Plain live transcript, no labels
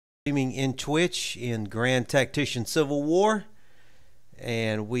Streaming in Twitch in Grand Tactician Civil War,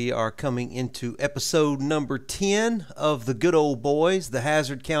 and we are coming into episode number 10 of the good old boys, the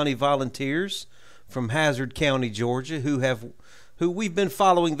Hazzard County Volunteers from Hazzard County, Georgia, who we've been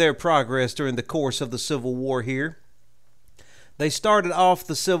following their progress during the course of the Civil War here. They started off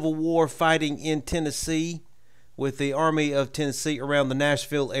the Civil War fighting in Tennessee with the Army of Tennessee around the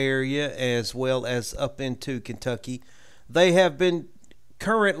Nashville area as well as up into Kentucky. They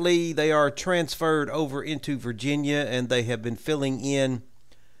are transferred over into Virginia, and they have been filling in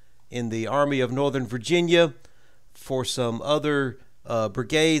the Army of Northern Virginia for some other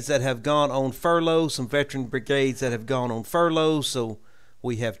brigades that have gone on furlough, some veteran brigades that have gone on furlough. So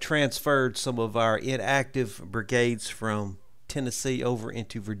we have transferred some of our inactive brigades from Tennessee over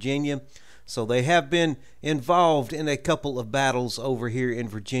into Virginia. So they have been involved in a couple of battles over here in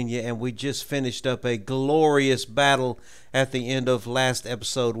Virginia, and we just finished up a glorious battle at the end of last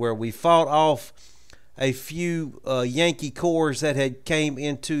episode where we fought off a few Yankee corps that had came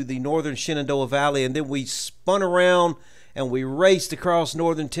into the northern Shenandoah Valley, and then we spun around and we raced across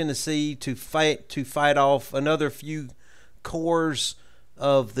northern Tennessee to fight off another few corps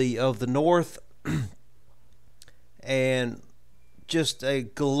of the north, and just a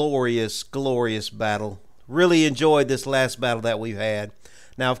glorious battle. Really enjoyed this last battle that we've had.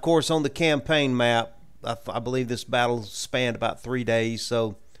 Now, of course, on the campaign map, I believe this battle spanned about 3 days,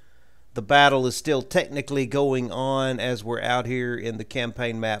 so the battle is still technically going on as we're out here in the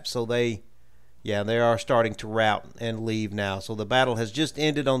campaign map. So they are starting to rout and leave now. So the battle has just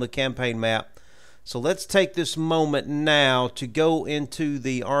ended on the campaign map. So let's take this moment now to go into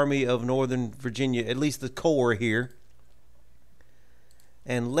the Army of Northern Virginia, at least the Corps here.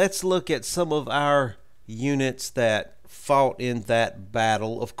 And let's look at some of our units that fought in that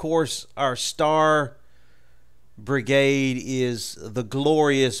battle. Of course, our star brigade is the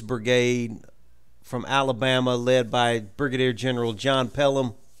glorious brigade from Alabama, led by Brigadier General John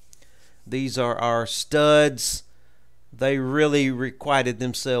Pelham. These are our studs. They really requited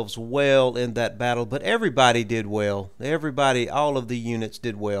themselves well in that battle, but everybody did well. Everybody, all of the units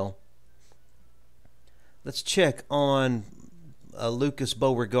did well. Let's check on Lucas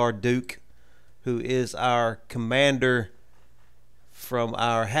Beauregard Duke, who is our commander from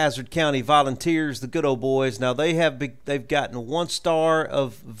our Hazzard County Volunteers, the good old boys. Now they've gotten 1 star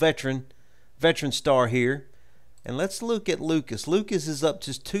of veteran star here, and let's look at Lucas. Lucas is up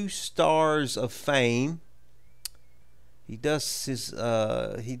to 2 stars of fame. He does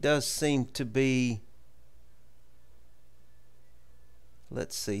seem to be.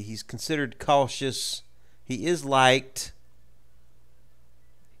 Let's see. He's considered cautious. He is liked.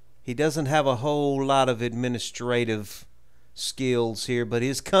 He doesn't have a whole lot of administrative skills here, but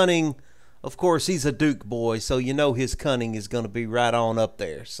his cunning, of course, he's a Duke boy, so you know his cunning is going to be right on up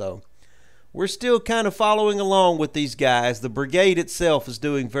there. So we're still kind of following along with these guys. The brigade itself is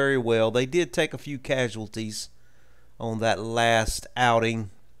doing very well. They did take a few casualties on that last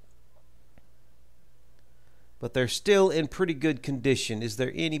outing, but they're still in pretty good condition. Is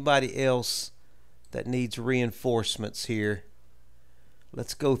there anybody else that needs reinforcements here?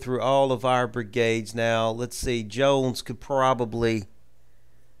 Let's go through all of our brigades now. Let's see. Jones could probably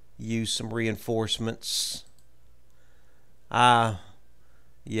use some reinforcements. Yeah.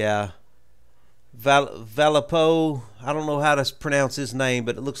 Valapo, I don't know how to pronounce his name,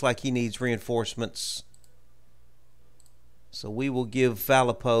 but it looks like he needs reinforcements. So we will give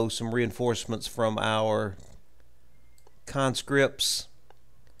Valapo some reinforcements from our conscripts.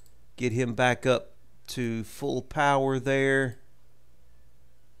 Get him back up to full power there.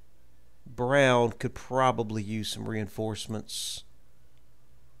 Brown could probably use some reinforcements.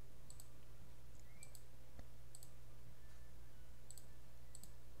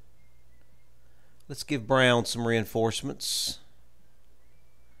 Let's give Brown some reinforcements.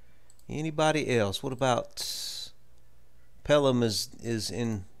 Anybody else? What about Pelham? Is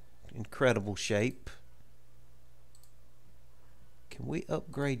in incredible shape. Can we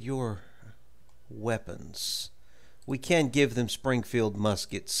upgrade your weapons? We can give them Springfield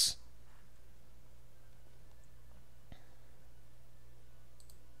muskets.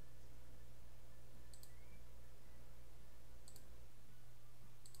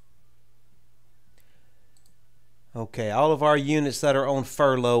 Okay, all of our units that are on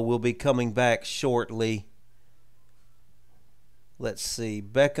furlough will be coming back shortly. Let's see.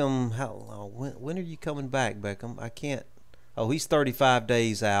 Beckham, when are you coming back, Beckham? I can't. Oh, he's 35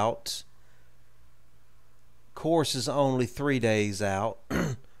 days out. Course is only 3 days out.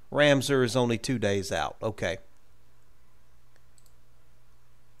 Ramser is only 2 days out. Okay.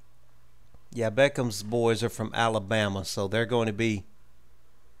 Yeah, Beckham's boys are from Alabama, so they're going to be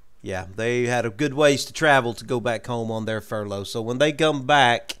Yeah, they had a good ways to travel to go back home on their furlough. So when they come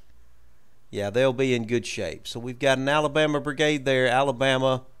back, yeah, they'll be in good shape. So we've got an Alabama brigade there,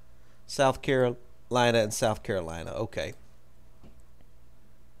 Alabama, South Carolina, and South Carolina. Okay.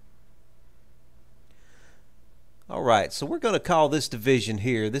 All right, so we're going to call this division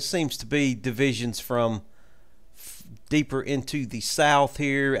here. This seems to be divisions from deeper into the south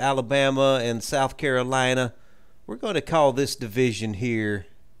here, Alabama and South Carolina. We're going to call this division here.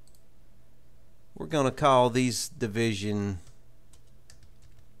 We're going to call these division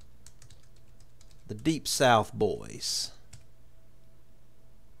the Deep South Boys.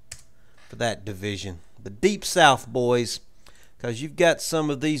 For that division, the Deep South Boys, because you've got some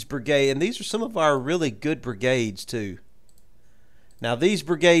of these brigades, and these are some of our really good brigades too. Now these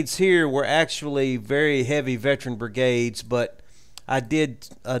brigades here were actually very heavy veteran brigades, but I did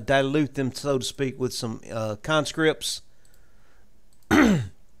dilute them, so to speak, with some conscripts.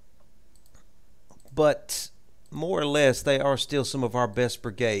 But more or less, they are still some of our best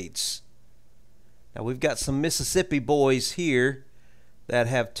brigades. Now we've got some Mississippi boys here that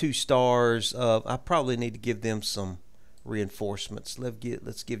have 2 stars. I probably need to give them some reinforcements.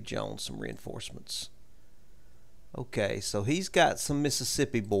 Let's give Jones some reinforcements. Okay, so he's got some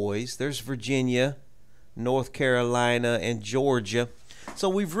Mississippi boys. There's Virginia, North Carolina, and Georgia. So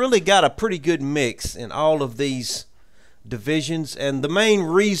we've really got a pretty good mix in all of these divisions, and the main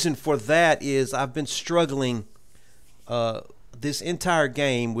reason for that is I've been struggling this entire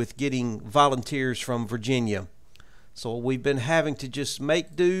game with getting volunteers from Virginia. So we've been having to just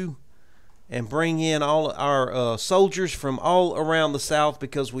make do and bring in all our soldiers from all around the South,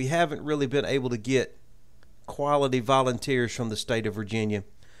 because we haven't really been able to get quality volunteers from the state of Virginia.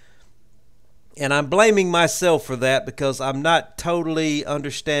 And I'm blaming myself for that, because I'm not totally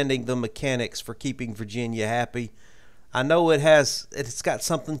understanding the mechanics for keeping Virginia happy. I know it's got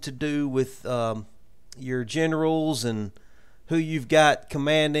something to do with your generals and who you've got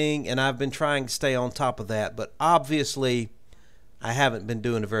commanding, and I've been trying to stay on top of that, but obviously I haven't been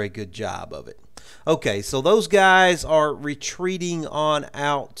doing a very good job of it. Okay, so those guys are retreating on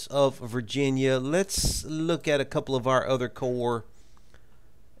out of Virginia. Let's look at a couple of our other corps.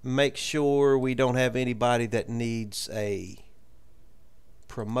 Make sure we don't have anybody that needs a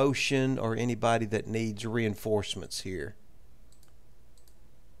promotion or anybody that needs reinforcements here.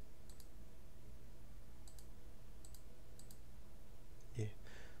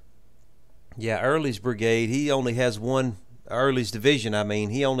 Yeah, Early's brigade, he only has one, Early's division, I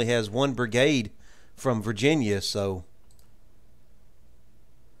mean, he only has one brigade from Virginia, so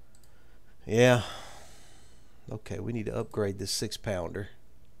yeah. Okay, we need to upgrade this 6-pounder.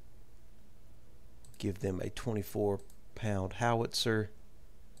 Give them a 24-pound howitzer.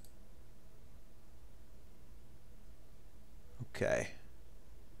 Okay.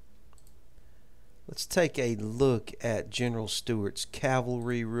 Let's take a look at General Stewart's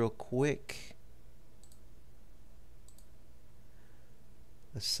cavalry real quick.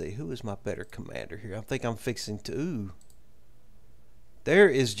 Let's see, who is my better commander here? I think I'm fixing to... Ooh. There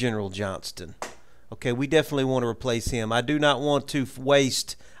is General Johnston. Okay, we definitely want to replace him. I do not want to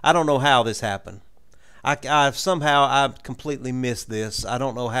waste... I don't know how this happened. I've somehow completely missed this. I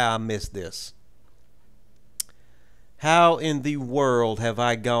don't know how I missed this. How in the world have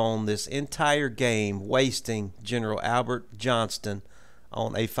I gone this entire game wasting General Albert Johnston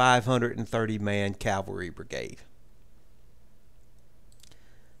on a 530-man cavalry brigade?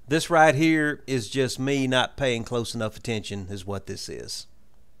 This right here is just me not paying close enough attention is what this is.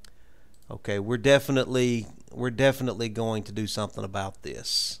 Okay, we're definitely going to do something about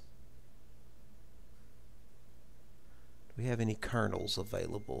this. Do we have any colonels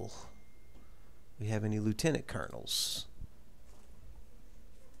available? We have any lieutenant colonels?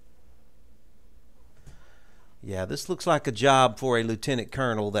 Yeah, this looks like a job for a lieutenant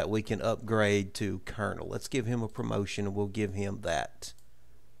colonel that we can upgrade to colonel. Let's give him a promotion and we'll give him that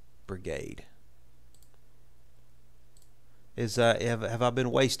brigade. Have I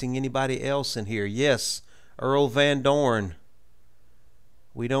been wasting anybody else in here? Yes, Earl Van Dorn.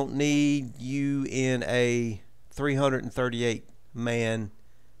 We don't need you in a 338-man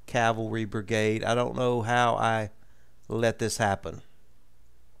cavalry brigade. I don't know how I let this happen.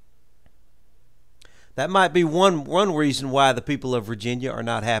 That might be one reason why the people of Virginia are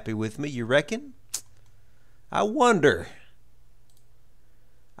not happy with me. You reckon? I wonder.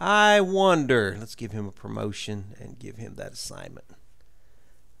 Let's give him a promotion and give him that assignment.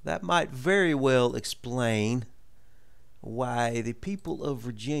 That might very well explain why the people of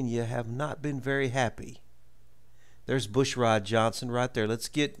Virginia have not been very happy. There's Bushrod Johnson right there. Let's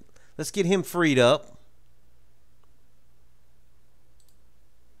get him freed up.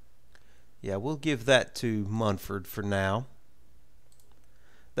 Yeah, we'll give that to Munford for now.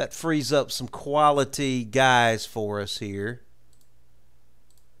 That frees up some quality guys for us here.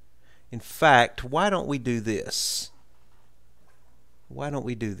 In fact, why don't we do this? Why don't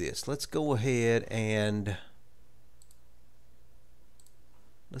we do this? Let's go ahead and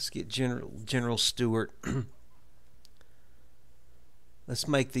let's get General Stewart. Let's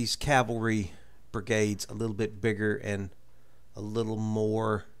make these cavalry brigades a little bit bigger and a little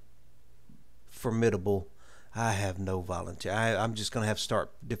more formidable. I have no volunteer. I'm just going to have to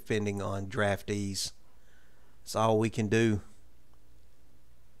start depending on draftees. That's all we can do.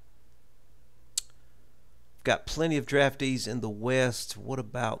 We've got plenty of draftees in the West. What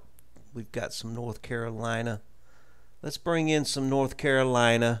about, we've got some North Carolina. Let's bring in some North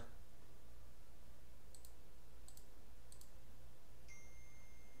Carolina.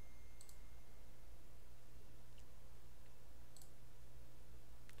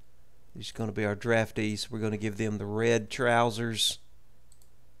 These are going to be our draftees. We're going to give them the red trousers.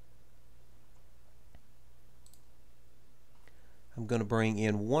 I'm going to bring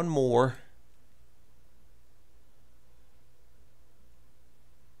in one more.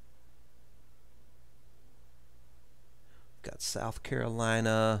 Got South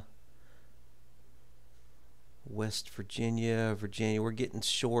Carolina, West Virginia, Virginia. We're getting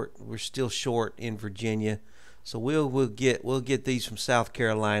short. We're still short in Virginia, so we'll get these from South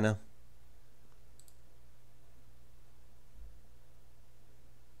Carolina.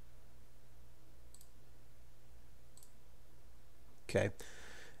 Okay,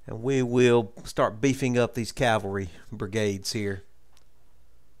 and we will start beefing up these cavalry brigades here.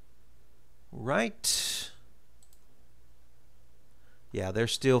 Right. Yeah, they're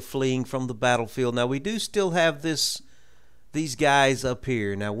still fleeing from the battlefield. Now, we do still have these guys up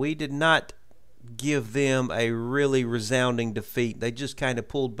here. Now, we did not give them a really resounding defeat. They just kind of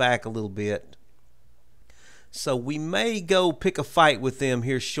pulled back a little bit. So we may go pick a fight with them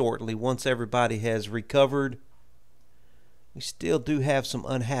here shortly once everybody has recovered. We still do have some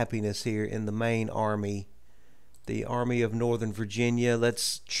unhappiness here in the main army, the Army of Northern Virginia.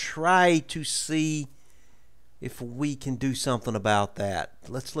 Let's try to see if we can do something about that.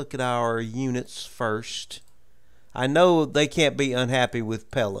 Let's look at our units first. I know they can't be unhappy with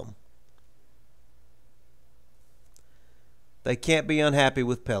Pelham. They can't be unhappy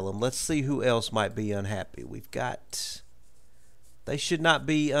with Pelham. Let's see who else might be unhappy. We've got... They should not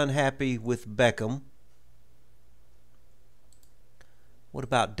be unhappy with Beckham. What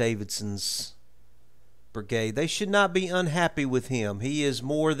about Davidson's brigade? They should not be unhappy with him. He is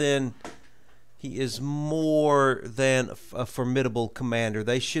more than a formidable commander.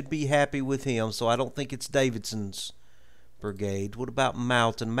 They should be happy with him, so I don't think it's Davidson's brigade. What about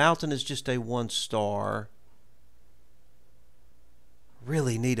Mountain? Mountain is just a 1-star.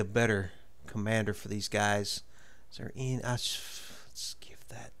 Really need a better commander for these guys. Is there any? Let's give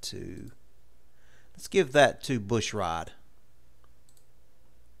that to Bushrod.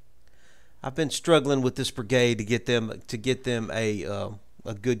 I've been struggling with this brigade to get them a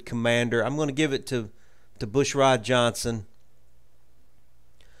good commander. I'm going to give it to Bushrod Johnson.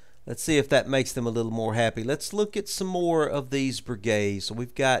 Let's see if that makes them a little more happy. Let's look at some more of these brigades. So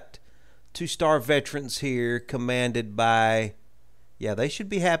we've got 2-star veterans here commanded by, yeah, they should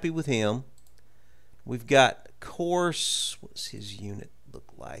be happy with him. We've got Corse. What's his unit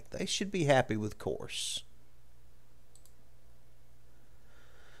look like? They should be happy with Corse.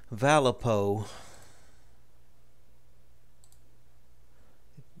 Vallejo.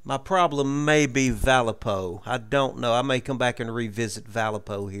 My problem may be Vallejo. I don't know. I may come back and revisit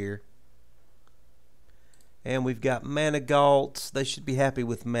Vallejo here. And we've got Manigault. They should be happy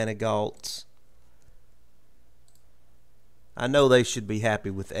with Manigault. I know they should be happy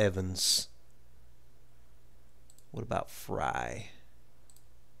with Evans. What about Fry?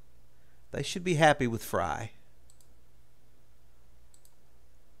 They should be happy with Fry.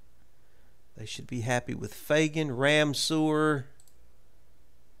 They should be happy with Fagan, Ramseur.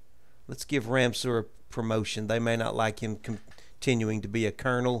 Let's give Ramseur a promotion. They may not like him continuing to be a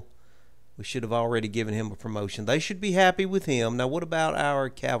colonel. We should have already given him a promotion. They should be happy with him. Now, what about our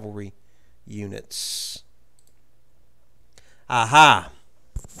cavalry units? Aha!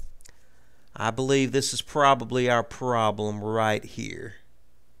 I believe this is probably our problem right here.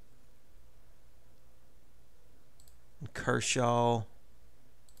 Kershaw.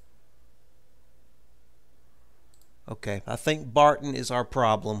 Okay, I think Barton is our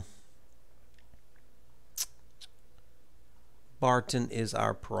problem. Barton is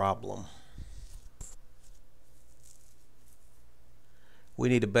our problem. We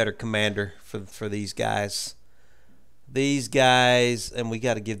need a better commander for these guys. These guys, and we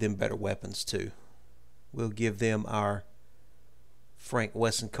got to give them better weapons too. We'll give them our Frank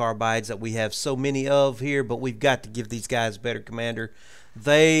Wesson carbides that we have so many of here, but we've got to give these guys better commander.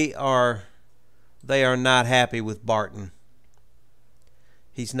 They are not happy with Barton.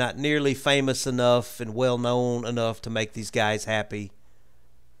 He's not nearly famous enough and well known enough to make these guys happy.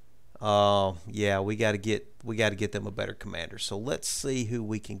 Yeah, we got to get them a better commander. So let's see who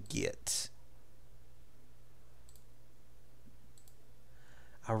we can get.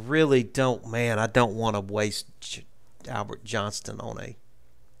 I really don't, man. I don't want to waste Albert Johnston on a.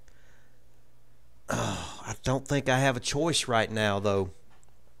 I don't think I have a choice right now, though.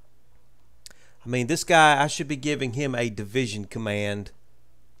 I mean, this guy, I should be giving him a division command.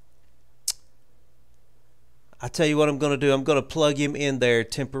 I tell you what I'm going to do. I'm going to plug him in there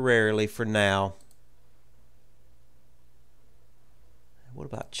temporarily for now. What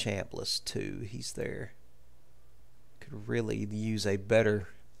about Chambliss, too? He's there. Could really use a better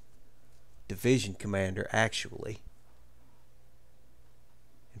division commander, actually.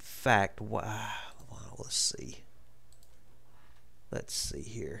 In fact, wow, let's see. Let's see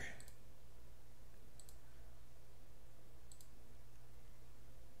here.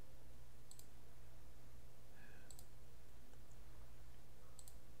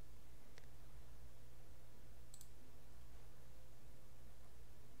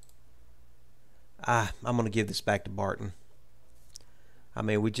 I'm going to give this back to Barton. I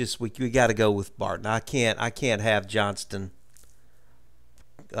mean, we got to go with Barton. I can't have Johnston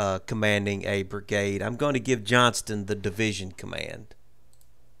commanding a brigade. I'm going to give Johnston the division command.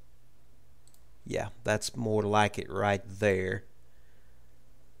 Yeah, that's more like it right there.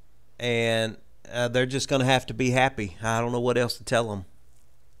 And they're just going to have to be happy. I don't know what else to tell them.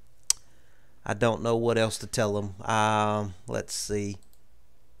 I don't know what else to tell them. Let's see.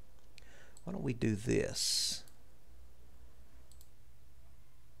 Why don't we do this?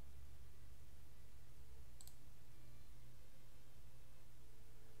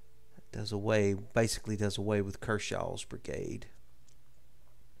 That does away, basically does away with Kershaw's brigade.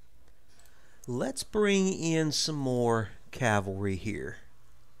 Let's bring in some more cavalry here.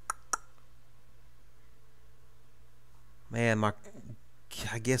 Man,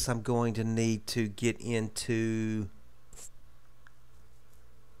 I guess I'm going to need to get into...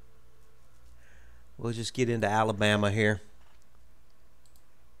 We'll just get into Alabama here.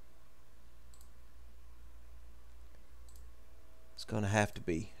 It's going to have to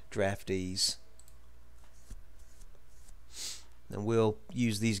be draftees. And we'll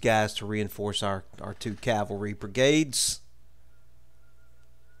use these guys to reinforce our two cavalry brigades.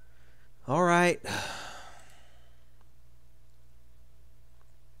 All right.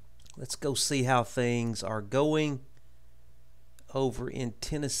 Let's go see how things are going over in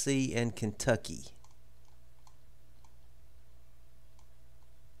Tennessee and Kentucky.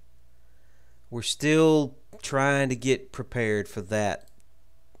 We're still trying to get prepared for that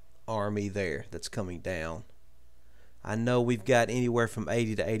army there that's coming down. I know we've got anywhere from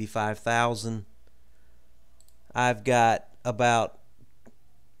 80 to 85,000. I've got about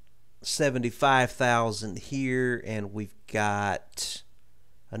 75,000 here, and we've got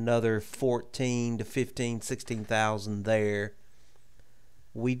another 14 to 15, 16,000 there.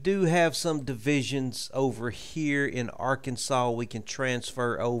 We do have some divisions over here in Arkansas we can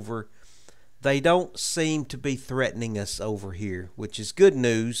transfer over. They don't seem to be threatening us over here, which is good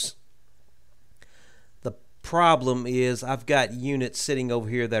news. The problem is I've got units sitting over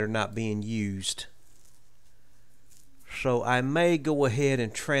here that are not being used. So I may go ahead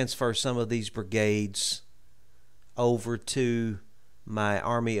and transfer some of these brigades over to my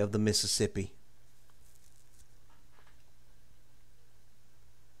Army of the Mississippi.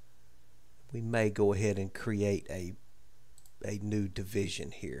 We may go ahead and create a new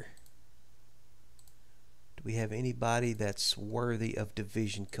division here. Do we have anybody that's worthy of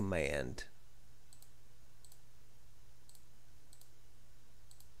division command?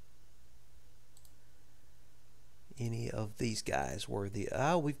 Any of these guys worthy?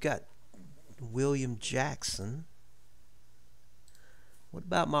 Oh, we've got William Jackson. What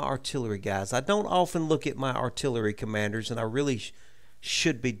about my artillery guys? I don't often look at my artillery commanders, and I really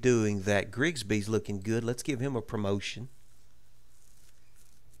should be doing that. Grigsby's looking good. Let's give him a promotion.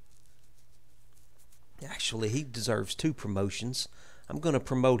 Actually, he deserves 2 promotions. I'm going to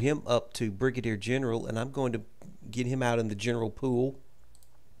promote him up to Brigadier General, and I'm going to get him out in the general pool.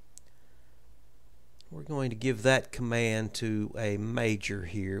 We're going to give that command to a major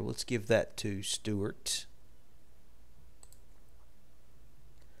here. Let's give that to Stewart.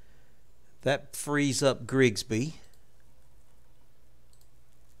 That frees up Grigsby.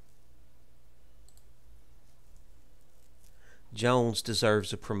 Jones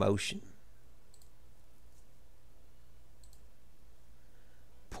deserves a promotion.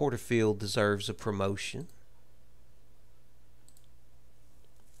 Porterfield deserves a promotion.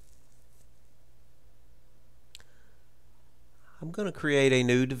 I'm going to create a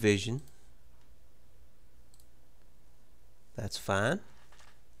new division. That's fine.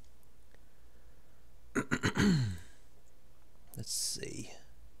 Let's see.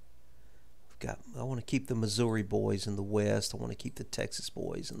 I want to keep the Missouri boys in the West. I want to keep the Texas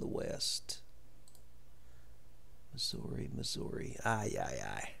boys in the West. Missouri.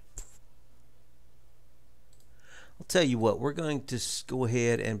 Aye. I'll tell you what, we're going to go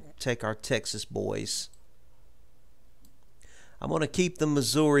ahead and take our Texas boys. I'm going to keep the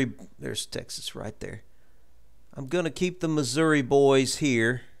Missouri, there's Texas right there. I'm going to keep the Missouri boys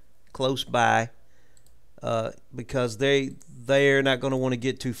here, close by, because they're not going to want to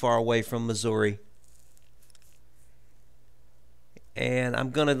get too far away from Missouri. And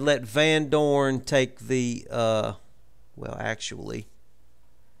I'm going to let Van Dorn take the, well, actually,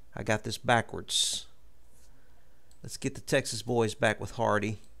 I got this backwards. Let's get the Texas boys back with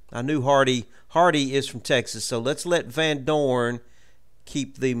Hardy. I knew Hardy is from Texas, so let's let Van Dorn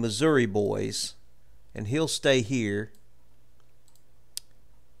keep the Missouri boys, and he'll stay here.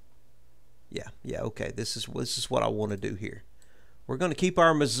 Yeah, okay. This is what I want to do here. We're going to keep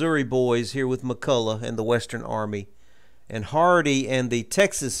our Missouri boys here with McCullough and the Western Army, and Hardy and the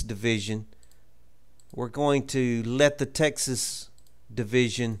Texas division. We're going to let the Texas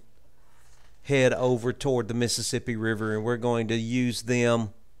division head over toward the Mississippi River, and we're going to use them.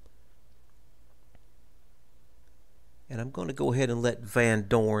 And I'm going to go ahead and let Van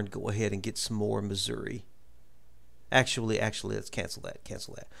Dorn go ahead and get some more Missouri. Actually, let's cancel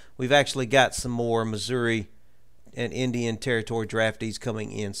that. We've actually got some more Missouri and Indian Territory draftees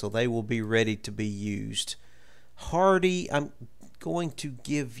coming in, so they will be ready to be used. Hardy, I'm going to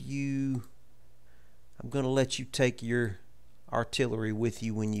let you take your artillery with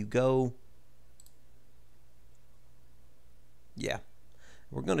you when you go. Yeah.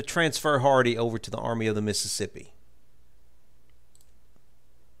 We're going to transfer Hardy over to the Army of the Mississippi.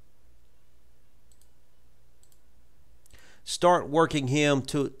 Start working him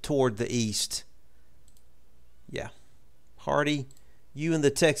toward the east. Yeah. Hardy, you and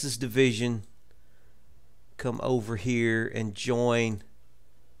the Texas division come over here and join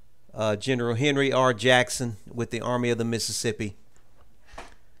General Henry R. Jackson with the Army of the Mississippi.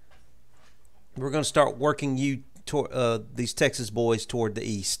 We're going to start working you these Texas boys toward the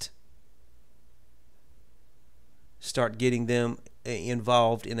east. Start getting them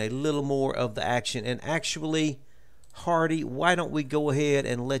involved in a little more of the action. And actually, Hardy, why don't we go ahead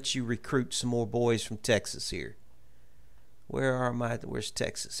and let you recruit some more boys from Texas here? Where's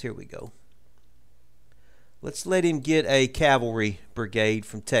Texas? Here we go. Let's let him get a cavalry brigade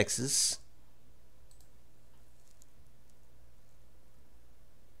from Texas.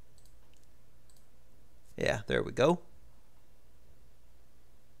 Yeah, there we go.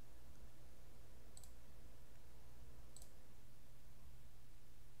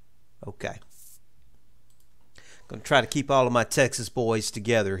 Okay. Going to try to keep all of my Texas boys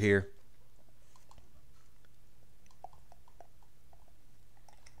together here.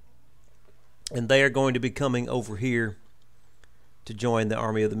 And they are going to be coming over here to join the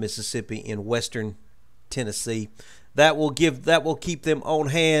Army of the Mississippi in western Tennessee. That will keep them on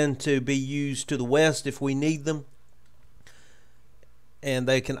hand to be used to the west if we need them. And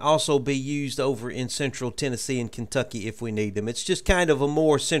they can also be used over in central Tennessee and Kentucky if we need them. It's just kind of a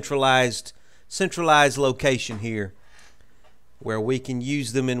more centralized location here where we can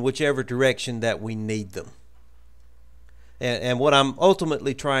use them in whichever direction that we need them. And what I'm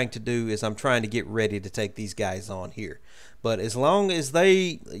ultimately trying to do is I'm trying to get ready to take these guys on here. But as long as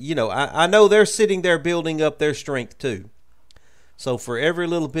they, I know they're sitting there building up their strength too. So for every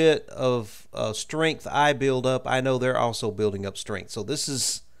little bit of strength I build up, I know they're also building up strength. So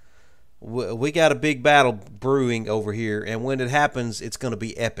we got a big battle brewing over here. And when it happens, it's going to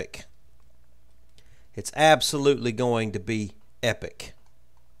be epic. It's absolutely going to be epic.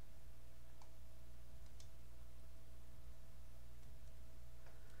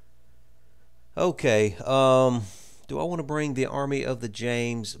 Okay, do I want to bring the Army of the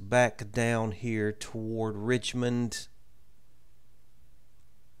James back down here toward Richmond?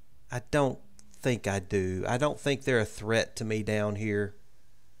 I don't think I do. I don't think they're a threat to me down here.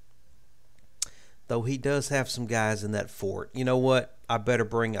 Though he does have some guys in that fort. You know what? I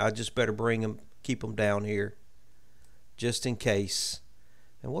just better bring them, keep them down here. Just in case.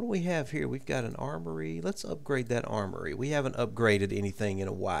 And what do we have here? We've got an armory. Let's upgrade that armory. We haven't upgraded anything in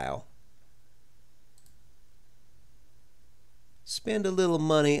a while. spend a little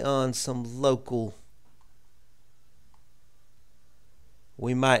money on some local.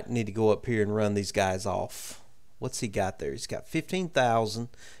 We might need to go up here and run these guys off. What's he got there? He's got 15,000.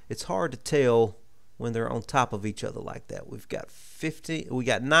 It's hard to tell when they're on top of each other like that. We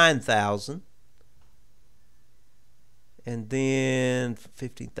got 9,000. And then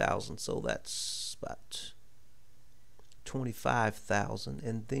 15,000. So that's about 25,000.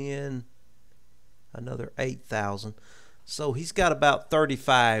 And then another 8,000. So he's got about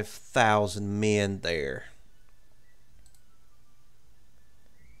 35,000 men there.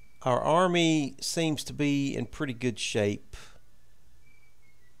 Our army seems to be in pretty good shape.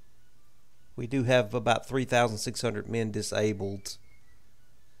 We do have about 3,600 men disabled.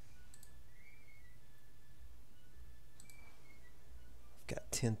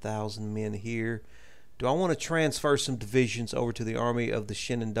 Got 10,000 men here. Do I want to transfer some divisions over to the army of the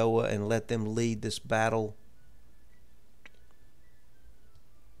Shenandoah and let them lead this battle?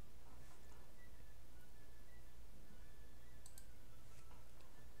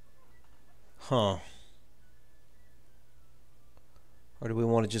 Huh. Or do we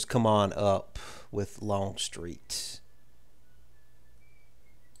want to just come on up with Longstreet?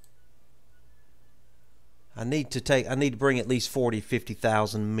 I need to bring at least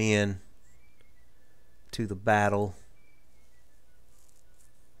 50,000 men to the battle.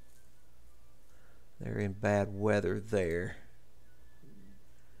 They're in bad weather there.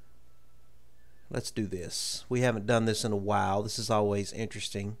 Let's do this. We haven't done this in a while. This is always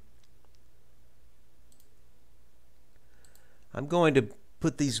interesting. I'm going to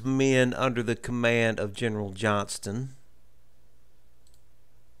put these men under the command of General Johnston.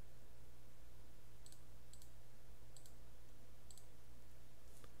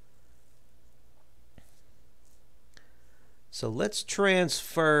 So let's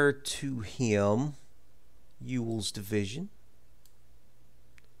transfer to him Ewell's division.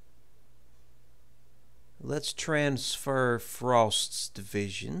 Let's transfer Frost's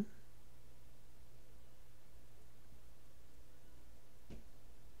division.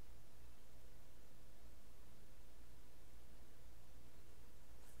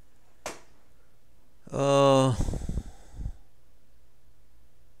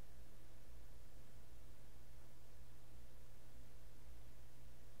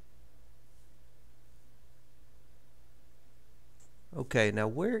 Okay, now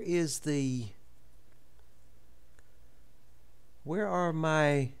where are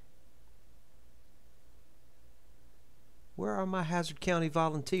my Hazzard County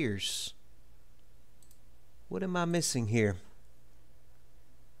Volunteers? What am I missing here?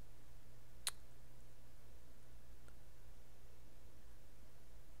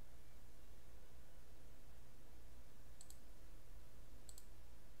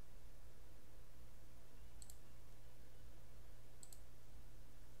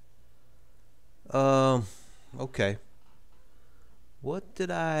 Okay. What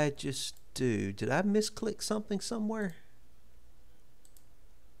did I just do? Did I misclick something somewhere?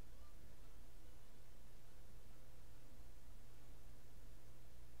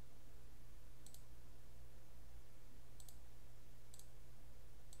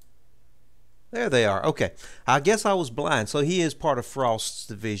 There they are. Okay. I guess I was blind. So he is part of Frost's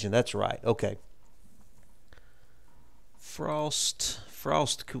division. That's right. Okay. Frost,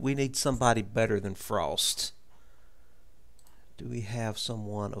 we need somebody better than Frost. Do we have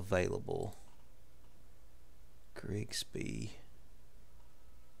someone available? Grigsby.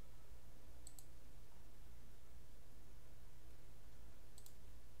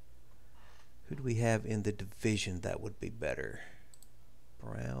 Who do we have in the division that would be better?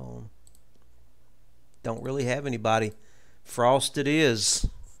 Brown. Don't really have anybody. Frost it is.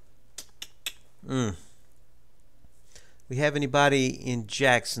 We have anybody in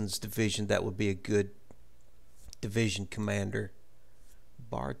Jackson's division that would be a good division commander?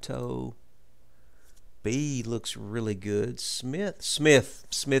 Bartow. B looks really good. Smith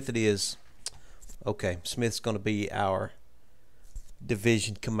it is. Okay, Smith's going to be our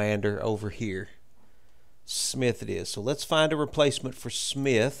division commander over here. Smith it is. So let's find a replacement for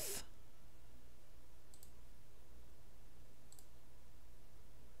Smith.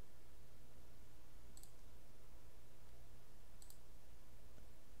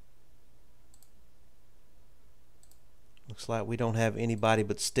 Looks like we don't have anybody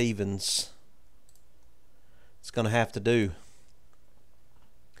but Stevens. It's going to have to do.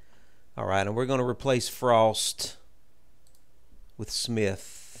 All right, and we're going to replace Frost with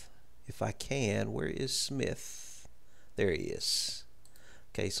Smith. If I can, where is Smith? There he is.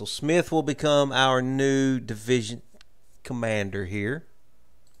 Okay, so Smith will become our new division commander here.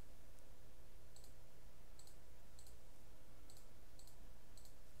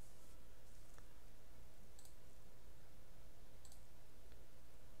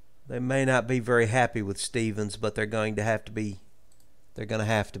 They may not be very happy with Stevens, but they're going to have to be. They're going to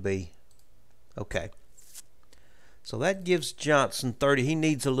have to be. Okay. So that gives Johnson 30. He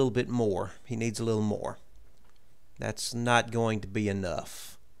needs a little bit more. He needs a little more. That's not going to be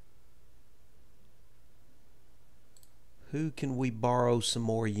enough. Who can we borrow some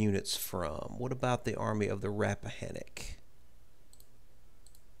more units from? What about the Army of the Rappahannock?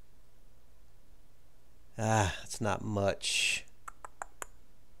 It's not much.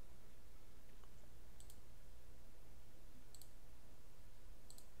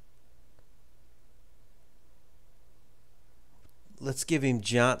 Let's give him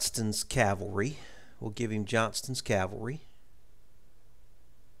Johnston's cavalry. We'll give him Johnston's cavalry.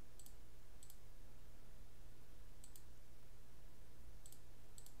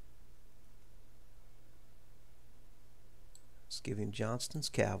 Let's give him Johnston's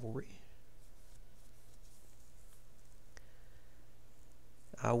cavalry.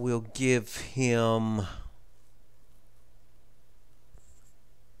 I will give him... I'm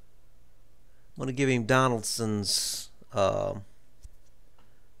going to give him Donaldson's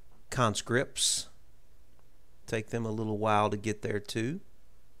conscripts. Take them a little while to get there too.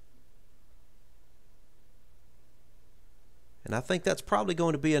 And I think that's probably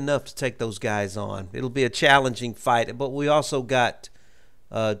going to be enough to take those guys on. It'll be a challenging fight, but we also got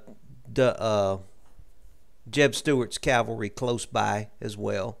Jeb Stuart's cavalry close by as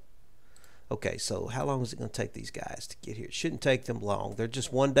well. Okay, so how long is it going to take these guys to get here? It shouldn't take them long. They're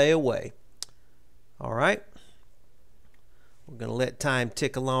just one day away. All right. We're going to let time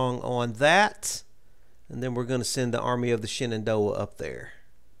tick along on that. And then we're going to send the Army of the Shenandoah up there.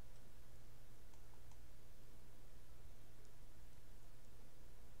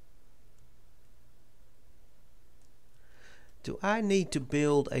 Do I need to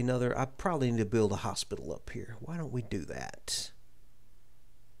build another? I probably need to build a hospital up here. Why don't we do that?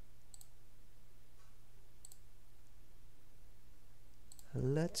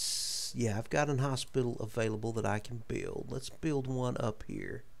 Yeah, I've got an hospital available that I can build. Let's build one up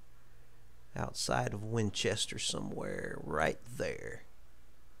here outside of Winchester somewhere, right there.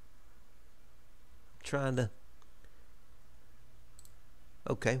 Trying to...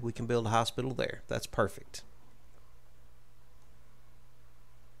 Okay, we can build a hospital there. That's perfect.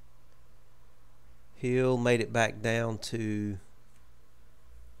 Hill made it back down to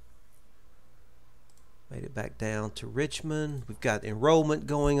Richmond. We've got enrollment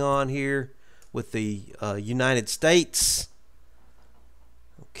going on here with the United States.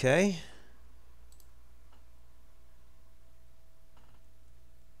 Okay.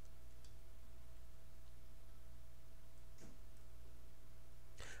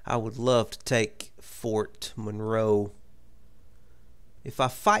 I would love to take Fort Monroe. If I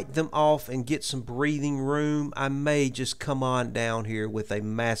fight them off and get some breathing room, I may just come on down here with a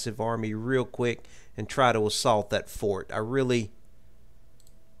massive army real quick and try to assault that fort. I really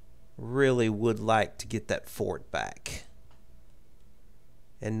would like to get that fort back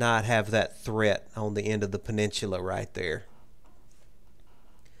and not have that threat on the end of the peninsula right there.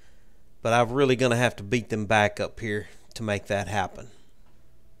 But I'm really going to have to beat them back up here to make that happen.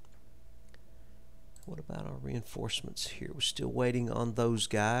 What about our reinforcements here? We're still waiting on those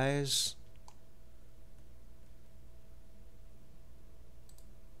guys.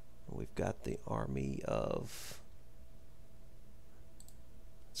 We've got the army of...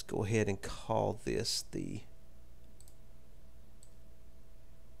 Let's go ahead and call this the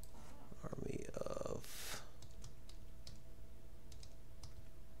army of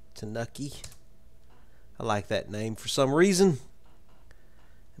Tanukki. I like that name for some reason.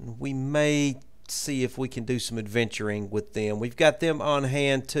 And we may see if we can do some adventuring with them. We've got them on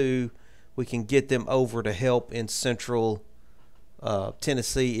hand too. We can get them over to help in central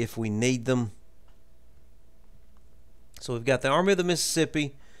Tennessee if we need them. So we've got the Army of the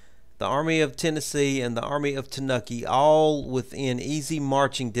Mississippi, the Army of Tennessee, and the Army of Tanukki, all within easy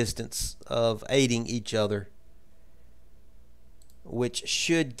marching distance of aiding each other, which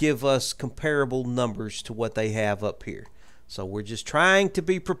should give us comparable numbers to what they have up here. So we're just trying to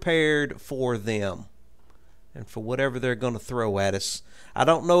be prepared for them and for whatever they're going to throw at us. I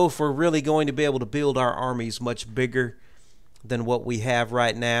don't know if we're really going to be able to build our armies much bigger than what we have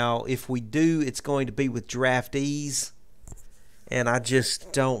right now. If we do, it's going to be with draftees, and I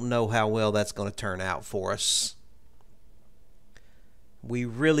just don't know how well that's going to turn out for us. We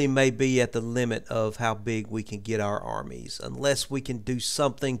really may be at the limit of how big we can get our armies, unless we can do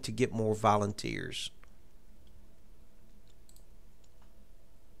something to get more volunteers.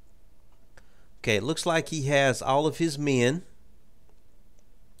 Okay, it looks like he has all of his men.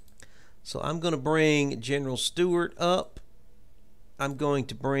 So I'm going to bring General Stewart up. I'm going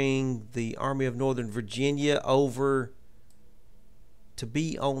to bring the Army of Northern Virginia over to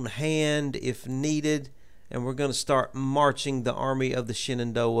be on hand if needed, and we're going to start marching the Army of the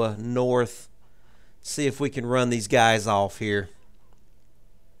Shenandoah north. See if we can run these guys off here.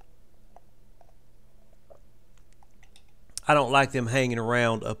 I don't like them hanging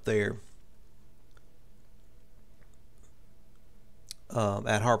around up there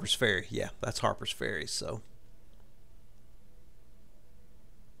at Harper's Ferry. Yeah, that's Harper's Ferry. So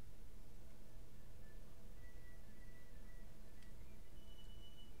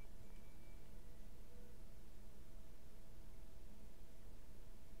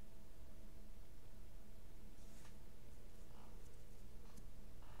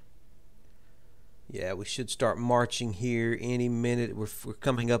yeah, we should start marching here any minute. We're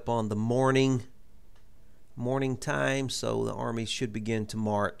coming up on the morning time, so the army should begin to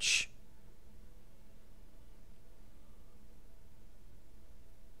march.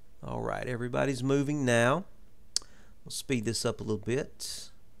 All right, everybody's moving now. We'll speed this up a little bit.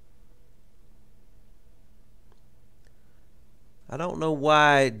 I don't know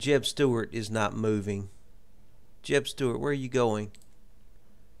why Jeb Stuart is not moving. Jeb Stuart, where are you going?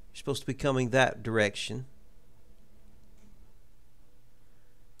 You're supposed to be coming that direction.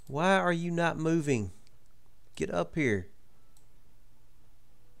 Why are you not moving? Get up here.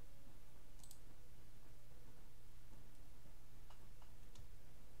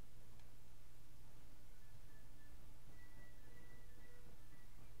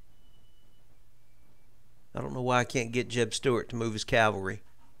 I don't know why I can't get Jeb Stuart to move his cavalry.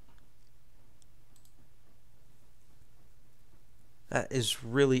 That is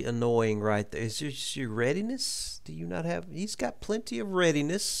really annoying right there. Is this your readiness? Do you not have... He's got plenty of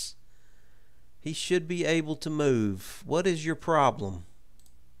readiness. He should be able to move. What is your problem?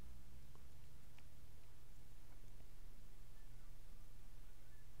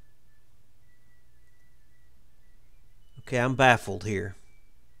 Okay, I'm baffled here.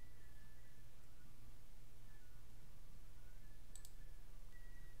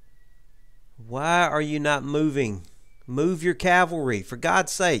 Why are you not moving? Move your cavalry, for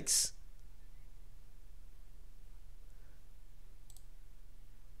God's sakes.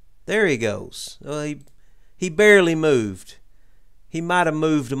 There he goes. He barely moved. He might have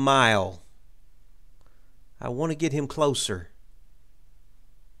moved a mile. I want to get him closer.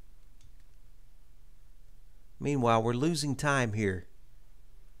 Meanwhile, we're losing time here.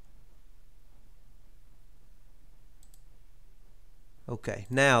 Okay,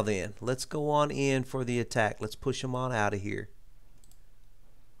 now then, let's go on in for the attack. Let's push them on out of here.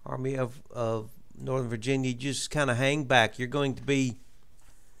 Army of Northern Virginia, just kind of hang back. You're going to be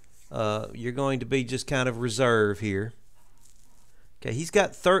just kind of reserve here. Okay, he's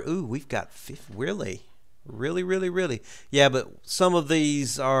got ooh, we've got 50, really. Yeah, but some of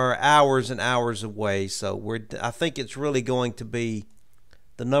these are hours and hours away, so I think it's really going to be,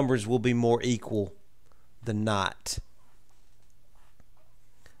 the numbers will be more equal than not.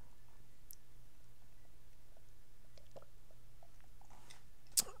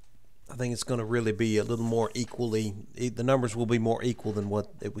 I think it's going to really be a little more equally, the numbers will be more equal than what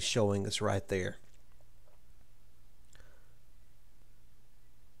it was showing us right there.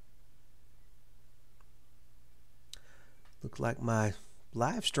 Looked like my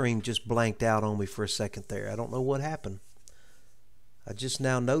live stream just blanked out on me for a second there. I don't know what happened. I just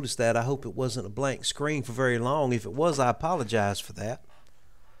now noticed that. I hope it wasn't a blank screen for very long. If it was, I apologize for that.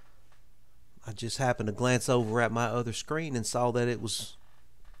 I just happened to glance over at my other screen and saw that it was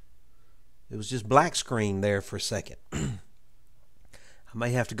just black screen there for a second. I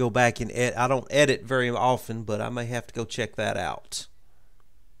may have to go back and edit. I don't edit very often, but I may have to go check that out.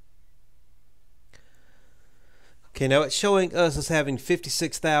 Okay, now it's showing us as having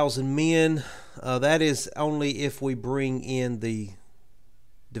 56,000 men. That is only if we bring in the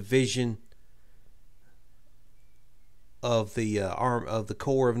division of the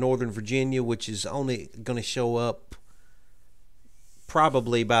Corps of Northern Virginia, which is only going to show up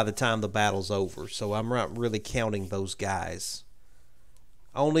probably by the time the battle's over. So I'm not really counting those guys.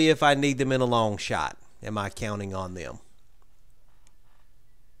 Only if I need them in a long shot am I counting on them.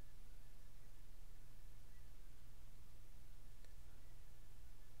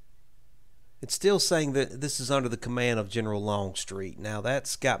 It's still saying that this is under the command of General Longstreet. Now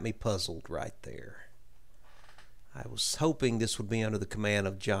that's got me puzzled right there. I was hoping this would be under the command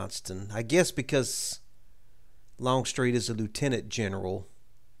of Johnston. I guess because Longstreet is a lieutenant general.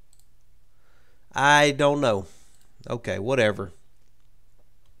 I don't know. Okay, whatever.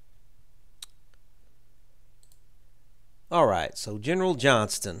 All right, so General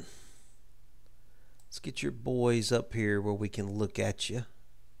Johnston. Let's get your boys up here where we can look at you.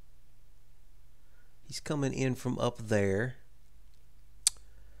 He's coming in from up there.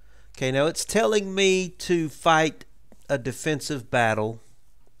 Okay, now it's telling me to fight a defensive battle.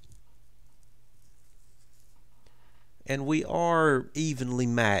 And we are evenly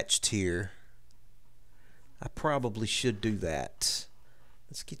matched here. I probably should do that.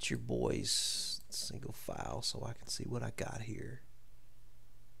 Let's get your boys single file so I can see what I got here.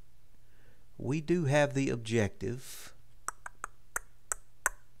 We do have the objective.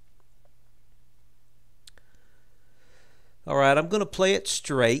 Alright, I'm going to play it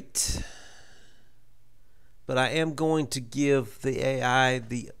straight. But I am going to give the AI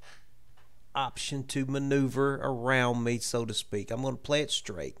the option to maneuver around me, so to speak. I'm going to play it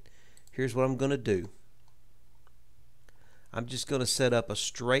straight. Here's what I'm going to do. I'm just going to set up a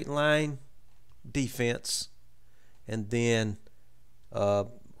straight line defense and then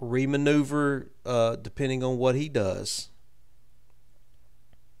remaneuver depending on what he does.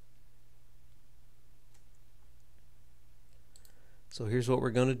 So here's what we're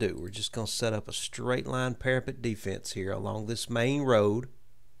going to do. We're just going to set up a straight line parapet defense here along this main road.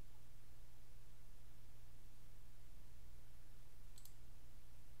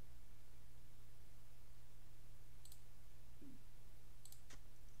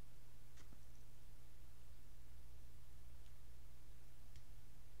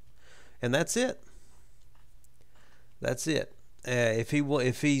 And that's it. That's it. If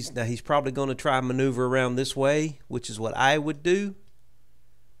he's probably going to try and maneuver around this way, which is what I would do.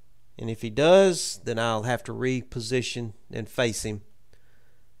 And if he does, then I'll have to reposition and face him.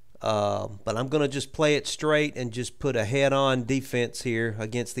 But I'm going to just play it straight and just put a head-on defense here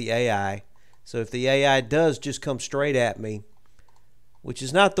against the AI. So if the AI does just come straight at me, which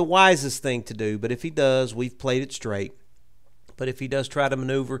is not the wisest thing to do, but if he does, we've played it straight. But if he does try to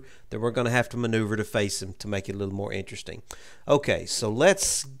maneuver, then we're going to have to maneuver to face him to make it a little more interesting. Okay, so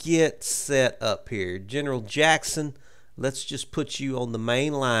let's get set up here. General Jackson, let's just put you on the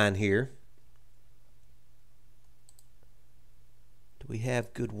main line here. Do we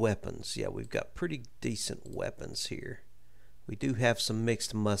have good weapons? Yeah, we've got pretty decent weapons here. We do have some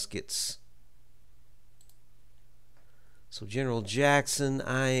mixed muskets. So General Jackson,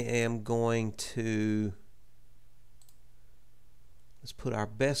 I am going to... let's put our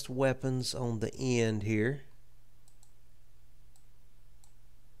best weapons on the end here.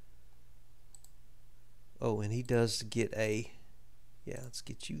 Oh, and he does get a... yeah, let's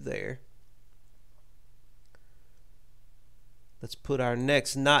get you there. Let's put our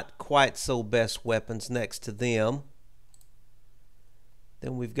next not quite so best weapons next to them.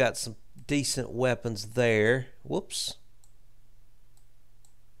 Then we've got some decent weapons there. Whoops.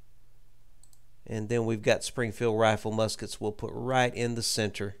 And then we've got Springfield rifle muskets we'll put right in the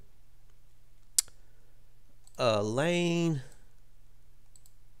center. Lane,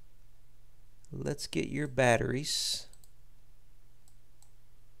 let's get your batteries.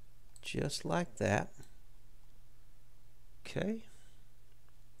 Just like that. Okay.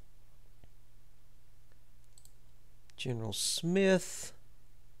 General Smith,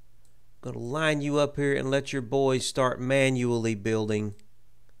 I'm going to line you up here and let your boys start manually building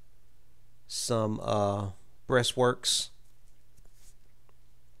some breastworks.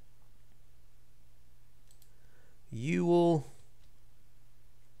 Ewell,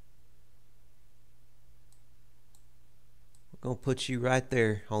 we're going to put you right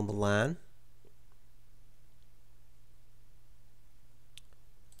there on the line.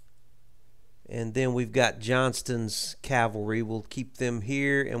 And then we've got Johnston's cavalry. We'll keep them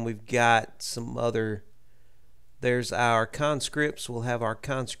here, and we've got some other... there's our conscripts. We'll have our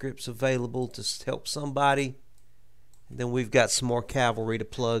conscripts available to help somebody. And then we've got some more cavalry to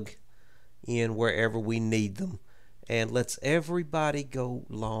plug in wherever we need them. And let's everybody go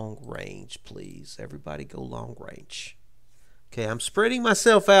long range, please. Everybody go long range. Okay, I'm spreading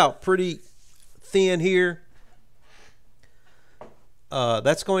myself out pretty thin here.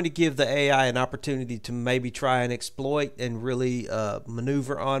 That's going to give the AI an opportunity to maybe try and exploit and really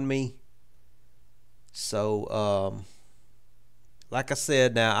maneuver on me. So, like I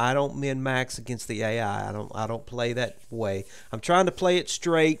said, now I don't min-max against the AI. I don't play that way. I'm trying to play it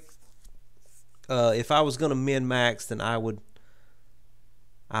straight. If I was going to min-max, then I would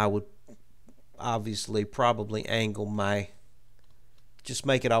obviously probably angle my, just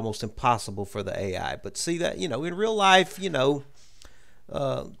make it almost impossible for the AI. But see that, you know, in real life, you know,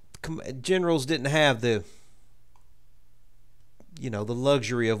 generals didn't have the, you know, the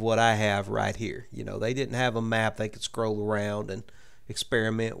luxury of what I have right here. You know, they didn't have a map they could scroll around and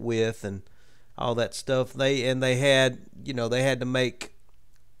experiment with and all that stuff. They had, you know, they had to make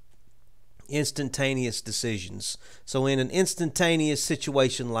instantaneous decisions. So in an instantaneous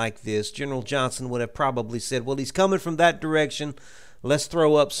situation like this, General Johnson would have probably said, well, he's coming from that direction. Let's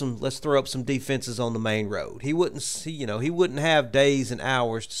throw up some defenses on the main road. He wouldn't he wouldn't have days and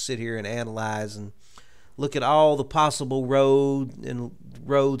hours to sit here and analyze and look at all the possible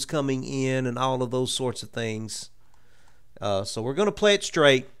roads coming in and all of those sorts of things. So we're going to play it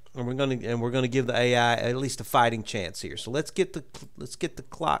straight, and we're going to give the AI at least a fighting chance here. So let's get the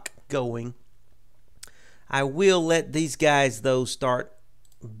clock going. I will let these guys though start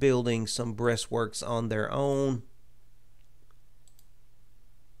building some breastworks on their own.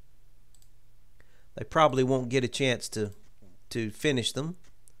 They probably won't get a chance to finish them,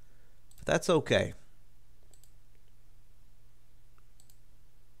 but that's okay.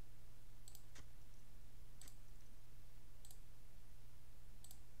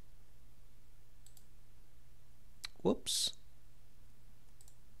 Whoops.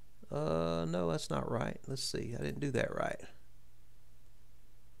 No, that's not right. Let's see. I didn't do that right.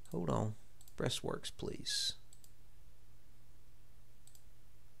 Hold on. Breastworks, please.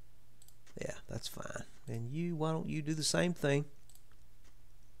 Yeah, that's fine. And you, why don't you do the same thing?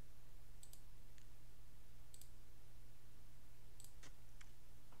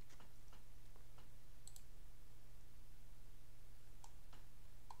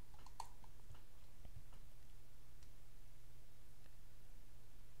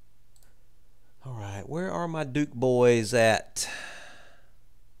 All right, where are my Duke boys at?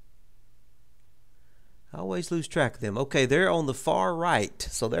 I always lose track of them. Okay, they're on the far right,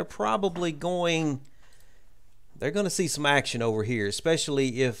 so they're probably going to see some action over here,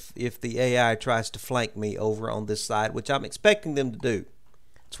 especially if the AI tries to flank me over on this side, which I'm expecting them to do.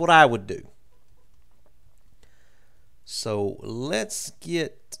 It's what I would do. So let's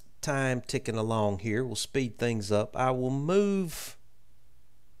get time ticking along here. We'll speed things up. I will move.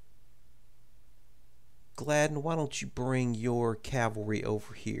 Gladden, why don't you bring your cavalry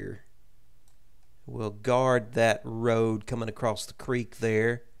over here? We'll guard that road coming across the creek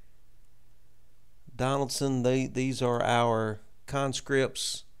there. Donaldson, these are our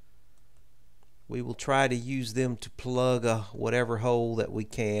conscripts. We will try to use them to plug whatever hole that we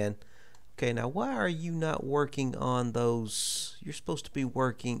can. Okay, now why are you not working on those? You're supposed to be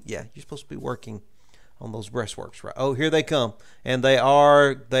working, yeah, you're supposed to be working on those breastworks, right? Oh, here they come. And they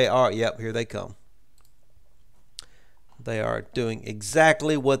are, yep, here they come. They are doing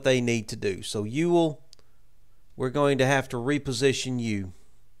exactly what they need to do. So we're going to have to reposition you.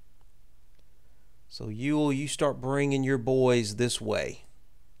 So you start bringing your boys this way.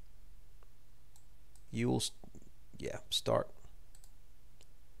 You will start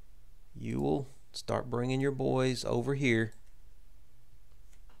bringing your boys over here.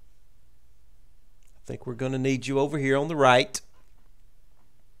 I think we're going to need you over here on the right.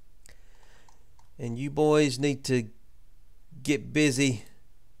 And you boys need to get busy.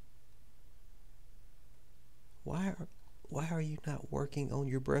 Why are you not working on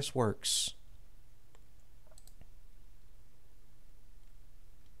your breastworks?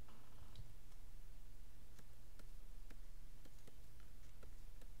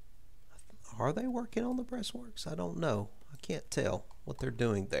 Are they working on the breastworks? I don't know. I can't tell what they're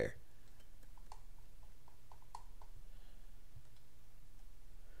doing there.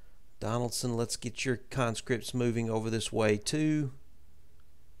 Donaldson, let's get your conscripts moving over this way too.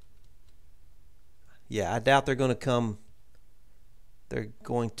 Yeah, I doubt they're going to come. They're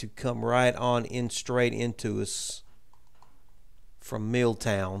going to come right on in straight into us from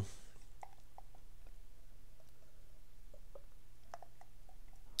Milltown.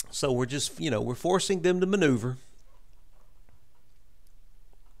 So we're just, we're forcing them to maneuver.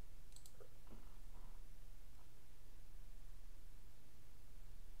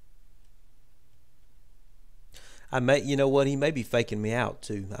 I may, you know what, he may be faking me out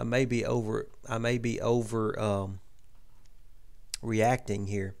too. I may be over reacting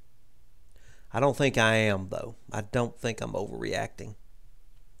here. I don't think I am though. I don't think I'm overreacting.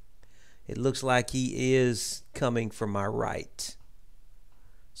 It looks like he is coming from my right.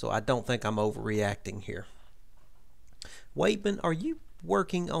 So I don't think I'm overreacting here. Waitman, are you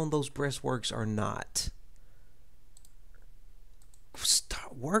working on those breastworks or not?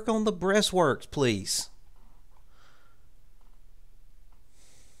 Work on the breastworks, please.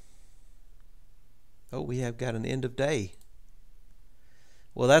 Oh, we have got an end of day.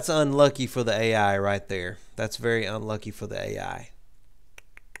 Well, that's unlucky for the AI right there. That's very unlucky for the AI.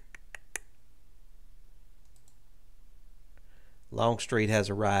 Longstreet has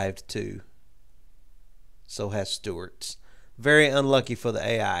arrived too. So has Stewart's. Very unlucky for the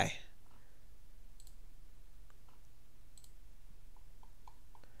AI.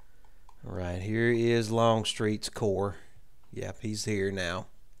 All right. Alright, here is Longstreet's core. Yep, he's here now.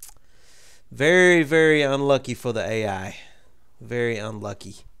 Very, very unlucky for the AI. Very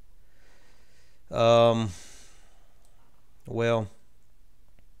unlucky. Well,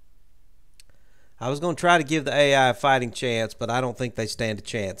 I was going to try to give the AI a fighting chance, but I don't think they stand a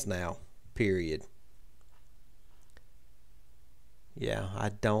chance now. Period. Yeah, I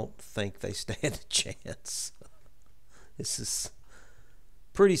don't think they stand a chance. This is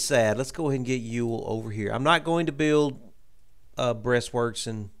pretty sad. Let's go ahead and get Ewell over here. I'm not going to build breastworks,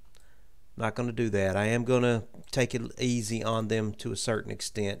 and not going to do that. I am going to take it easy on them to a certain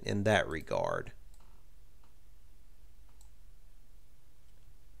extent in that regard.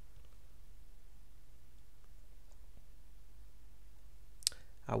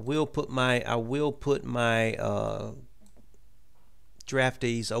 I will put my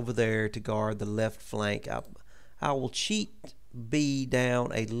draftees over there to guard the left flank. I will cheat B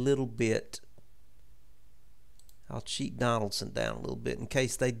down a little bit. I'll cheat Donaldson down a little bit in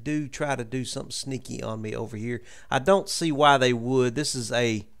case they do try to do something sneaky on me over here. I don't see why they would. This is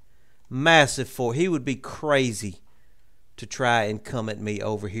a massive fort. He would be crazy to try and come at me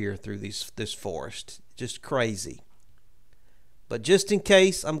over here through this forest. Just crazy. But just in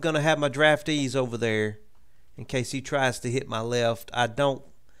case, I'm going to have my draftees over there in case he tries to hit my left. I don't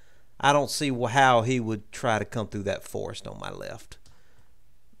see how he would try to come through that forest on my left.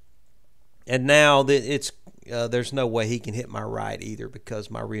 And now that there's no way he can hit my right either because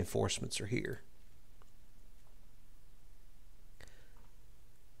my reinforcements are here.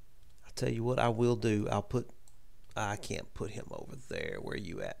 I'll tell you what I will do. I can't put him over there. Where are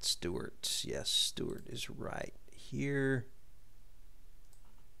you at, Stuart? Yes, Stuart is right here.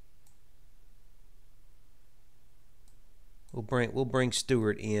 We'll bring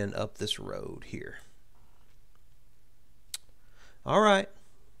Stuart in up this road here. All right.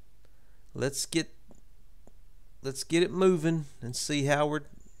 Let's get it moving and see how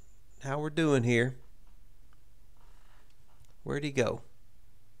we're doing here. Where'd he go?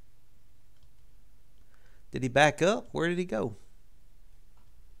 Did he back up? Where did he go?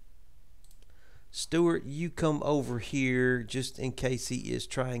 Stuart, you come over here just in case he is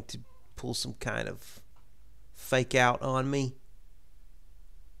trying to pull some kind of fake out on me.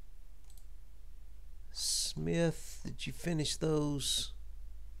 Smith, did you finish those?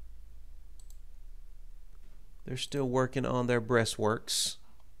 They're still working on their breastworks.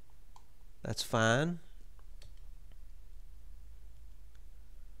 That's fine.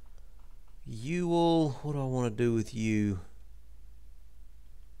 Ewell, what do I want to do with you?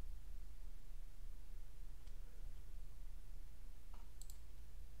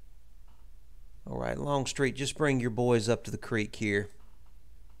 All right, Longstreet, just bring your boys up to the creek here.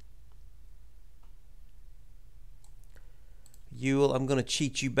 Ewell, I'm going to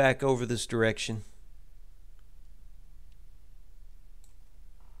cheat you back over this direction.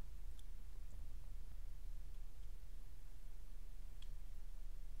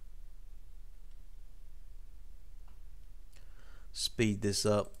 Speed this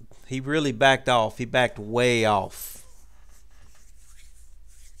up. He really backed off. He backed way off.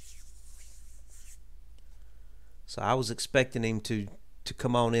 So I was expecting him to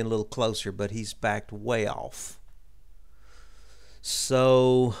come on in a little closer, but he's backed way off.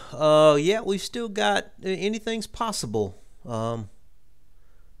 So, yeah, we've still got anything's possible. I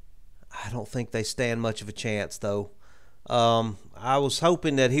don't think they stand much of a chance, though. I was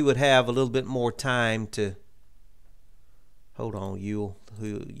hoping that he would have a little bit more time to... Hold on, Ewell.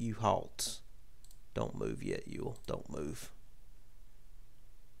 You halt. Don't move yet, Ewell. Don't move.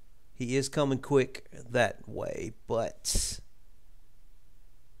 He is coming quick that way, but...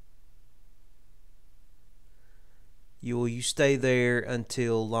 Ewell, you stay there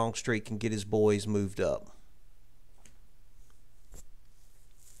until Longstreet can get his boys moved up.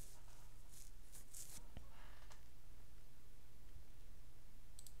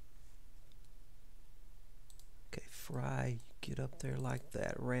 Okay, Fry, get up there like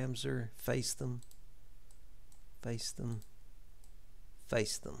that. Ramser, face them. Face them.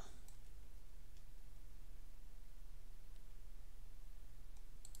 Face them.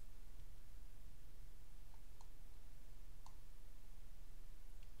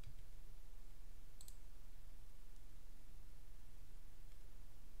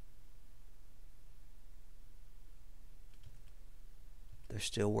 They're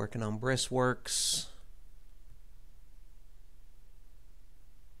still working on breastworks.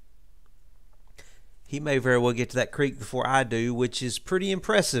 He may very well get to that creek before I do, which is pretty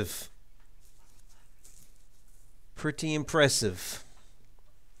impressive. Pretty impressive.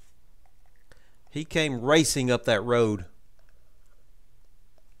 He came racing up that road.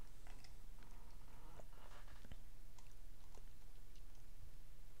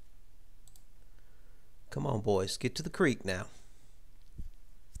 Come on, boys. Get to the creek now.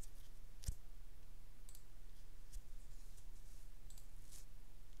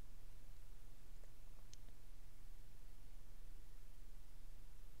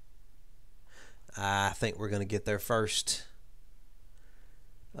 I think we're going to get there first.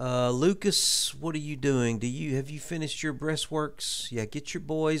 Lucas, what are you doing? Have you finished your breastworks? Yeah, get your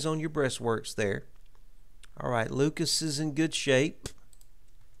boys on your breastworks there. All right, Lucas is in good shape.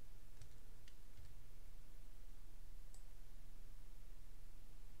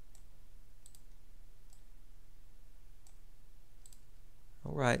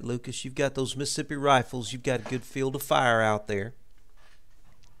 All right, Lucas, you've got those Mississippi rifles. You've got a good field of fire out there.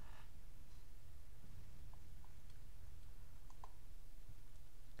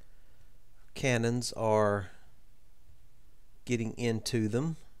 Cannons are getting into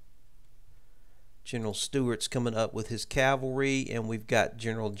them. General Stewart's coming up with his cavalry, and we've got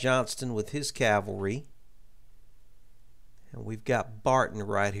General Johnston with his cavalry. And we've got Barton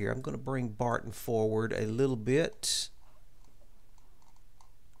right here. I'm going to bring Barton forward a little bit.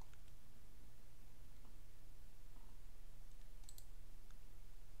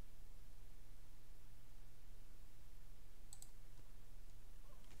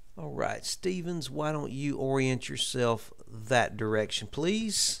 All right, Stevens, why don't you orient yourself that direction,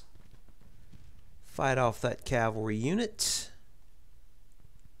 please? Fight off that cavalry unit.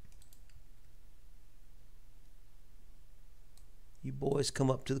 You boys come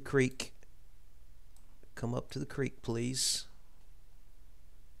up to the creek. Come up to the creek, please.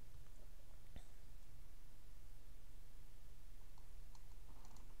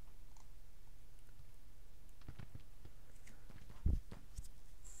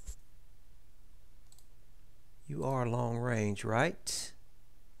 You are long range, right?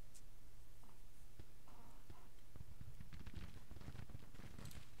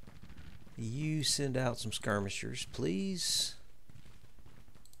 You send out some skirmishers, please.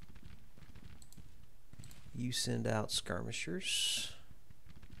 You send out skirmishers.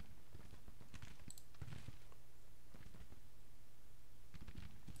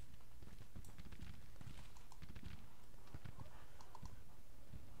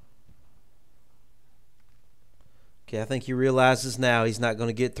 Okay, I think he realizes now he's not going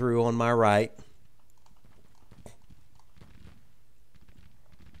to get through on my right.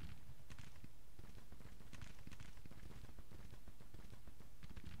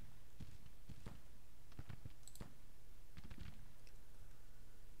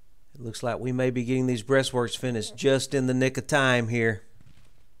 It looks like we may be getting these breastworks finished just in the nick of time here.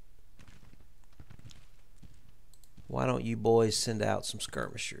 Why don't you boys send out some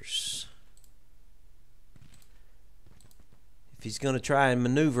skirmishers? If he's going to try and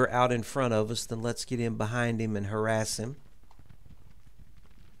maneuver out in front of us, then let's get in behind him and harass him.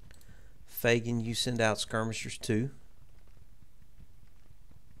 Fagan, you send out skirmishers too.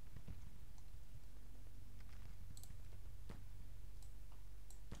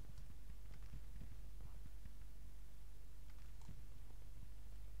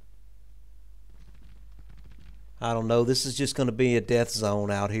 I don't know. This is just going to be a death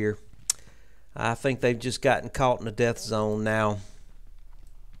zone out here. I think they've just gotten caught in a death zone now.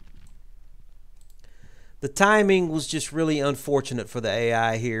 The timing was just really unfortunate for the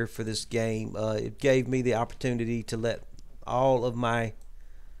AI here for this game. It gave me the opportunity to let all of my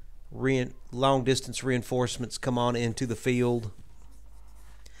long-distance reinforcements come on into the field.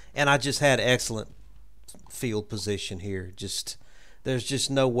 And I just had excellent field position here. There's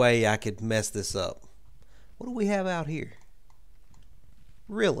just no way I could mess this up. What do we have out here?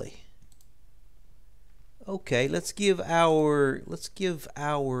 Really? Okay, let's give our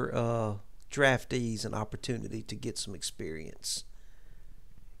draftees an opportunity to get some experience.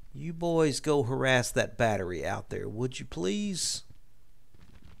 You boys go harass that battery out there, would you please?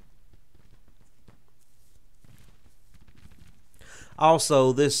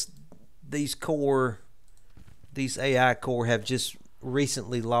 Also, these AI corps have just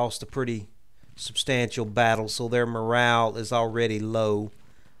recently lost a pretty substantial battle, so their morale is already low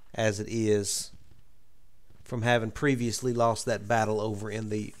as it is from having previously lost that battle over in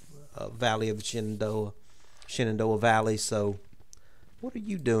the valley of the Shenandoah Valley. So what are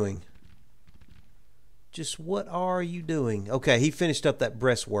you doing? Just what are you doing? Okay, he finished up that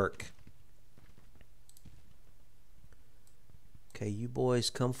breastwork. Okay, you boys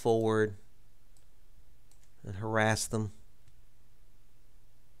come forward and harass them.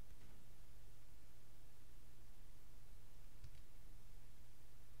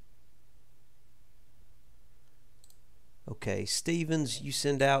 Okay, Stevens, you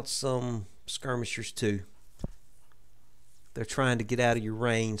send out some skirmishers too. They're trying to get out of your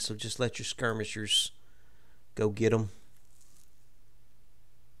range, so just let your skirmishers Go get them.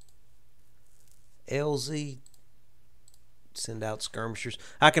 LZ, send out skirmishers.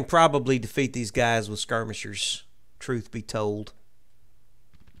 I can probably defeat these guys with skirmishers, truth be told.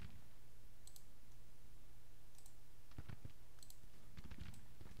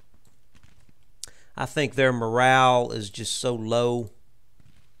 I think their morale is just so low.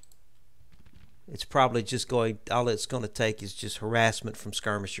 It's probably just going, all it's going to take is just harassment from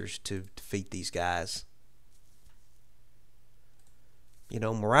skirmishers to defeat these guys. You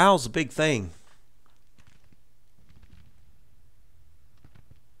know, morale's a big thing.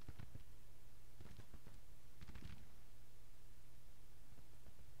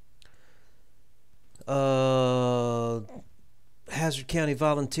 Hazzard County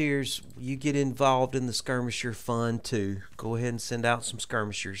Volunteers, you get involved in the skirmisher fund too. Go ahead and send out some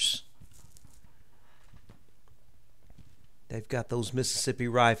skirmishers. They've got those Mississippi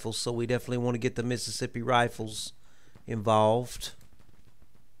rifles, so we definitely want to get the Mississippi rifles involved.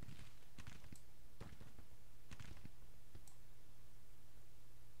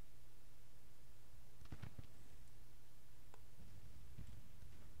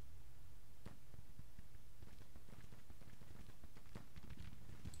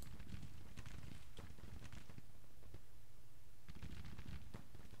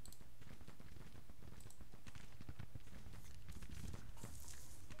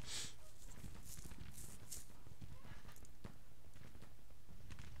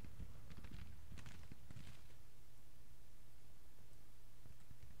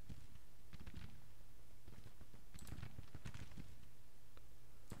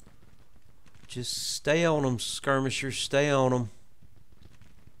 Just stay on them, skirmishers. Stay on them.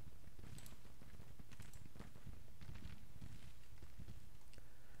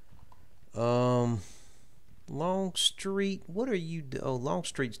 Longstreet, what are you? Oh,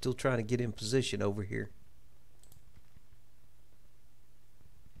 Longstreet's still trying to get in position over here.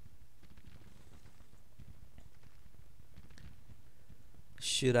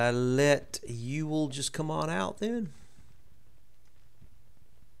 Should I let Ewell just come on out then?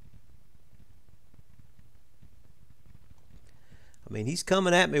 I mean, he's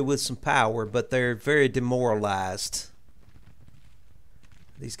coming at me with some power, but they're very demoralized.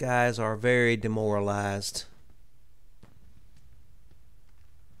 These guys are very demoralized.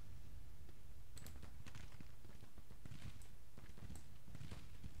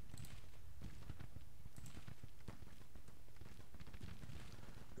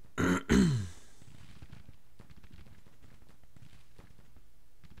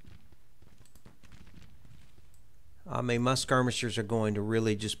 I mean, my skirmishers are going to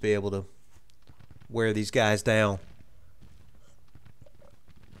really just be able to wear these guys down.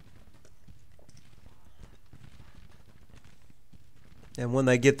 And when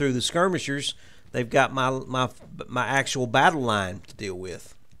they get through the skirmishers, they've got my actual battle line to deal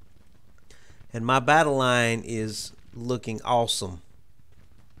with. And my battle line is looking awesome.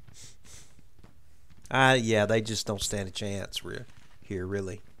 Yeah, they just don't stand a chance here,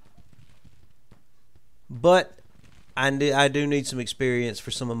 really. But I do need some experience for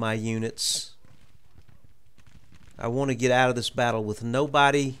some of my units. I want to get out of this battle with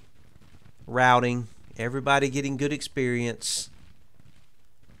nobody routing, everybody getting good experience.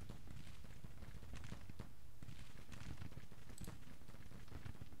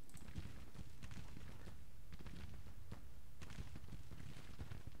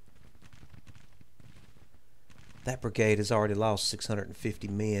 That brigade has already lost 650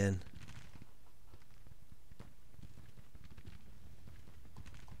 men.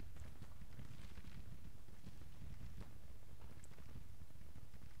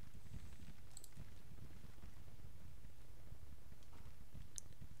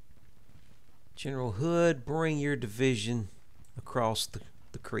 General Hood, bring your division across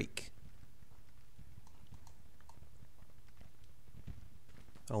the creek.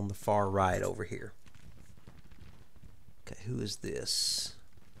 On the far right over here. Okay, who is this?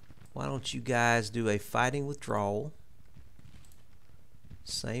 Why don't you guys do a fighting withdrawal?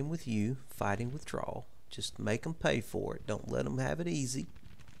 Same with you, fighting withdrawal. Just make them pay for it. Don't let them have it easy.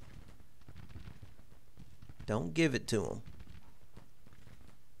 Don't give it to them.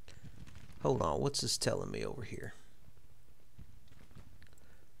 Hold on, what's this telling me over here?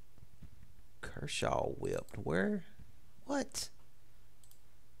 Kershaw whipped. Where? What?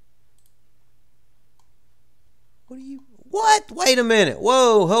 What are you? What? Wait a minute.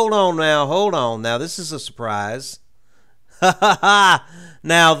 Whoa, hold on now. Hold on. Now, this is a surprise. Ha ha ha.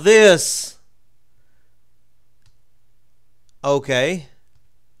 Now, this. Okay.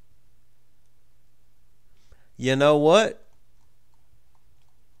 You know what?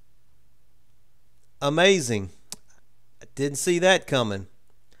 Amazing. I didn't see that coming.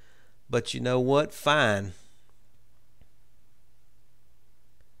 But you know what? Fine.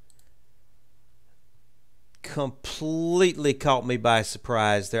 Completely caught me by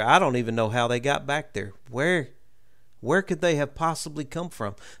surprise there. I don't even know how they got back there. Where could they have possibly come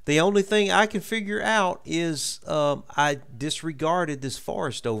from? The only thing I can figure out is I disregarded this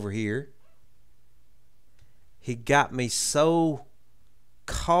forest over here. He got me so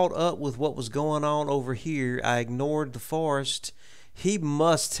caught up with what was going on over here, I ignored the forest. He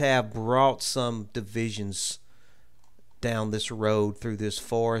must have brought some divisions down this road through this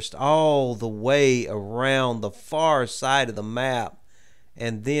forest all the way around the far side of the map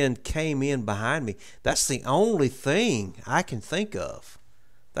and then came in behind me. That's the only thing I can think of.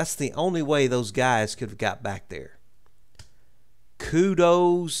 That's the only way those guys could have got back there.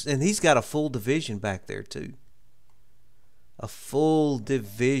 Kudos. And he's got a full division back there too. A full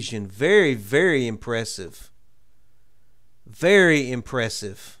division. Very, very impressive. Very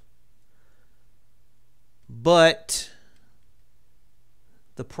impressive. But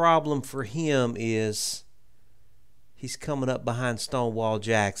the problem for him is he's coming up behind Stonewall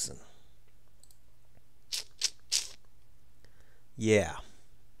Jackson. Yeah.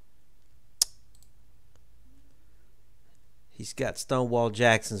 He's got Stonewall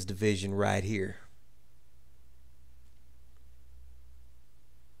Jackson's division right here.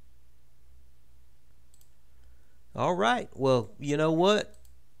 All right. Well, you know what?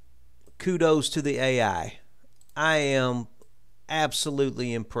 Kudos to the AI. I am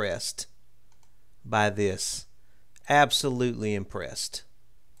absolutely impressed by this. Absolutely impressed.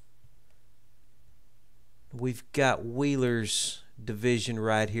 We've got Wheeler's division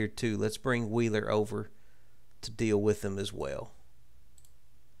right here too. Let's bring Wheeler over to deal with them as well.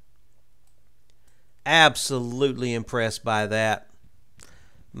 Absolutely impressed by that.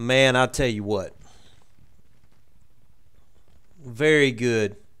 Man, I'll tell you what. Very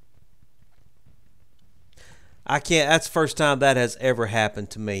good. That's the first time that has ever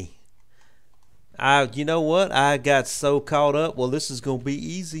happened to me. You know what? I got so caught up. Well, this is going to be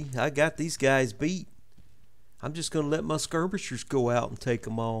easy. I got these guys beat. I'm just going to let my skirmishers go out and take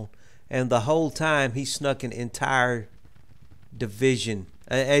them on. And the whole time he snuck an entire division,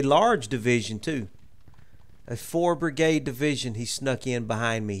 a large division too. A 4-brigade division he snuck in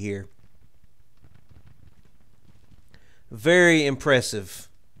behind me here. Very impressive.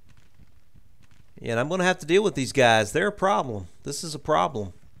 And I'm going to have to deal with these guys. They're a problem. This is a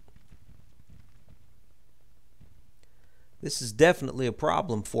problem. This is definitely a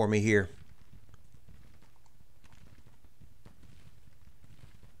problem for me here.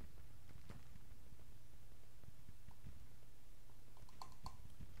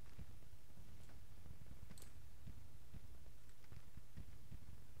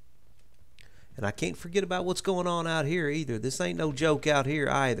 And I can't forget about what's going on out here either. This ain't no joke out here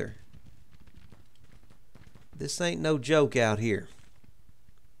either. This ain't no joke out here.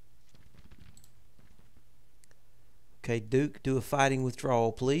 Okay, Duke, do a fighting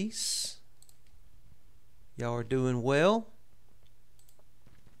withdrawal, please. Y'all are doing well.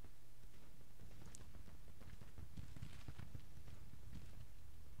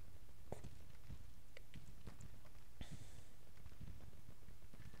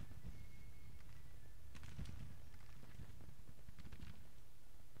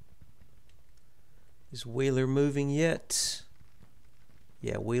 Is Wheeler moving yet?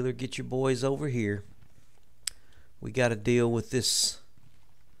 Yeah, Wheeler, get your boys over here. We got to deal with this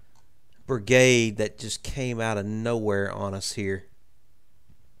brigade that just came out of nowhere on us here.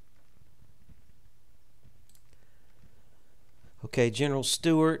 Okay, General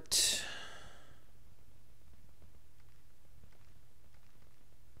Stewart.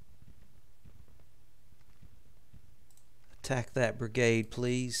 Attack that brigade,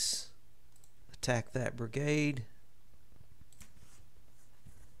 please. Attack that brigade.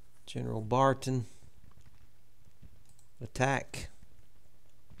 General Barton. Attack.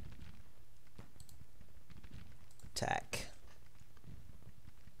 Attack.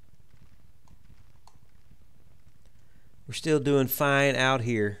 We're still doing fine out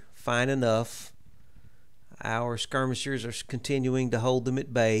here. Fine enough. Our skirmishers are continuing to hold them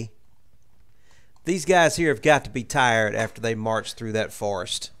at bay. These guys here have got to be tired after they marched through that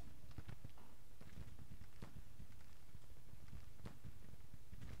forest.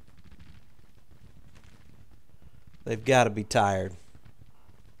 They've got to be tired.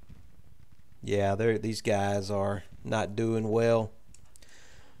 Yeah, these guys are not doing well.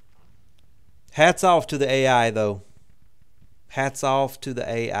 Hats off to the AI, though. Hats off to the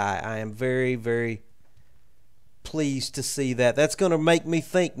AI. I am very, very pleased to see that. That's going to make me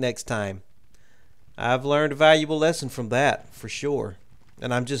think next time. I've learned a valuable lesson from that for sure,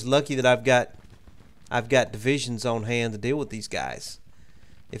 and I'm just lucky that I've got divisions on hand to deal with these guys.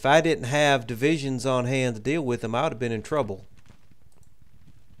 If I didn't have divisions on hand to deal with them, I would have been in trouble.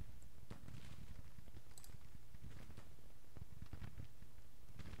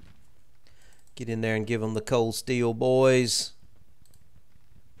 Get in there and give them the cold steel, boys.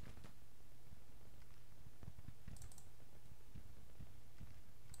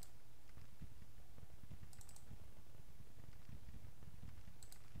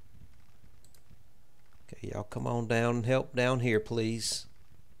 Okay, y'all come on down and help down here, please.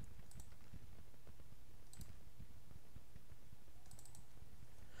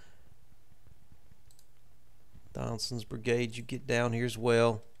 Donson's brigade, you get down here as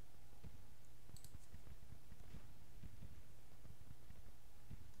well.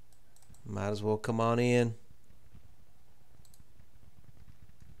 Might as well come on in.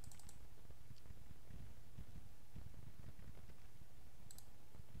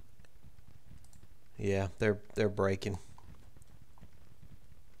 Yeah, they're breaking.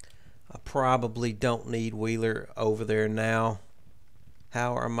 I probably don't need Wheeler over there now.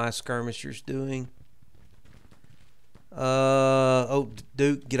 How are my skirmishers doing? Oh,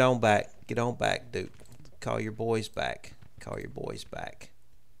 Duke, get on back. Get on back, Duke. Call your boys back. Call your boys back.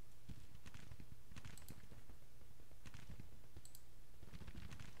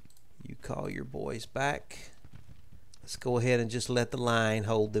 You call your boys back. Let's go ahead and just let the line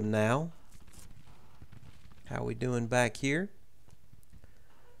hold them now. How are we doing back here?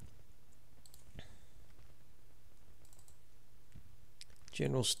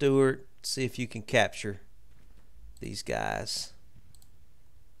 General Stewart, see if you can capture these guys.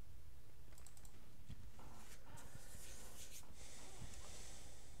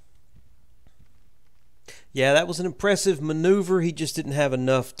 Yeah, that was an impressive maneuver. He just didn't have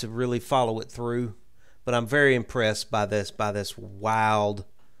enough to really follow it through. But I'm very impressed by this wild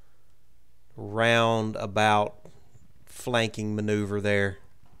roundabout flanking maneuver there.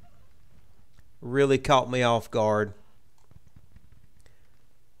 Really caught me off guard.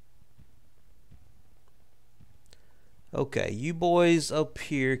 Okay, you boys up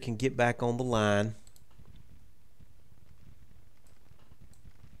here can get back on the line.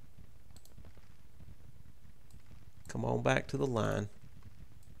 Come on back to the line.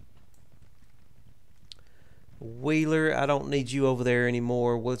 Wheeler, I don't need you over there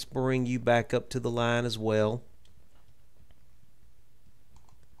anymore. Let's bring you back up to the line as well.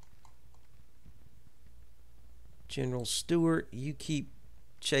 General Stewart, you keep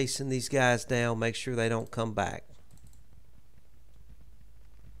chasing these guys down. Make sure they don't come back.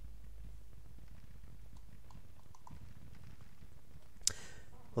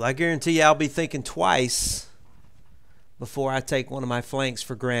 Well, I guarantee you I'll be thinking twice before I take one of my flanks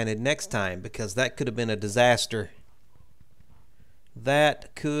for granted next time, because that could have been a disaster.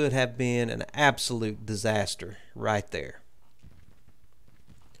 That could have been an absolute disaster right there.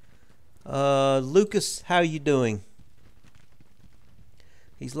 Lucas, how you doing?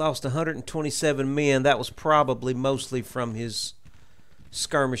 He's lost 127 men. That was probably mostly from his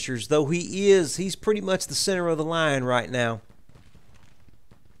skirmishers, though he's pretty much the center of the line right now.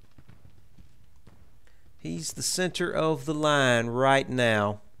 He's the center of the line right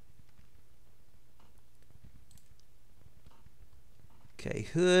now. Okay,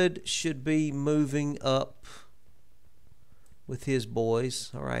 Hood should be moving up with his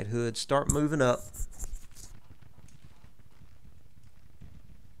boys. All right, Hood, start moving up.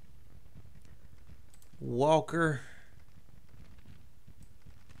 Walker.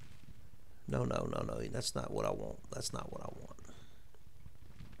 No. That's not what I want. That's not what I want.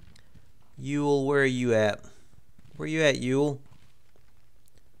 Ewell, where are you at? Where you at, Ewell?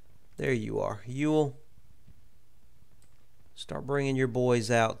 There you are. Ewell, start bringing your boys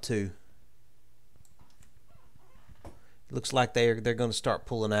out too. Looks like they're going to start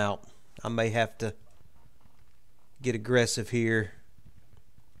pulling out. I may have to get aggressive here.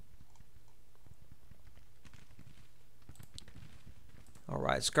 All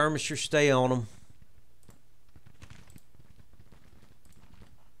right, skirmishers, stay on them.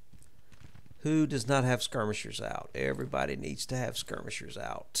 Who does not have skirmishers out? Everybody needs to have skirmishers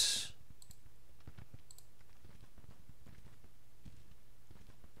out.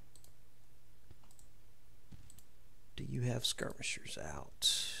 Do you have skirmishers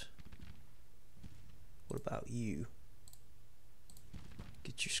out? What about you?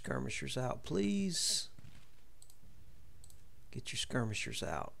 Get your skirmishers out, please. Get your skirmishers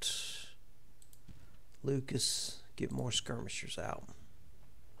out. Lucas, get more skirmishers out.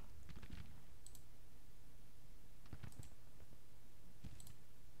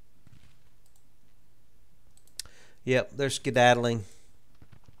 Yep, they're skedaddling.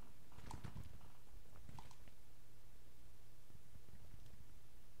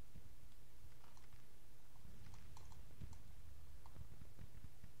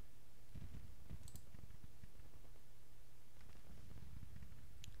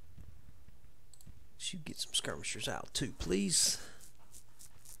 Should get some skirmishers out too, please.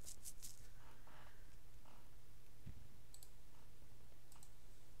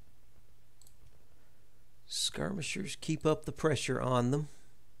 Skirmishers, keep up the pressure on them.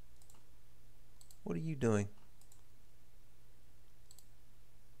 What are you doing?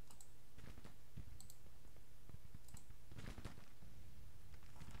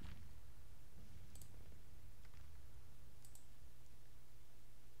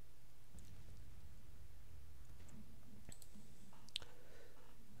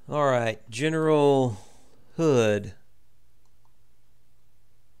 All right, General Hood.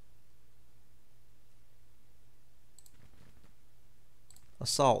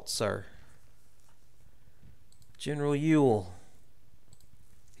 Assault, sir. General Ewell.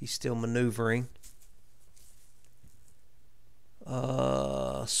 He's still maneuvering.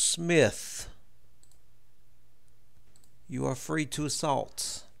 Smith. You are free to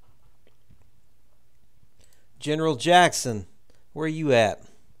assault. General Jackson, where are you at?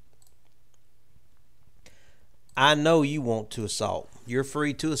 I know you want to assault. You're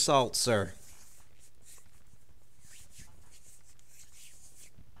free to assault, sir.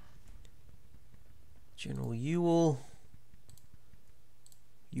 General Ewell,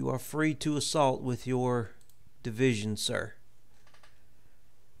 you are free to assault with your division, sir.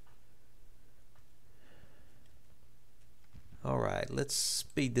 All right, let's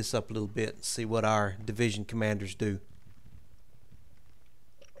speed this up a little bit and see what our division commanders do.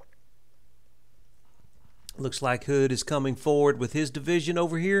 Looks like Hood is coming forward with his division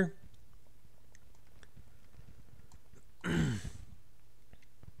over here.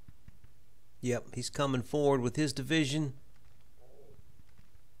 Yep, he's coming forward with his division.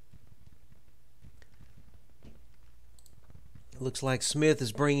 Looks like Smith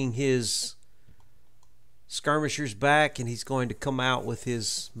is bringing his skirmishers back, and he's going to come out with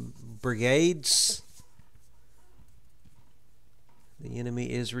his brigades. The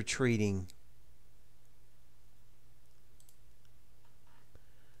enemy is retreating.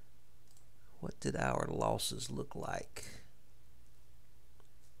 What did our losses look like?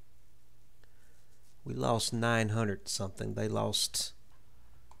 We lost 900 something. They lost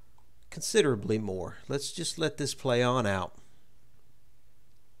considerably more. Let's just let this play on out.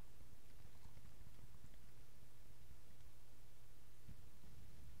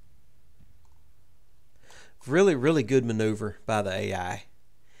 Really, really good maneuver by the AI.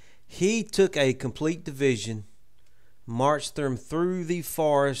 He took a complete division, marched them through the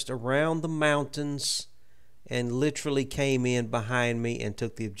forest, around the mountains, and literally came in behind me and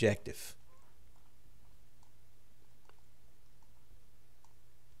took the objective.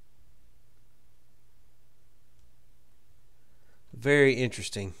 Very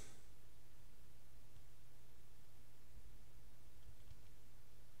interesting.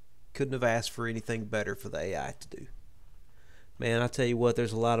 Couldn't have asked for anything better for the AI to do. Man, I tell you what,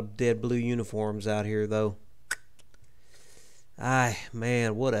 there's a lot of dead blue uniforms out here, though.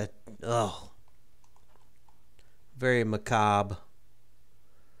 Man, what a... very macabre.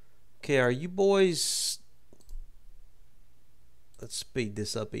 Okay, are you boys... Let's speed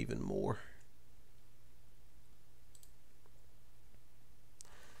this up even more.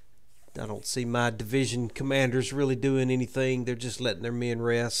 I don't see my division commanders really doing anything. They're just letting their men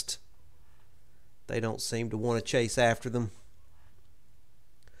rest. They don't seem to want to chase after them.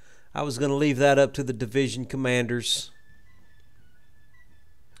 I was going to leave that up to the division commanders.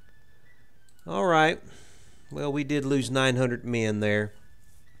 All right. Well, we did lose 900 men there.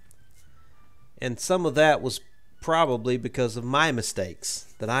 And some of that was probably because of my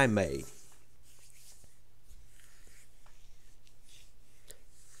mistakes that I made.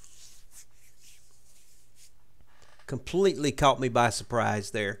 Completely caught me by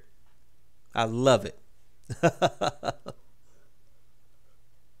surprise there. I love it.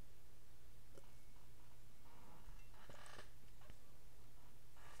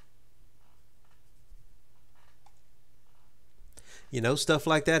 You know, stuff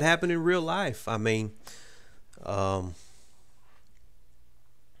like that happen in real life. I mean,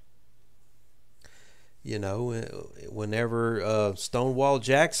 you know, whenever Stonewall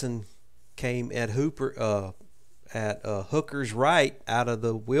Jackson came at Hooker's right out of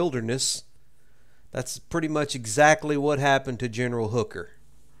the wilderness, that's pretty much exactly what happened to General Hooker.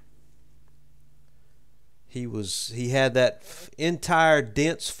 He had that entire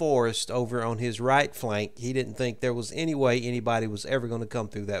dense forest over on his right flank. He didn't think there was any way anybody was ever going to come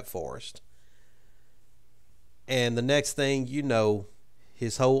through that forest. And the next thing you know,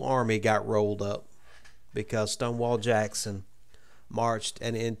 his whole army got rolled up because Stonewall Jackson marched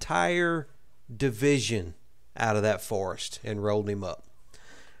an entire division out of that forest and rolled him up.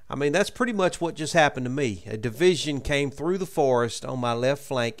 I mean, that's pretty much what just happened to me. A division came through the forest on my left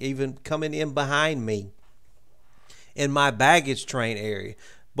flank, even coming in behind me in my baggage train area.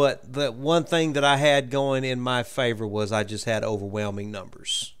 But the one thing that I had going in my favor was I just had overwhelming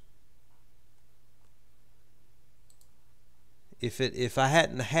numbers. If I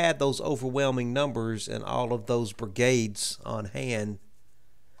hadn't had those overwhelming numbers and all of those brigades on hand,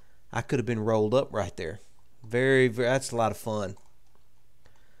 I could have been rolled up right there. Very, that's a lot of fun.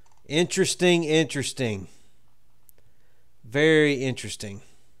 Interesting. Very interesting.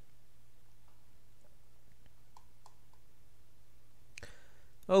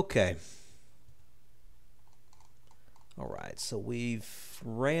 Okay. All right, so we've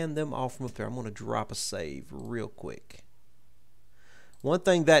ran them off from up there. I'm going to drop a save real quick. One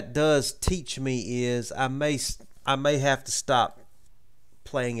thing that does teach me is I may have to stop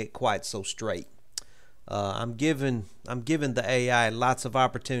playing it quite so straight. I'm giving the AI lots of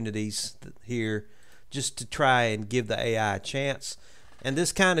opportunities here just to try and give the AI a chance. And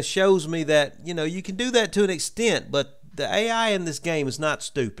this kind of shows me that, you know, you can do that to an extent, but the AI in this game is not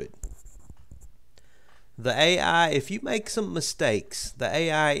stupid. The AI, if you make some mistakes, the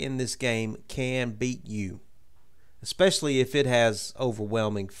AI in this game can beat you, especially if it has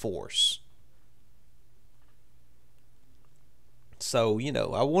overwhelming force. So, you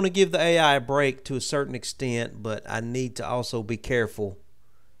know, I want to give the AI a break to a certain extent, but I need to also be careful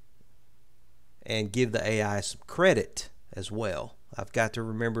and give the AI some credit as well. I've got to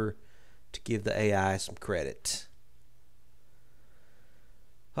remember to give the AI some credit.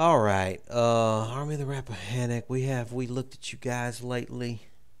 All right, Army of the Rappahannock. We looked at you guys lately.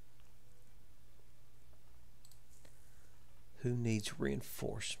 Who needs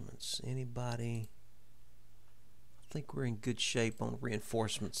reinforcements? Anybody? I think we're in good shape on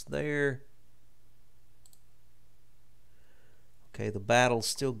reinforcements there. Okay, the battle's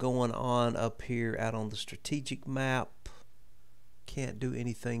still going on up here out on the strategic map. Can't do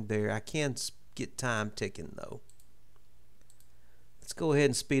anything there. I can get time ticking though. Let's go ahead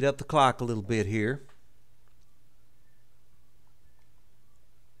and speed up the clock a little bit here.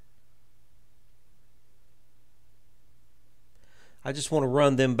 I just want to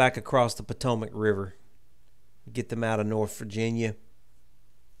run them back across the Potomac River. Get them out of North Virginia.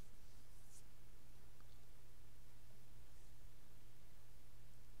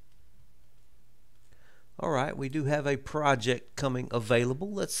 All right, we do have a project coming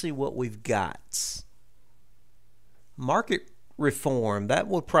available. Let's see what we've got. Market reform, that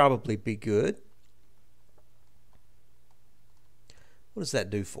will probably be good. What does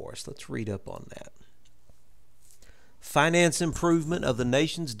that do for us? Let's read up on that. Finance improvement of the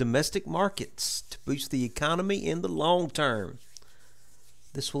nation's domestic markets to boost the economy in the long term.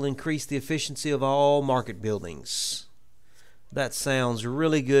 This will increase the efficiency of all market buildings. That sounds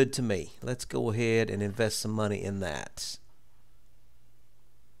really good to me. Let's go ahead and invest some money in that.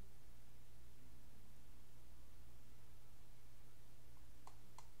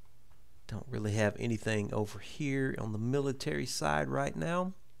 Don't really have anything over here on the military side right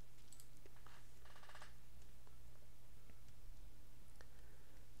now.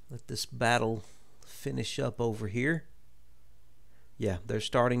 Let this battle finish up over here. Yeah, they're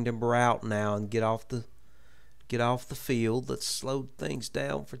starting to rout now and get off the field. Let's slow things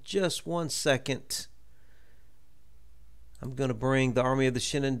down for just 1 second. I'm going to bring the Army of the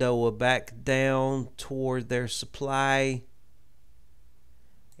Shenandoah back down toward their supply,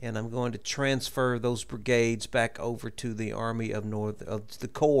 and I'm going to transfer those brigades back over to the Army of the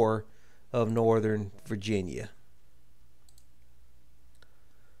Corps of Northern Virginia.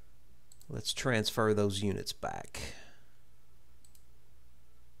 Let's transfer those units back.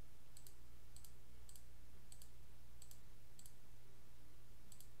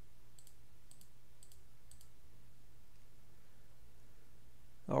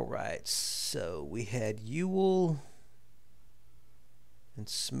 All right, so we had Ewell and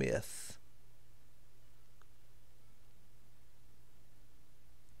Smith.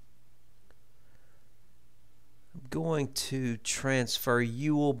 I'm going to transfer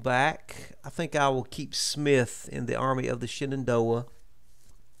Ewell back. I think I will keep Smith in the Army of the Shenandoah.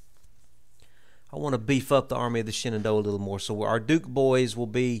 I want to beef up the Army of the Shenandoah a little more. So our Duke boys will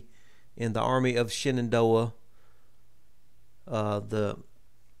be in the Army of Shenandoah. The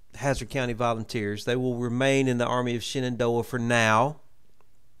Hazzard County Volunteers. They will remain in the Army of Shenandoah for now.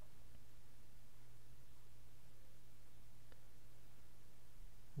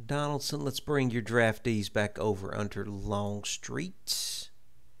 Donaldson, let's bring your draftees back over under Longstreet.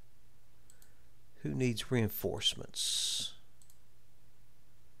 Who needs reinforcements?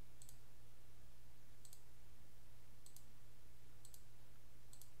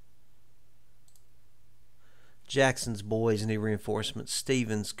 Jackson's boys need reinforcements.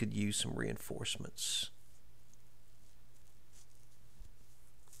 Stevens could use some reinforcements.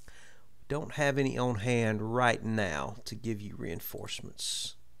 Don't have any on hand right now to give you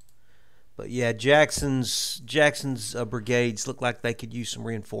reinforcements. But yeah, Jackson's brigades look like they could use some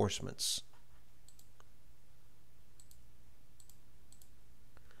reinforcements.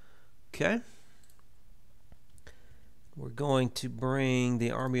 Okay. We're going to bring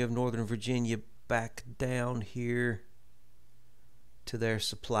the Army of Northern Virginia back down here to their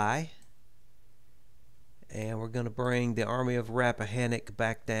supply. And we're going to bring the Army of Rappahannock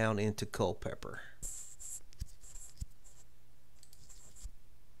back down into Culpeper.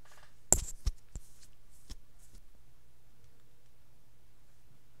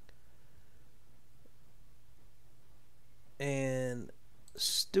 And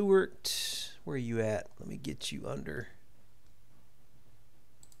Stewart, where are you at? Let me get you under.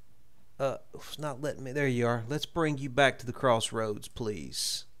 It's not letting me. There you are. Let's bring you back to the crossroads,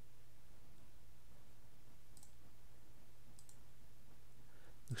 please.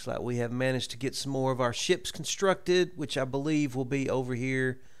 Looks like we have managed to get some more of our ships constructed, which I believe will be over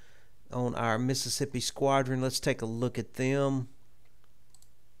here on our Mississippi squadron. Let's take a look at them.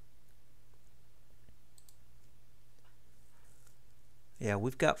 Yeah,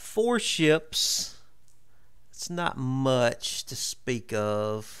 we've got 4 ships. It's not much to speak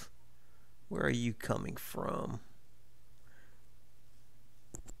of. Where are you coming from?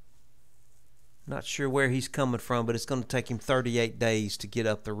 Not sure where he's coming from, but it's going to take him 38 days to get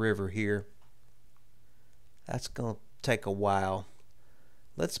up the river here. That's going to take a while.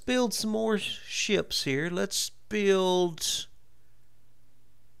 Let's build some more ships here. Let's build...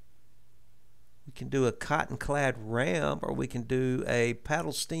 We can do a cotton-clad ram, or we can do a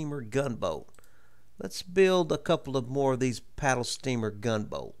paddle steamer gunboat. Let's build a couple of more of these paddle steamer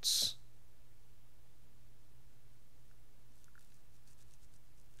gunboats.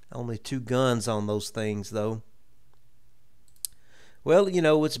 Only 2 guns on those things, though. Well, you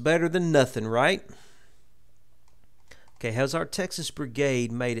know, it's better than nothing, right? Okay, has our Texas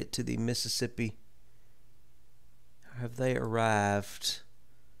Brigade made it to the Mississippi? Have they arrived?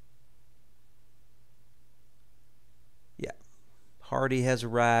 Yeah. Hardy has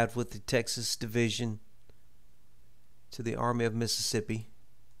arrived with the Texas Division to the Army of Mississippi.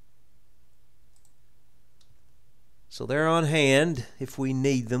 So they're on hand if we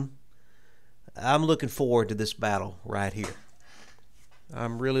need them. I'm looking forward to this battle right here.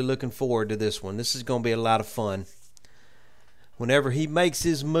 I'm really looking forward to this one. This is going to be a lot of fun. Whenever he makes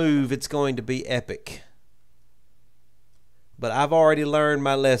his move, it's going to be epic. But I've already learned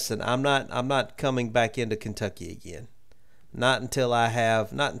my lesson. I'm not coming back into Kentucky again. Not until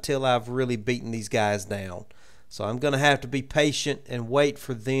I've really beaten these guys down. So I'm going to have to be patient and wait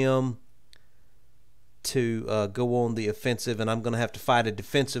for them to go on the offensive, and I'm going to have to fight a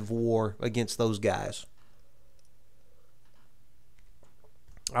defensive war against those guys.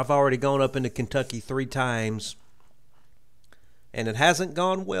 I've already gone up into Kentucky 3 times, and it hasn't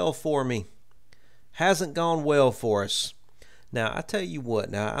gone well for me. Hasn't gone well for us. Now, I tell you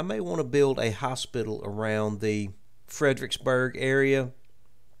what, now I may want to build a hospital around the Fredericksburg area.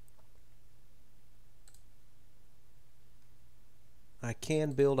 I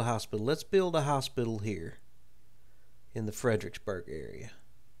can build a hospital. Let's build a hospital here in the Fredericksburg area.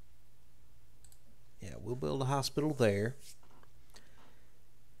 Yeah, we'll build a hospital there.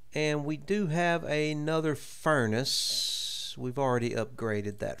 And we do have another furnace. We've already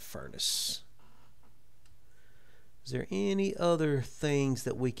upgraded that furnace. Is there any other things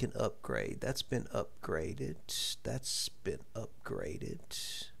that we can upgrade? That's been upgraded. That's been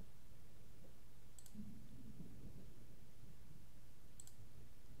upgraded.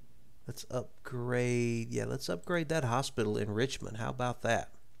 Let's upgrade. Yeah, let's upgrade that hospital in Richmond. How about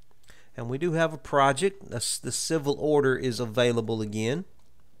that? And we do have a project. The civil order is available again.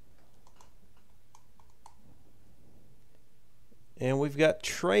 And we've got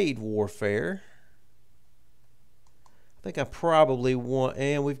trade warfare. I think I probably want,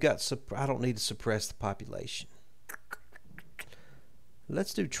 and we've got, I don't need to suppress the population.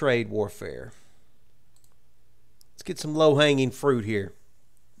 Let's do trade warfare. Let's get some low-hanging fruit here.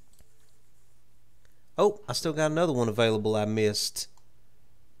 Oh, I still got another one available I missed.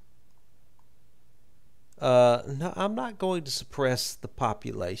 No, I'm not going to suppress the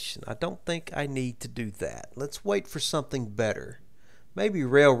population. I don't think I need to do that. Let's wait for something better. Maybe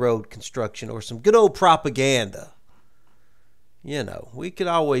railroad construction or some good old propaganda. You know, we could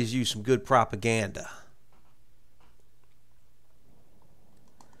always use some good propaganda.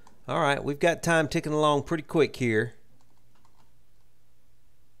 All right, we've got time ticking along pretty quick here.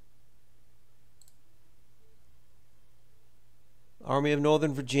 Army of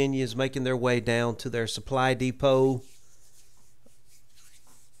Northern Virginia is making their way down to their supply depot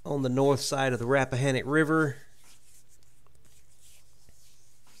on the north side of the Rappahannock River.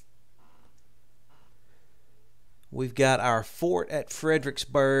 We've got our fort at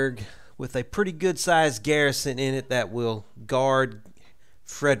Fredericksburg with a pretty good sized garrison in it that will guard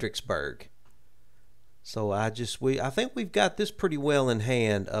Fredericksburg. So I think we've got this pretty well in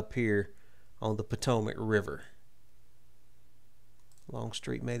hand up here on the Potomac River.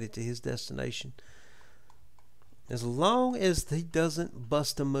 Longstreet made it to his destination. As long as he doesn't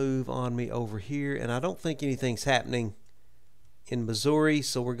bust a move on me over here, and I don't think anything's happening in Missouri,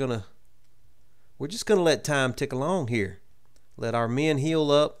 so we're just gonna let time tick along here. Let our men heal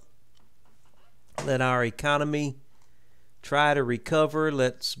up. Let our economy try to recover.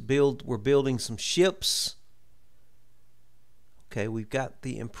 We're building some ships. Okay, we've got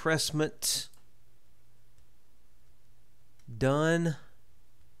the impressment done.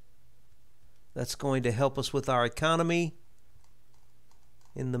 That's going to help us with our economy.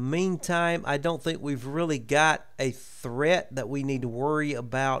 In the meantime, I don't think we've really got a threat that we need to worry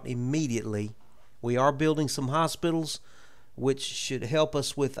about immediately. We are building some hospitals, which should help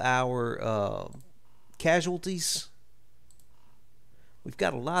us with our casualties. We've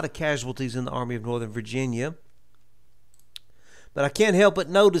got a lot of casualties in the Army of Northern Virginia. But I can't help but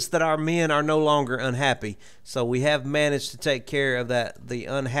notice that our men are no longer unhappy. So we have managed to take care of the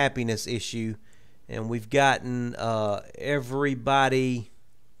unhappiness issue. And we've gotten everybody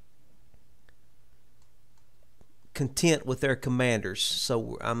content with their commanders.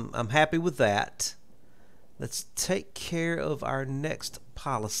 So I'm happy with that. Let's take care of our next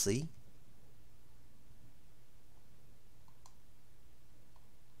policy.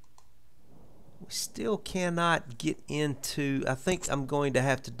 Still cannot get into, I think I'm going to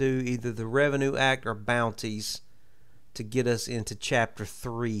have to do either the Revenue Act or bounties to get us into Chapter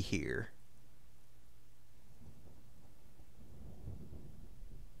 3 here.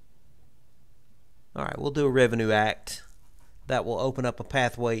 Alright, we'll do a Revenue Act. That will open up a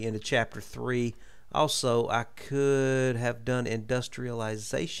pathway into Chapter 3. Also, I could have done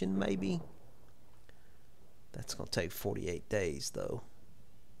industrialization maybe. That's going to take 48 days though.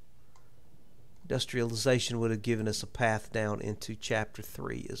 Industrialization would have given us a path down into Chapter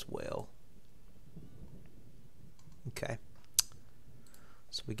 3 as well. Okay.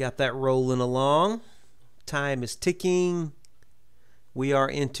 So we got that rolling along. Time is ticking. We are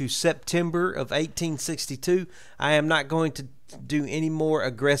into September of 1862. I am not going to do any more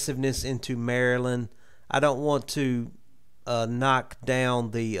aggressiveness into Maryland. I don't want to knock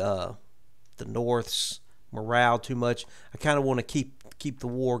down the North's morale too much. I kind of want to keep the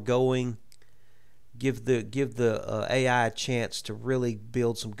war going. Give the AI a chance to really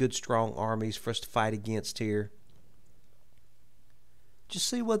build some good, strong armies for us to fight against here. Just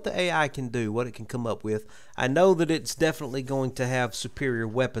see what the AI can do, what it can come up with. I know that it's definitely going to have superior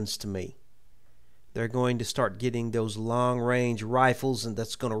weapons to me. They're going to start getting those long-range rifles, and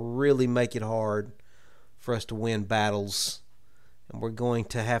that's going to really make it hard for us to win battles. And we're going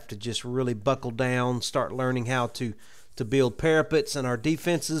to have to just really buckle down, start learning how to build parapets in our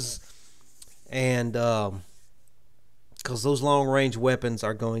defenses. And because those long-range weapons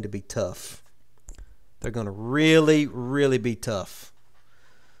are going to be tough. They're going to really, really be tough.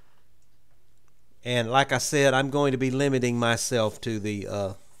 And like I said, I'm going to be limiting myself to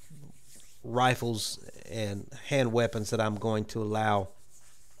the rifles and hand weapons that I'm going to allow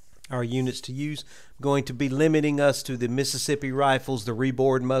our units to use. I'm going to be limiting us to the Mississippi rifles, the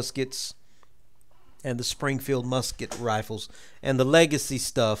reboard muskets, and the Springfield musket rifles, and the legacy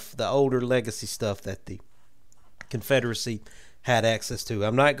stuff, the older legacy stuff that the Confederacy had access to.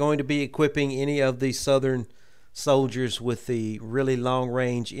 I'm not going to be equipping any of the Southern soldiers with the really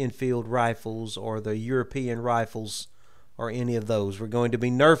long-range Enfield rifles or the European rifles or any of those. We're going to be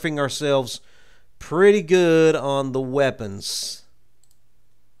nerfing ourselves pretty good on the weapons.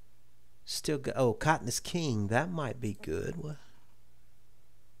 Still got, oh, Cotton is King. That might be good. What?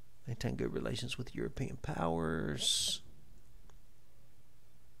 Maintain good relations with European powers.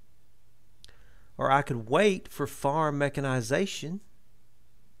 Or I could wait for farm mechanization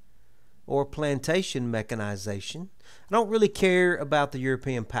or plantation mechanization. I don't really care about the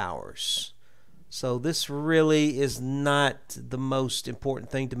European powers. So this really is not the most important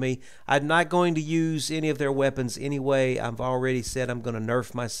thing to me. I'm not going to use any of their weapons anyway. I've already said I'm going to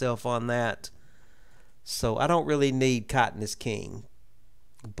nerf myself on that. So I don't really need Cotton is King.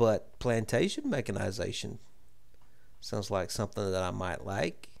 But plantation mechanization sounds like something that I might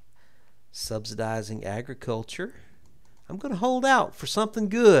like. Subsidizing agriculture. I'm going to hold out for something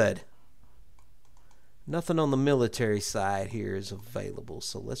good. Nothing on the military side here is available,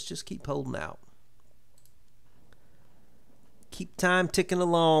 so let's just keep holding out. Keep time ticking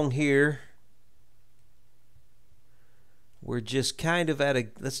along here. We're just kind of at a,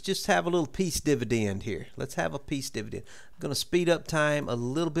 let's just have a little peace dividend here. Let's have a peace dividend. I'm going to speed up time a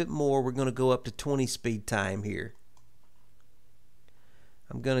little bit more. We're going to go up to 20 speed time here.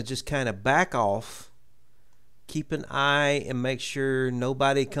 I'm going to just kind of back off. Keep an eye and make sure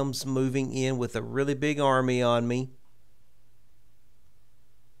nobody comes moving in with a really big army on me.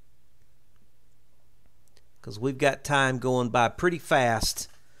 Because we've got time going by pretty fast.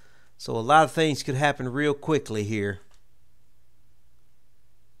 So a lot of things could happen real quickly here.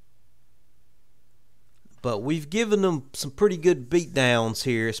 But we've given them some pretty good beatdowns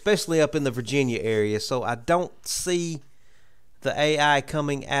here, especially up in the Virginia area. So I don't see the AI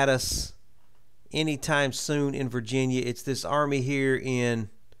coming at us anytime soon in Virginia. It's this army here in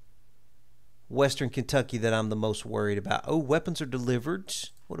Western Kentucky that I'm the most worried about. Oh, weapons are delivered.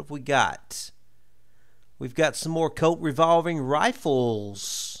 What have we got? We've got some more Colt revolving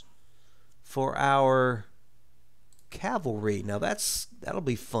rifles for our cavalry. Now that'll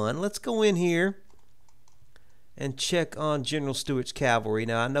be fun. Let's go in here and check on General Stewart's cavalry.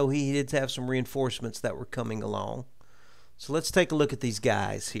 Now I know he did have some reinforcements that were coming along. So let's take a look at these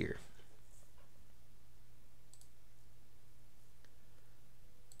guys here.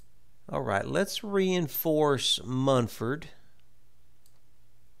 All right, let's reinforce Munford.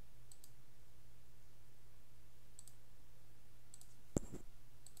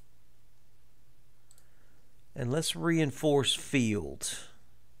 And let's reinforce Field.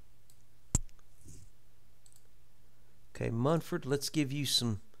 Okay, Munford, let's give you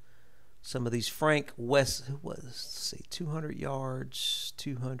some of these Frank West, let's see, 200 yards,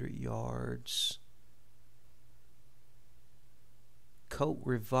 200 yards. Colt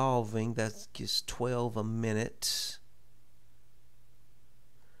revolving, that gives 12 a minute.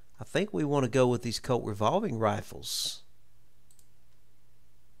 I think we want to go with these Colt revolving rifles.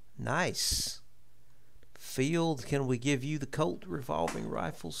 Nice. Field, can we give you the Colt revolving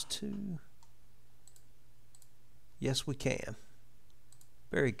rifles too? Yes, we can.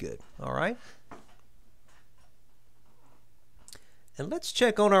 Very good. All right. And let's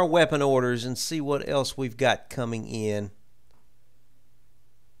check on our weapon orders and see what else we've got coming in.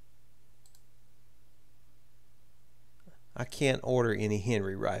 I can't order any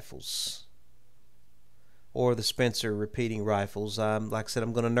Henry rifles or the Spencer repeating rifles. Like I said,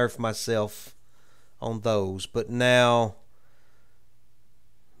 I'm going to nerf myself on those. But now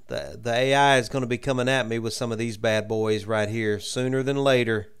the AI is going to be coming at me with some of these bad boys right here sooner than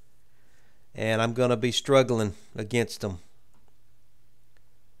later. And I'm going to be struggling against them.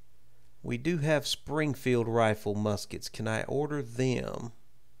 We do have Springfield rifle muskets. Can I order them?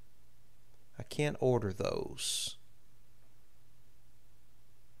 I can't order those.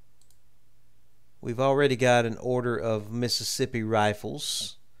 We've already got an order of Mississippi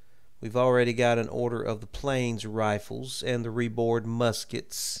rifles. We've already got an order of the Plains rifles and the reboard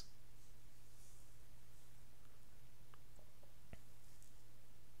muskets.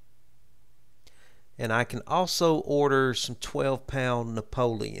 And I can also order some 12-pound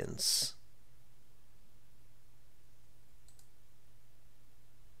Napoleons.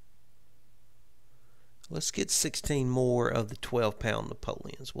 Let's get 16 more of the 12-pound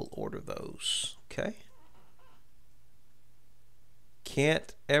Napoleons. We'll order those. Okay.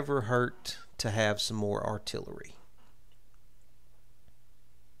 Can't ever hurt to have some more artillery.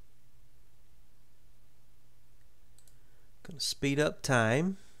 Going to speed up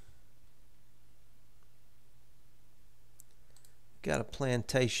time. Got a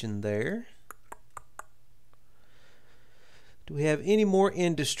plantation there. Do we have any more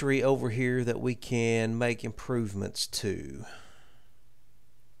industry over here that we can make improvements to?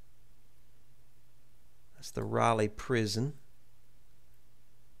 That's the Raleigh prison.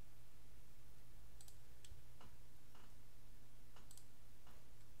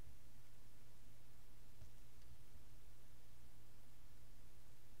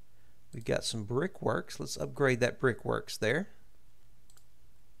 We've got some brickworks. Let's upgrade that brickworks there.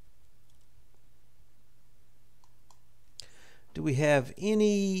 Do we have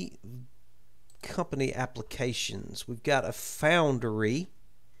any company applications? We've got a foundry.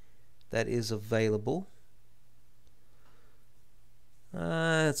 that is available.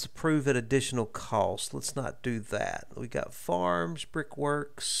 Let's approve at additional cost. Let's not do that. We got farms,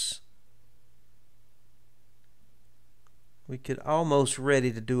 brickworks. We could almost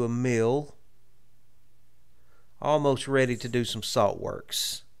ready to do a mill. Almost ready to do some salt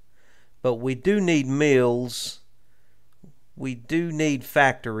works. But we do need mills. We do need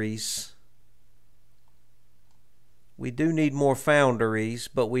factories. We do need more foundries,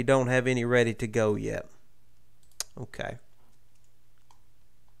 but we don't have any ready to go yet. Okay.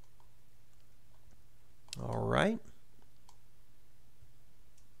 All right.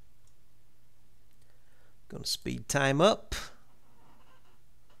 Going to speed time up.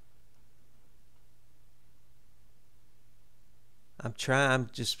 I'm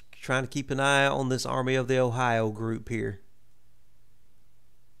just trying to keep an eye on this Army of the Ohio group here.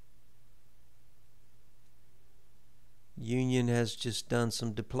 Union has just done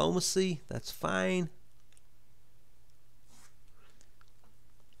some diplomacy. That's fine.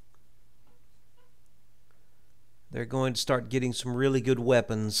 They're going to start getting some really good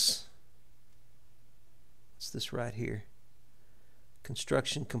weapons. What's this right here?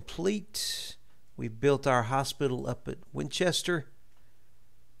 Construction complete. We've built our hospital up at Winchester.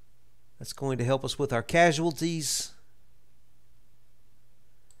 That's going to help us with our casualties.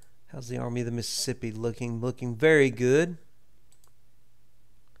 How's the Army of the Mississippi looking? Looking very good.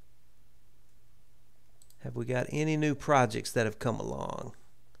 Have we got any new projects that have come along?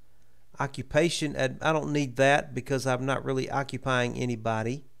 Occupation, I don't need that because I'm not really occupying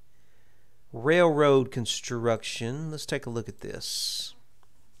anybody. Railroad construction. Let's take a look at this.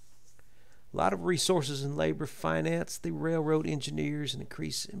 A lot of resources in labor finance, the railroad engineers, and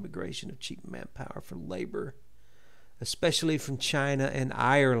increased immigration of cheap manpower for labor, especially from China and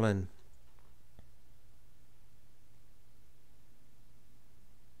Ireland.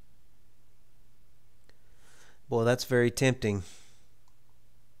 Boy, that's very tempting.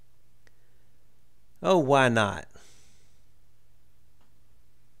 Oh, why not?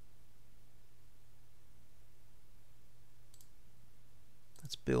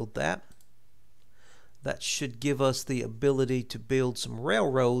 Let's build that. That should give us the ability to build some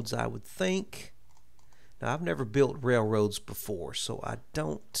railroads, I would think. Now, I've never built railroads before, so I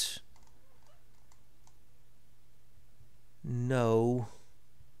don't know.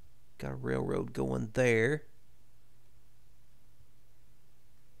 Got a railroad going there.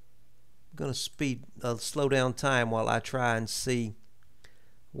 I'm going to slow down time while I try and see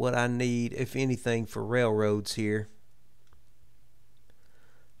what I need, if anything, for railroads here.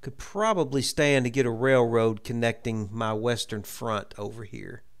 Could probably stand to get a railroad connecting my western front over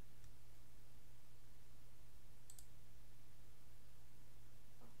here.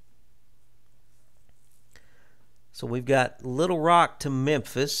 So we've got Little Rock to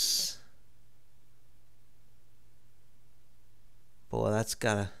Memphis. Boy, that's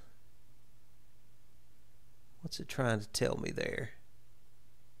gotta... What's it trying to tell me there?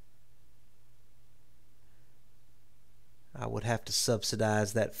 I would have to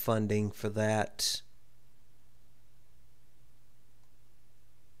subsidize that funding for that.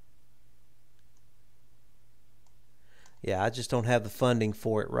 Yeah, I just don't have the funding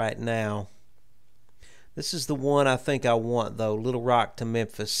for it right now. This is the one I think I want, though, Little Rock to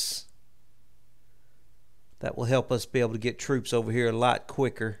Memphis. That will help us be able to get troops over here a lot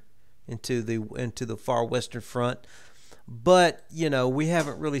quicker into the far western front. But, you know, we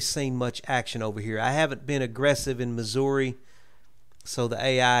haven't really seen much action over here. I haven't been aggressive in Missouri, so the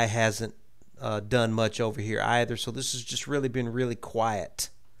AI hasn't done much over here either. So this has just really been really quiet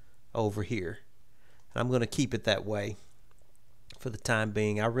over here. And I'm going to keep it that way for the time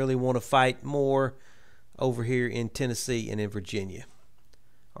being. I really want to fight more over here in Tennessee and in Virginia.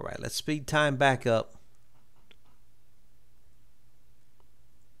 All right, let's speed time back up.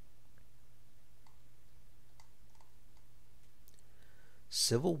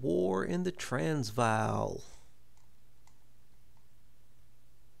 Civil War in the Transvaal.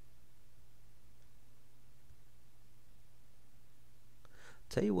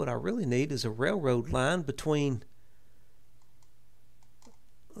 Tell you what I really need is a railroad line between,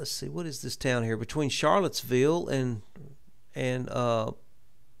 let's see, what is this town here? Between Charlottesville and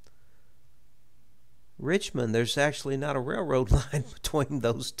Richmond. There's actually not a railroad line between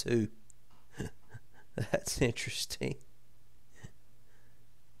those two. That's interesting.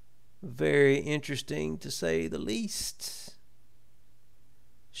 Very interesting, to say the least.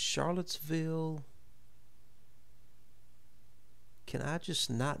 Charlottesville. Can I just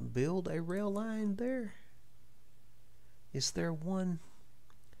not build a rail line there? Is there one?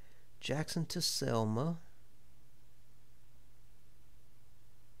 Jackson to Selma.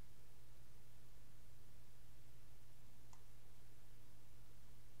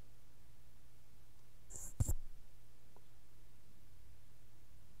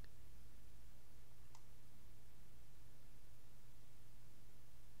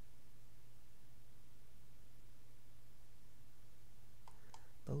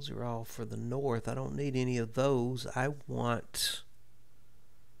 Those are all for the north. I don't need any of those. I want...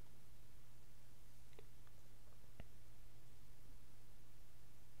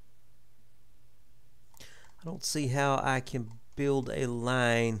 I don't see how I can build a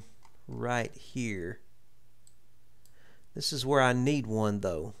line right here. This is where I need one,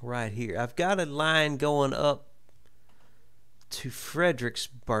 though, right here. I've got a line going up to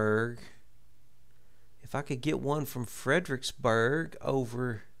Fredericksburg. If I could get one from Fredericksburg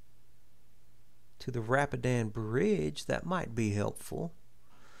over to the Rapidan Bridge, that might be helpful.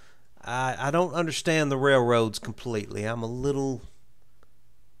 I don't understand the railroads completely. I'm a little...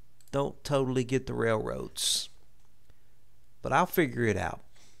 don't totally get the railroads. But I'll figure it out.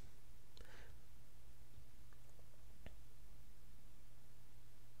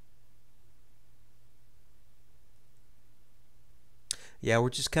 Yeah,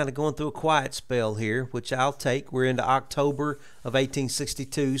 we're just kind of going through a quiet spell here, which I'll take. We're into October of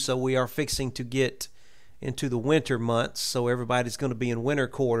 1862, so we are fixing to get into the winter months, so everybody's going to be in winter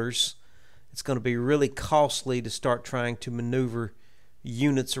quarters. It's going to be really costly to start trying to maneuver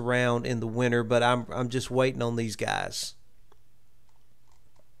units around in the winter, but I'm just waiting on these guys.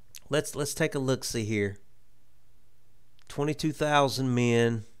 Let's take a look see here. 22,000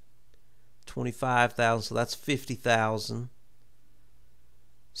 men, 25,000, so that's 50,000.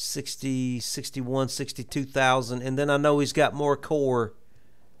 60, 61, 62,000, and then I know he's got more corps,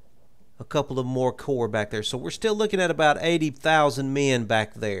 a couple of more corps back there. So we're still looking at about 80,000 men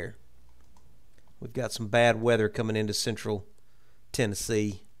back there. We've got some bad weather coming into central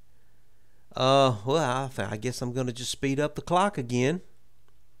Tennessee. Well, I guess I'm going to just speed up the clock again.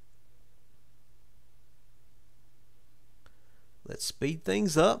 Let's speed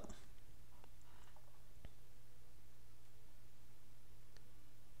things up.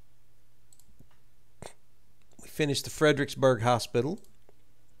 Finished the Fredericksburg Hospital.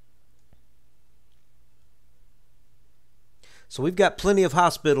 So we've got plenty of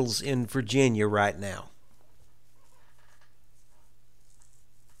hospitals in Virginia right now.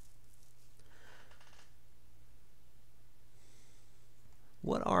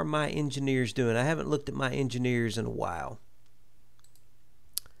 What are my engineers doing? I haven't looked at my engineers in a while.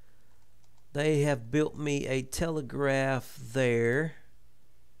 They have built me a telegraph there.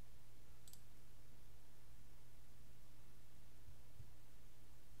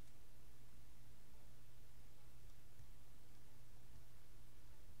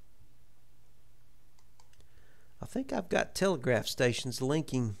 I think I've got telegraph stations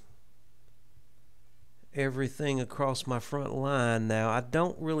linking everything across my front line now. I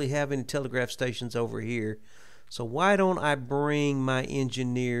don't really have any telegraph stations over here. So why don't I bring my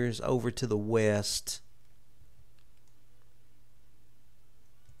engineers over to the west?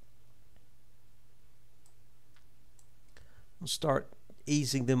 We'll start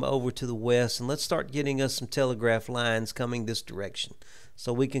easing them over to the west, and let's start getting us some telegraph lines coming this direction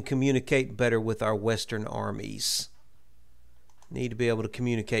so we can communicate better with our western armies. Need to be able to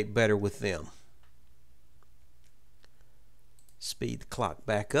communicate better with them. Speed the clock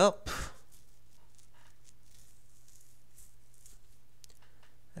back up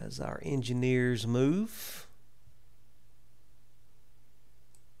as our engineers move.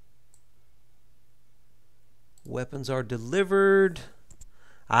 Weapons are delivered.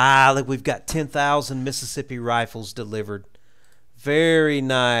 Look, we've got 10,000 Mississippi rifles delivered. Very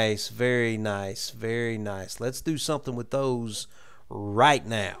nice, very nice, very nice. Let's do something with those right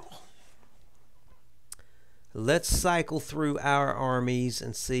now. Let's cycle through our armies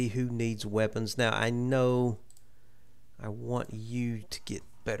and see who needs weapons. Now, I know I want you to get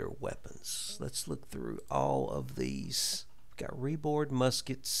better weapons. Let's look through all of these. We've got reboard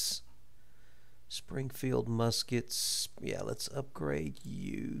muskets, Springfield muskets. Yeah, let's upgrade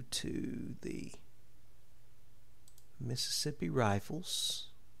you to the Mississippi rifles.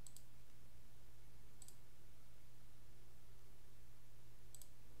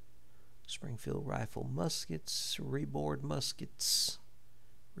 Springfield rifle muskets, reboard muskets,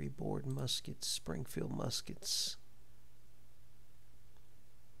 Springfield muskets.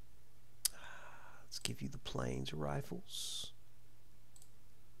 Let's give you the Plains rifles.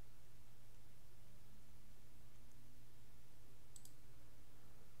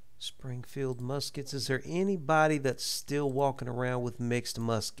 Springfield muskets. Is there anybody that's still walking around with mixed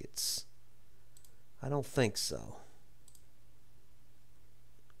muskets? I don't think so.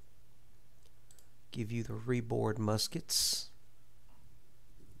 Give you the reboard muskets.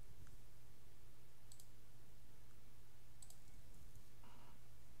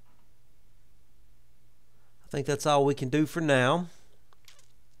 I think that's all we can do for now.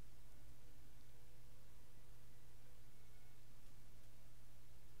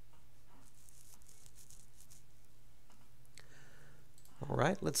 All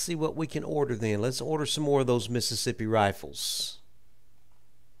right, let's see what we can order then. Let's order some more of those Mississippi rifles.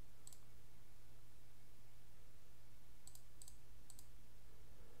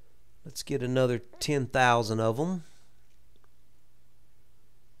 Let's get another 10,000 of them.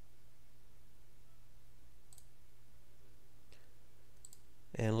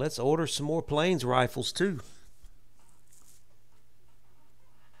 And let's order some more plains rifles too.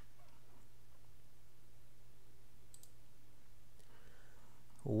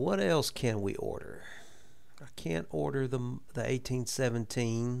 What else can we order? I can't order the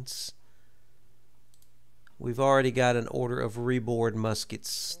 1817s. We've already got an order of reboard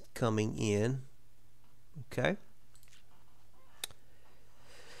muskets coming in. Okay.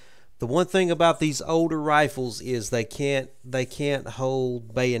 The one thing about these older rifles is they can't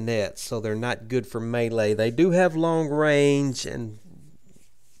hold bayonets, so they're not good for melee. They do have long range and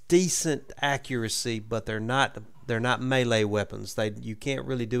decent accuracy, but they're not melee weapons. You can't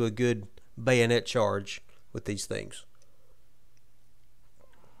really do a good bayonet charge with these things.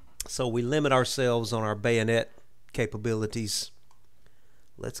 So we limit ourselves on our bayonet capabilities.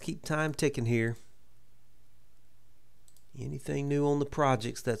 Let's keep time ticking here. Anything new on the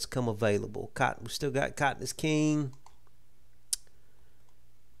projects that's come available? Cotton, we still got Cotton is King.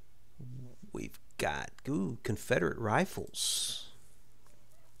 We've got Confederate rifles.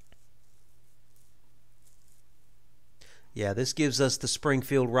 Yeah, this gives us the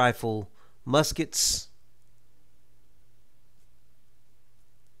Springfield rifle muskets.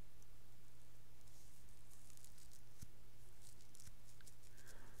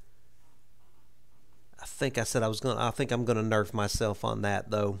 I think I'm gonna nerf myself on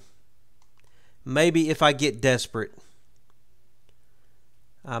that though. Maybe if I get desperate,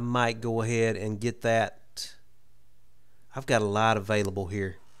 I might go ahead and get that. I've got a lot available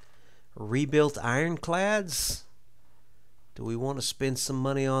here. Rebuilt ironclads. Do we want to spend some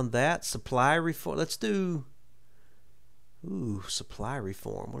money on that? Supply reform. Let's do supply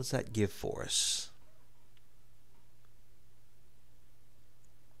reform. What does that give for us?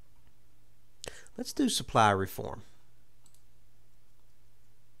 Let's do supply reform.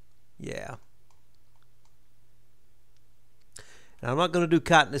 Yeah. Now, I'm not going to do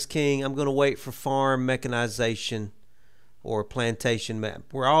Cotton is King. I'm going to wait for farm mechanization or plantation.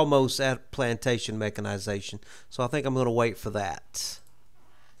 We're almost at plantation mechanization, so I think I'm going to wait for that.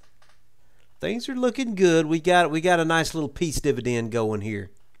 Things are looking good. We got a nice little peace dividend going here.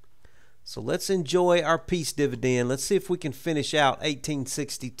 So let's enjoy our peace dividend. Let's see if we can finish out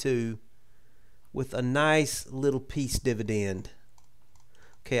 1862 with a nice little peace dividend.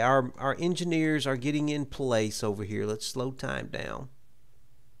 Okay, our engineers are getting in place over here. Let's slow time down.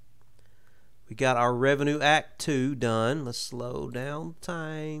 We got our Revenue Act 2 done. Let's slow down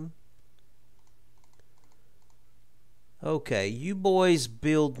time. Okay, you boys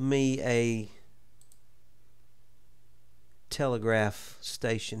build me a telegraph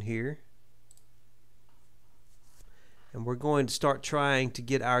station here. And we're going to start trying to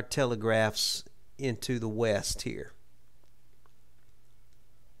get our telegraphs into the west here.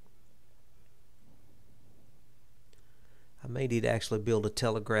 I may need to actually build a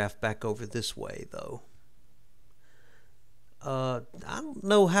telegraph back over this way though. I don't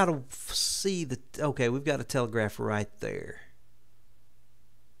know how to see the... Okay, we've got a telegraph right there.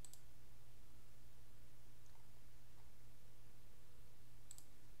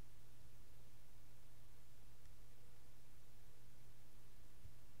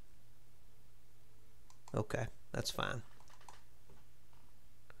 Okay, that's fine.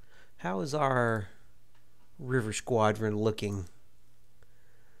 How is our river squadron looking?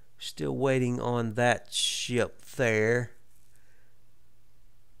 Still waiting on that ship there.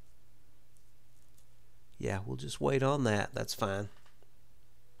 Yeah, we'll just wait on that. That's fine.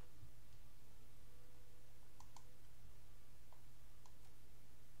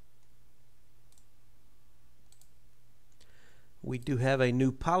 We do have a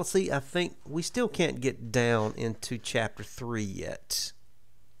new policy. I think we still can't get down into Chapter 3 yet.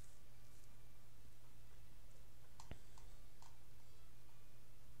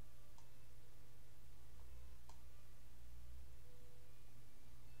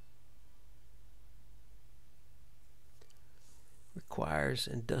 Requires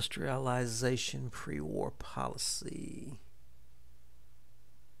industrialization pre-war policy.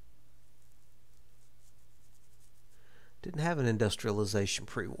 Didn't have an industrialization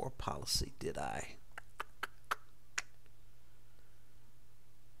pre-war policy, did I?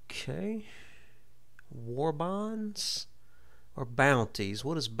 Okay. War bonds or bounties?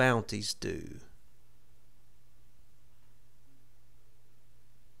 What does bounties do?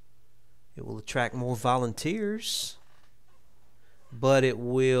 It will attract more volunteers. but it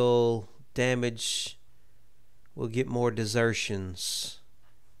will damage, we'll get more desertions,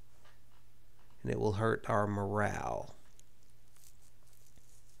 and it will hurt our morale.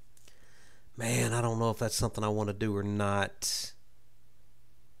 Man, I don't know if that's something I want to do or not.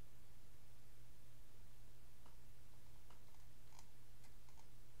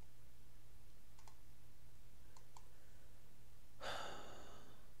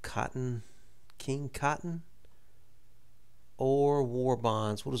 Cotton, King Cotton, or war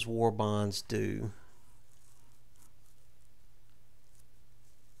bonds. What does war bonds do?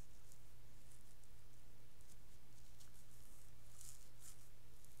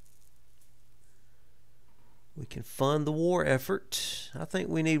 We can fund the war effort. I think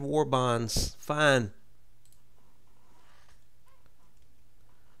we need war bonds. Fine.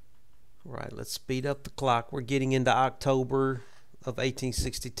 All right, let's speed up the clock. We're getting into October of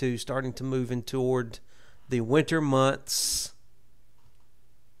 1862, starting to move in toward the winter months.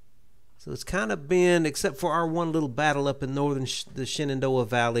 So it's kind of been, except for our one little battle up in the Shenandoah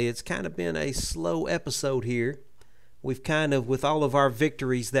Valley, it's kind of been a slow episode here. We've kind of, with all of our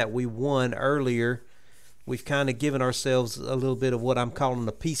victories that we won earlier, we've kind of given ourselves a little bit of what I'm calling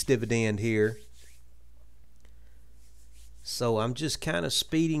a peace dividend here. So I'm just kind of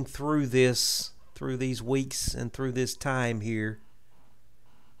speeding through this, through these weeks and through this time here.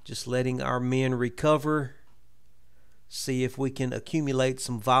 Just letting our men recover. See if we can accumulate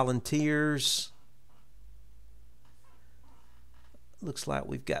some volunteers. Looks like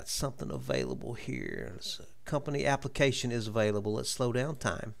we've got something available here. Company application is available. Let's slow down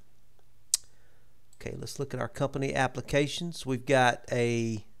time. Okay, let's look at our company applications. We've got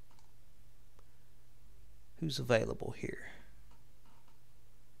a... Who's available here?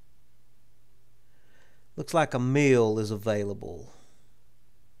 Looks like a mill is available.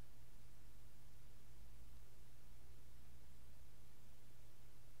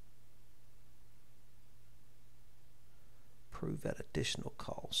 Approve at additional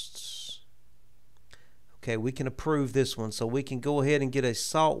costs. Okay, we can approve this one, so we can go ahead and get a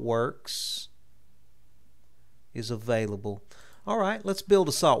salt works is available. All right, let's build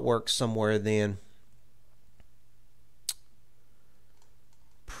a salt works somewhere then.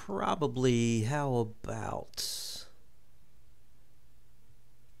 Probably, how about...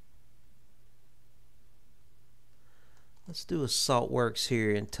 Let's do a salt works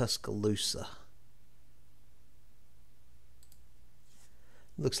here in Tuscaloosa.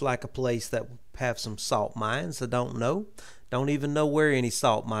 Looks like a place that will have some salt mines. I don't know. Don't even know where any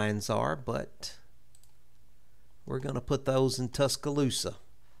salt mines are, but we're going to put those in Tuscaloosa.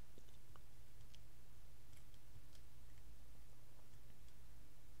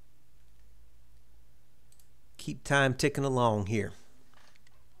 Keep time ticking along here.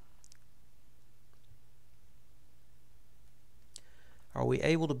 Are we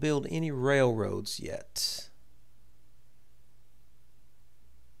able to build any railroads yet?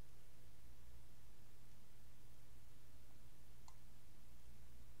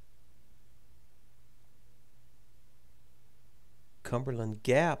 Cumberland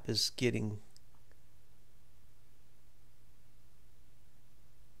Gap is getting...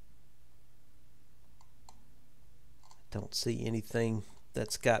 Don't see anything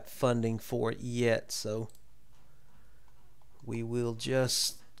that's got funding for it yet, so we will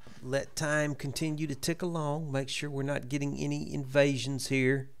just let time continue to tick along. Make sure we're not getting any invasions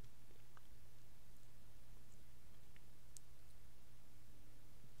here.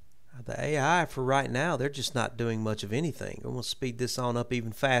 The AI for right now, they're just not doing much of anything. I'm going to speed this on up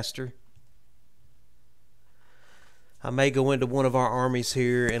even faster. I may go into one of our armies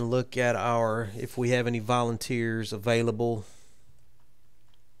here and look at if we have any volunteers available.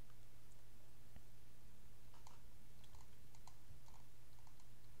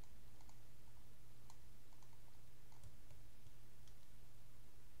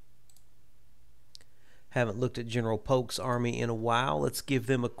 Haven't looked at General Polk's army in a while. Let's give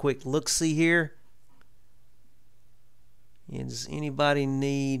them a quick look-see here. And does anybody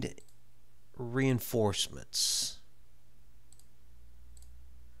need reinforcements?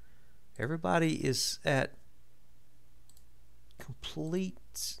 Everybody is at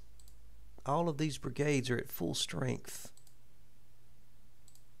complete... All of these brigades are at full strength.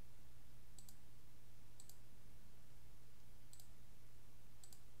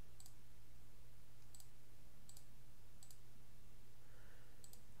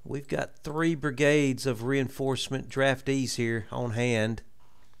 We've got 3 brigades of reinforcement draftees here on hand.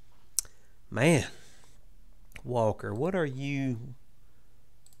 Man, Walker, what are you...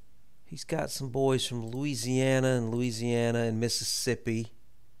 He's got some boys from Louisiana and Mississippi.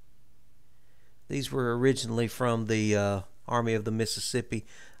 These were originally from the Army of the Mississippi.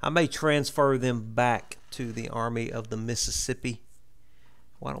 I may transfer them back to the Army of the Mississippi.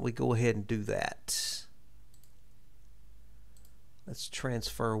 Why don't we go ahead and do that? Let's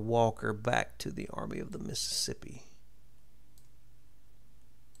transfer Walker back to the Army of the Mississippi.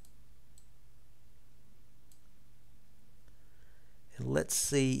 And let's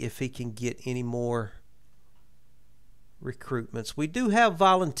see if he can get any more recruitments. We do have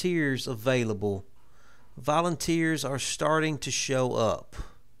volunteers available. Volunteers are starting to show up.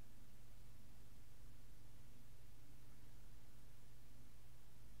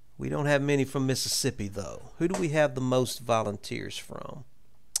 We don't have many from Mississippi, though. Who do we have the most volunteers from?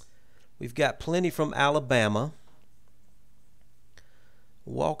 We've got plenty from Alabama.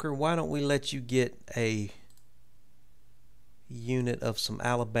 Walker, why don't we let you get a unit of some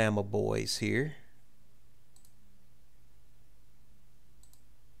Alabama boys here?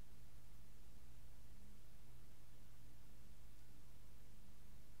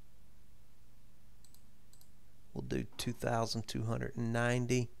 We'll do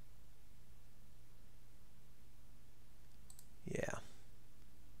 2,290. Yeah.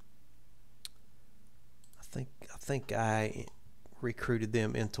 I think I recruited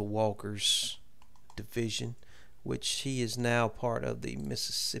them into Walker's division, which he is now part of the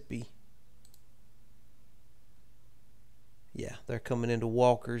Mississippi. Yeah, they're coming into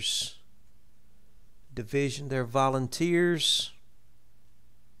Walker's division. They're volunteers.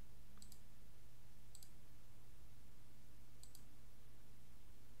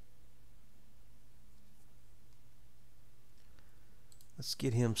 Let's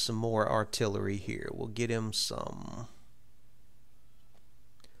get him some more artillery here. We'll get him some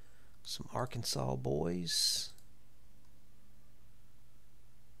Arkansas boys.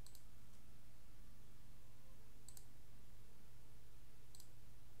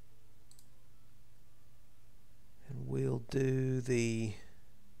 And we'll do the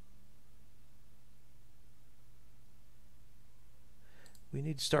we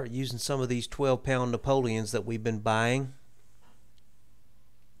need to start using some of these 12-pound Napoleons that we've been buying.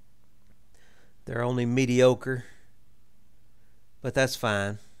 They're only mediocre, but that's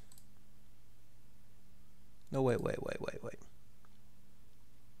fine. No, wait.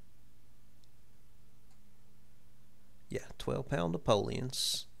 Yeah, 12-pound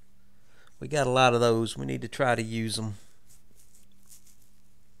Napoleons. We got a lot of those. We need to try to use them.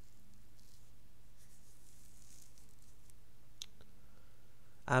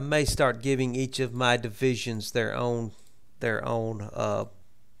 I may start giving each of my divisions their own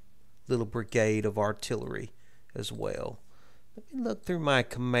little brigade of artillery as well. Let me look through my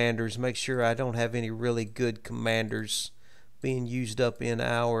commanders, make sure I don't have any really good commanders being used up in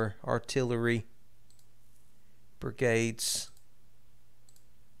our artillery brigades.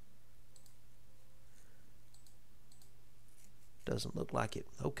 Doesn't look like it.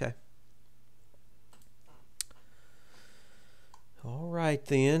 Okay. All right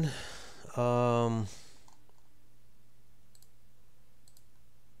then.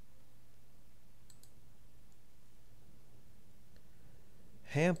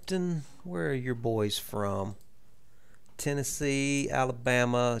 Hampton, where are your boys from? Tennessee,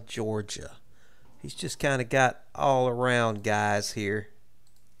 Alabama, Georgia. He's just kind of got all around guys here.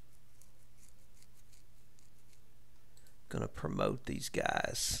 Gonna promote these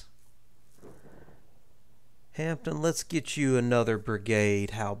guys. Hampton, let's get you another brigade.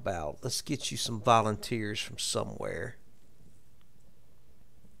 How about? Let's get you some volunteers from somewhere.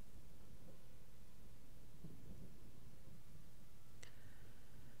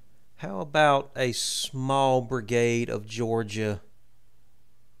 How about a small brigade of Georgia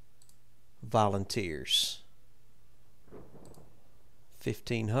volunteers?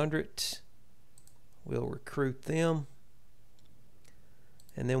 1,500. We'll recruit them.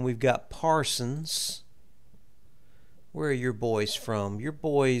 And then we've got Parsons. Where are your boys from? Your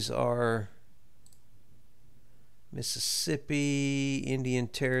boys are Mississippi, Indian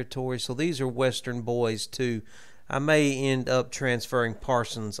Territory. So these are Western boys too. I may end up transferring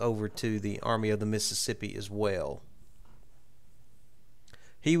Parsons over to the Army of the Mississippi as well.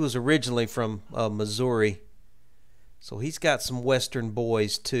 He was originally from Missouri, so he's got some Western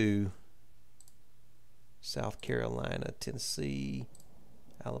boys too. South Carolina, Tennessee,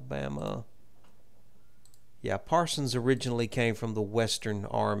 Alabama. Yeah, Parsons originally came from the Western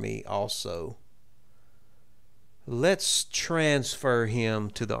Army also. Let's transfer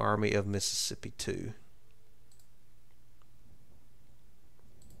him to the Army of Mississippi too.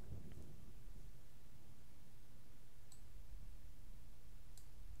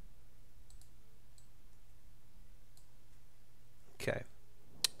 Okay.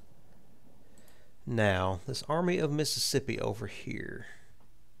 Now, this Army of Mississippi over here.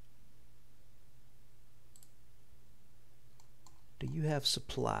 Do you have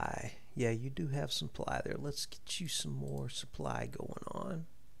supply? Yeah, you do have supply there. Let's get you some more supply going on.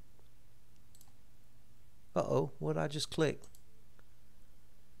 Uh-oh, what did I just click?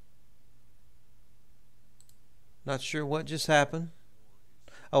 Not sure what just happened.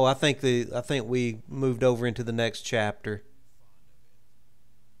 Oh, I think we moved over into the next chapter.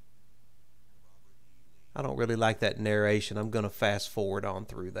 I don't really like that narration. I'm going to fast forward on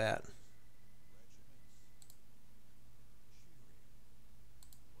through that.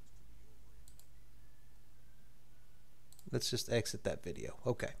 Let's just exit that video.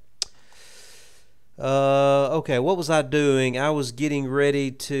 Okay. Okay, what was I doing? I was getting ready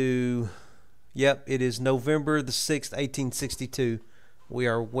to... Yep, it is November the 6th, 1862. We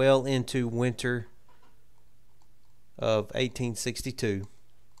are well into winter of 1862.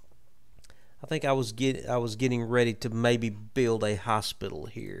 I think I was getting ready to maybe build a hospital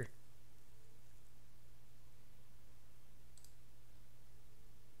here.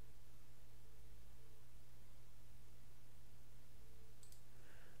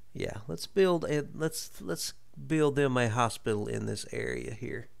 Yeah, let's build them a hospital in this area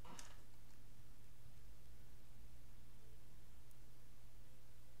here.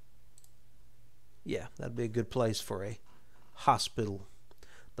 Yeah, that'd be a good place for a hospital.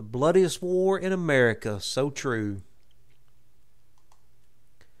 The bloodiest war in America, so true.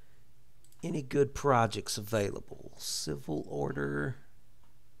 Any good projects available? Civil order.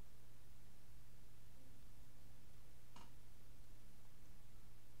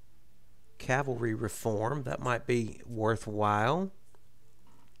 Cavalry reform, that might be worthwhile.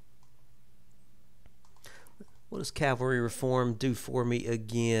 What does cavalry reform do for me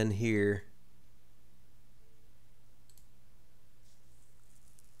again here?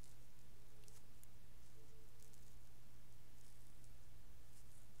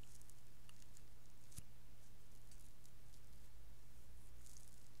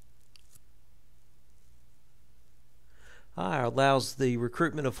 Allows the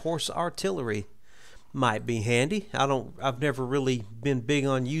recruitment of horse artillery. Might be handy. I've never really been big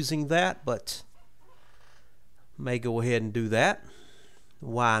on using that, but may go ahead and do that.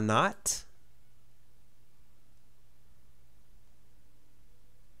 Why not?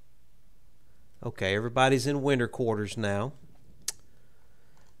 Okay, everybody's in winter quarters now.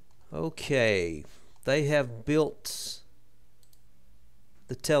 Okay, they have built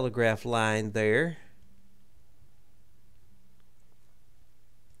the telegraph line there.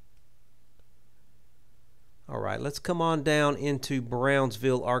 All right, let's come on down into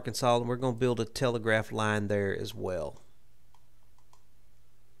Brownsville, Arkansas, and we're going to build a telegraph line there as well.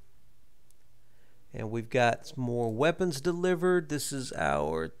 And we've got some more weapons delivered. This is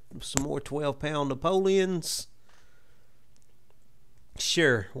some more 12-pound Napoleons.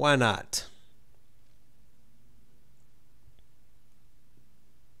 Sure, why not?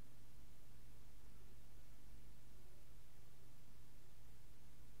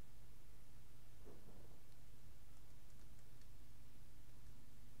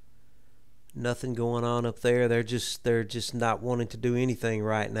 Nothing going on up there. They're just not wanting to do anything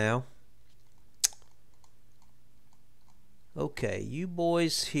right now. Okay, you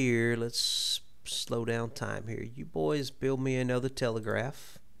boys here, let's slow down time here. You boys build me another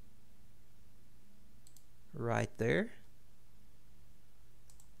telegraph. Right there.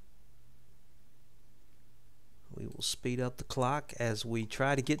 We will speed up the clock as we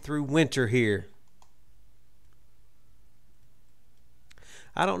try to get through winter here.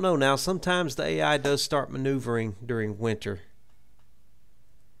 I don't know now. Sometimes the AI does start maneuvering during winter.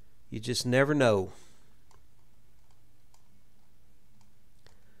 You just never know.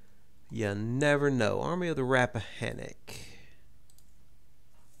 You never know. Army of the Rappahannock.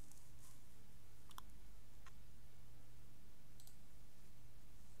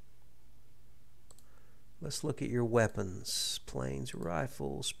 Let's look at your weapons. Plains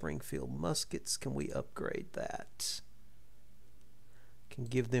rifle, Springfield muskets. Can we upgrade that? Can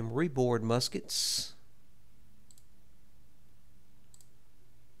give them reboard muskets.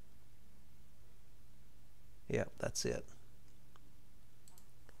 Yep, that's it.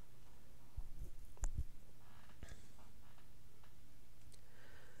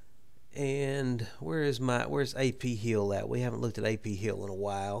 And where's AP Hill at? We haven't looked at AP Hill in a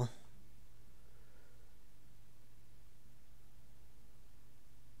while.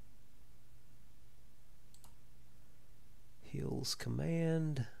 Hill's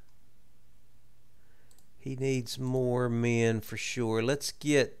command. He needs more men for sure. Let's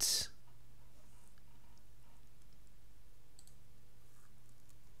get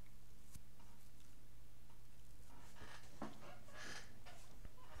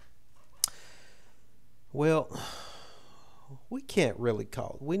Well, we can't really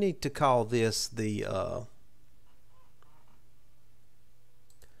call it. We need to call this the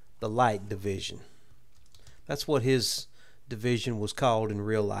light division. That's what his division was called in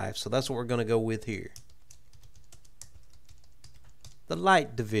real life, so that's what we're going to go with here. The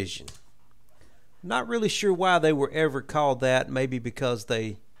light division. Not really sure why they were ever called that. Maybe because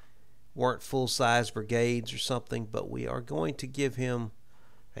they weren't full-size brigades or something, but we are going to give him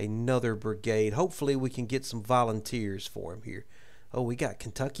another brigade. Hopefully we can get some volunteers for him here. Oh, we got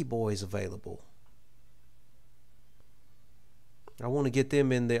Kentucky boys available. I want to get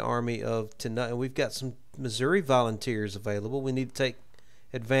them in the army of tonight. And we've got some Missouri volunteers available. We need to take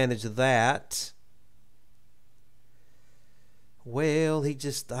advantage of that. Well,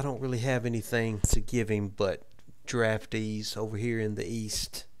 I don't really have anything to give him but draftees over here in the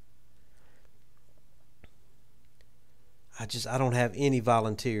east. I don't have any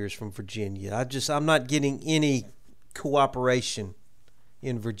volunteers from Virginia. I'm not getting any cooperation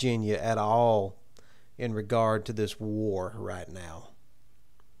in Virginia at all in regard to this war right now.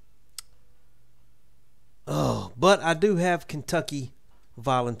 Oh, but I do have Kentucky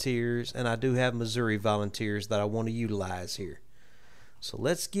volunteers and I do have Missouri volunteers that I want to utilize here. So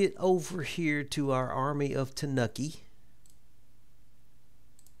let's get over here to our Army of Tennessee.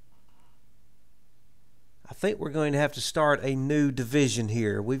 I think we're going to have to start a new division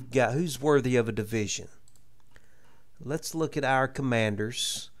here. We've got who's worthy of a division. Let's look at our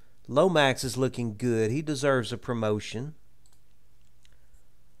commanders. Lomax is looking good. He deserves a promotion.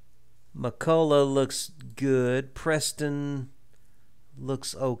 McCullough looks good. Preston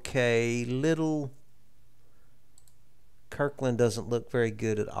looks okay. Little Kirkland doesn't look very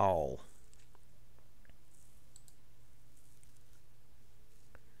good at all.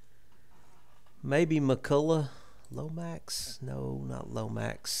 Maybe McCullough. Lomax? No, not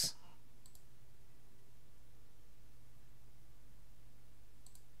Lomax.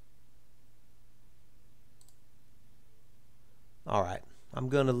 All right. I'm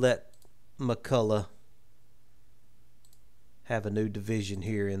going to let McCullough have a new division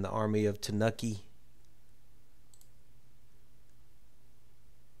here in the Army of Tennessee.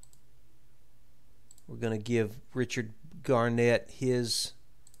 We're going to give Richard Garnett his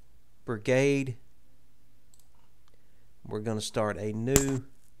brigade. We're going to start a new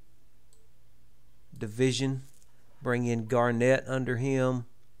division. Bring in Garnett under him.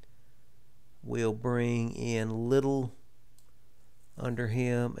 We'll bring in Little under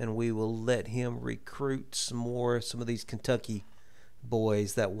him, and we will let him recruit some of these Kentucky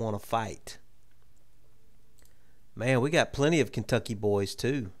boys that want to fight. Man, we got plenty of Kentucky boys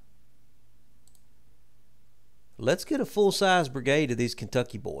too. Let's get a full-size brigade of these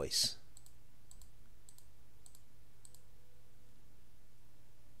Kentucky boys.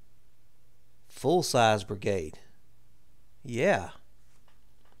 Full-size brigade. Yeah.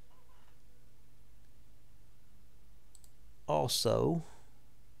 Also,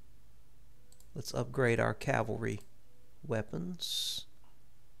 let's upgrade our cavalry weapons.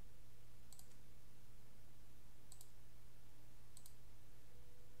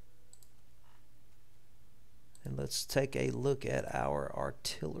 And let's take a look at our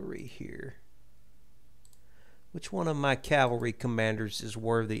artillery here. Which one of my cavalry commanders is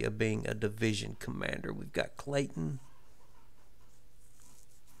worthy of being a division commander? We've got Clayton.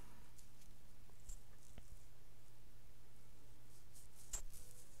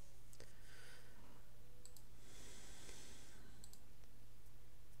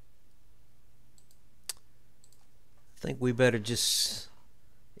 I think we better just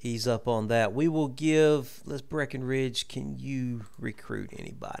ease up on that. We will give, let's Breckenridge, can you recruit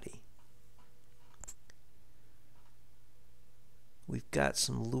anybody? We've got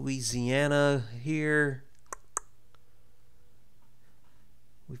some Louisiana here.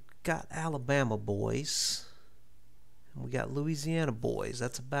 We've got Alabama boys. And we got Louisiana boys.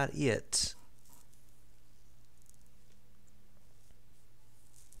 That's about it.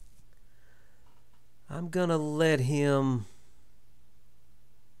 I'm gonna let him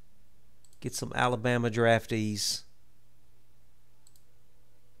get some Alabama draftees.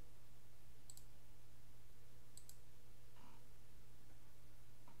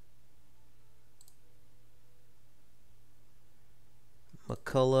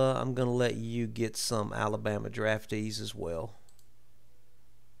 McCullough, I'm gonna let you get some Alabama draftees as well.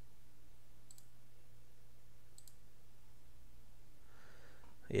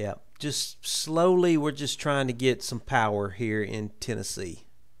 Yeah, just slowly we're just trying to get some power here in Tennessee.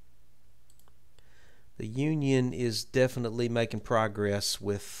 The Union is definitely making progress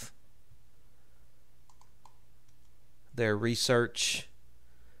with their research,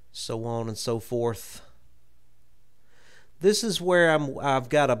 so on and so forth. This is where I've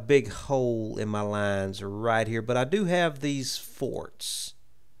got a big hole in my lines right here, but I do have these forts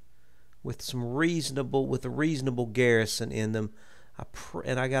with a reasonable garrison in them.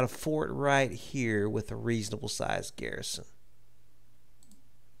 And I got a fort right here with a reasonable sized garrison.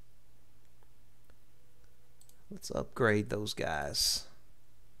 Let's upgrade those guys.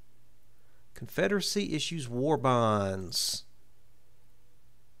 Confederacy issues war bonds.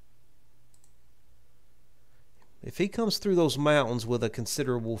 If he comes through those mountains with a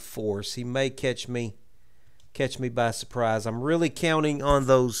considerable force, he may catch me by surprise. I'm really counting on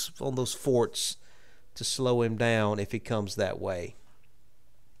those forts to slow him down if he comes that way.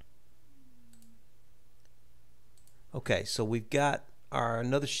 Okay, so we've got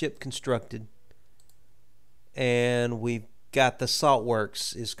another ship constructed, and we've got the salt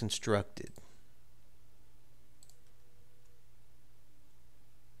works is constructed.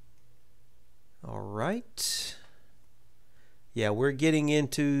 All right. Yeah, we're getting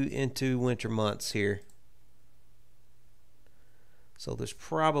into winter months here. So there's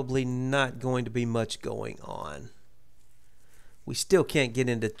probably not going to be much going on. We still can't get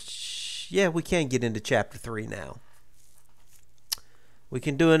into we can get into chapter 3 now. We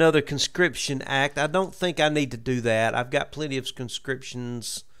can do another conscription act. I don't think I need to do that. I've got plenty of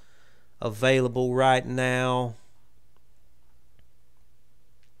conscriptions available right now.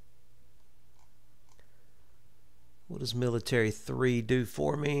 What does military 3 do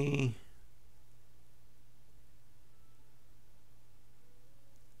for me?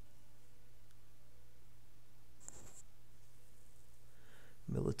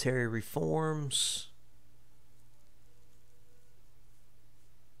 Military reforms.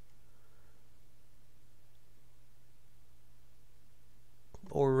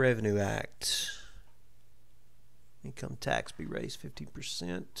 Or Revenue Act. Income tax be raised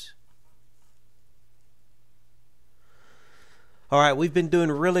 50%. All right, we've been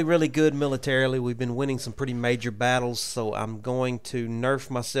doing really good militarily. We've been winning some pretty major battles, so I'm going to nerf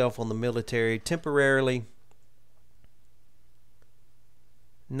myself on the military temporarily.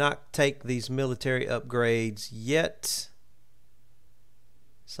 Not take these military upgrades yet.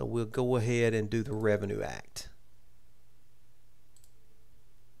 So we'll go ahead and do the Revenue Act.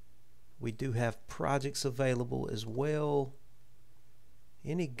 We do have projects available as well.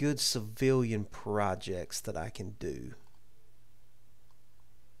 Any good civilian projects that I can do?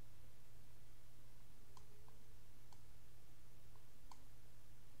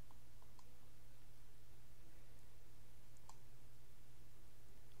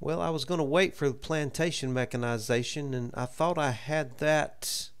 Well, I was going to wait for the plantation mechanization, and I thought I had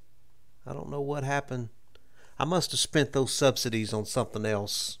that. I don't know what happened. I must have spent those subsidies on something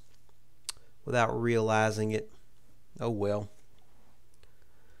else without realizing it. Oh well.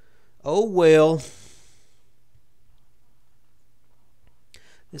 Oh well.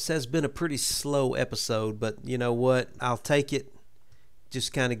 This has been a pretty slow episode, but you know what? I'll take it.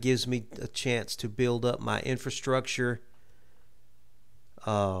 Just kind of gives me a chance to build up my infrastructure.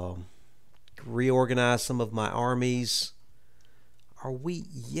 Reorganize some of my armies. Are we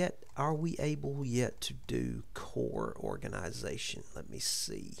able yet to do corps organization? Let me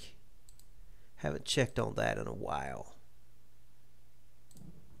see. Haven't checked on that in a while.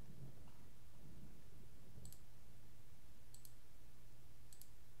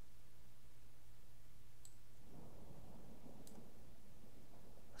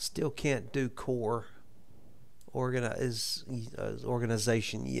 Still can't do corps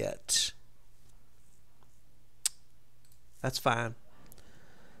organization yet. That's fine.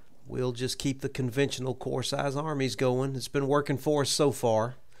 We'll just keep the conventional corps size armies going. It's been working for us so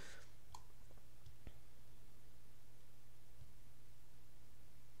far.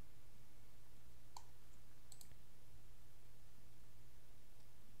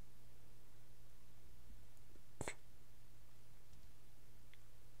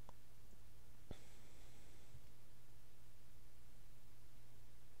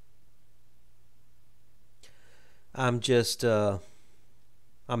 I'm just, I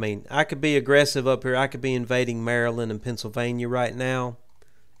mean, I could be aggressive up here. I could be invading Maryland and Pennsylvania right now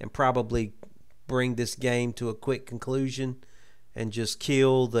and probably bring this game to a quick conclusion and just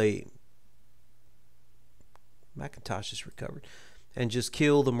kill the Macintosh is recovered and just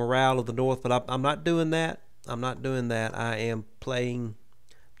kill the morale of the North. But I'm not doing that. I'm not doing that. I am trying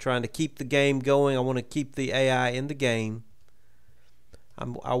to keep the game going. I want to keep the AI in the game.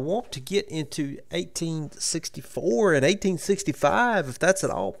 I want to get into 1864 and 1865 if that's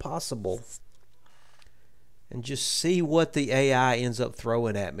at all possible, and just see what the AI ends up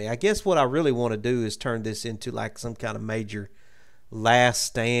throwing at me. I guess what I really want to do is turn this into like some kind of major last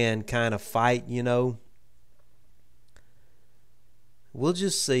stand kind of fight, you know. We'll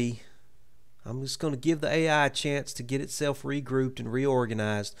just see. I'm just going to give the AI a chance to get itself regrouped and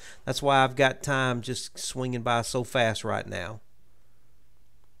reorganized. That's why I've got time just swinging by so fast right now.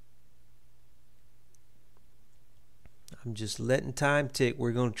 I'm just letting time tick.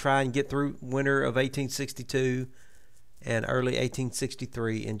 We're going to try and get through winter of 1862 and early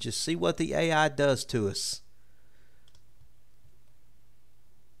 1863 and just see what the AI does to us.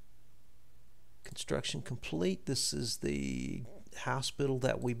 Construction complete. This is the hospital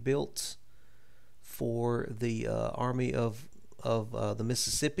that we built for the Army of the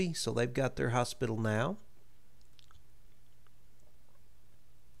Mississippi. So they've got their hospital now.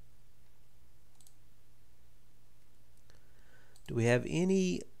 Do we have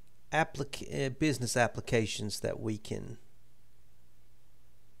any business applications that we can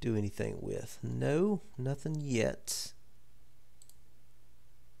do anything with? No, nothing yet.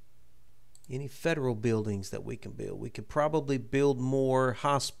 Any federal buildings that we can build? We could probably build more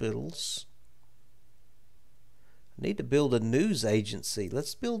hospitals. I need to build a news agency.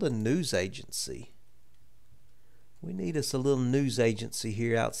 Let's build a news agency. We need us a little news agency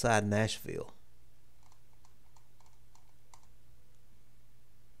here outside Nashville.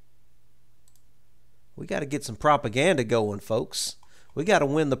 We got to get some propaganda going, folks. We got to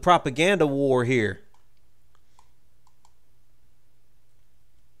win the propaganda war here.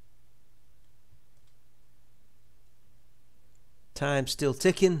 Time still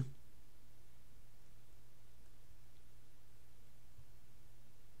ticking.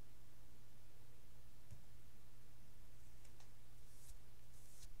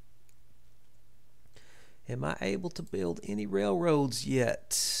 Am I able to build any railroads yet?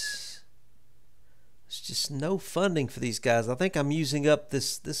 There's just no funding for these guys. I think I'm using up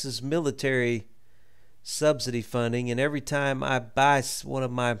this is military subsidy funding, and every time I buy one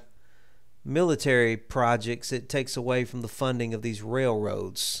of my military projects, it takes away from the funding of these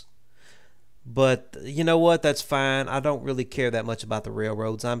railroads. But you know what? That's fine. I don't really care that much about the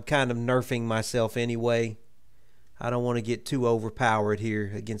railroads. I'm kind of nerfing myself anyway. I don't want to get too overpowered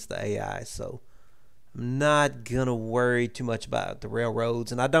here against the AI, so I'm not gonna worry too much about the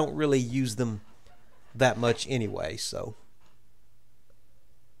railroads, and I don't really use them that much anyway. So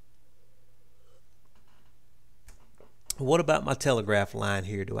what about my telegraph line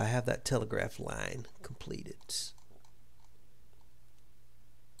here? Do I have that telegraph line completed?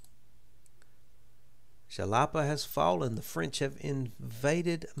 Jalapa has fallen. The French have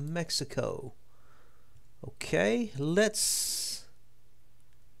invaded Mexico. Okay, let's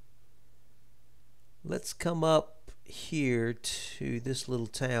come up here to this little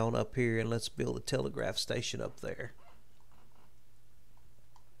town up here, and let's build a telegraph station up there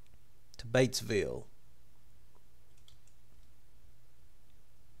to Batesville.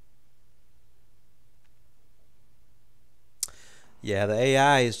 Yeah, the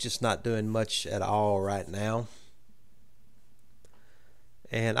AI is just not doing much at all right now.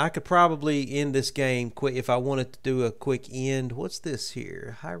 And I could probably end this game quick if I wanted to do a quick end. What's this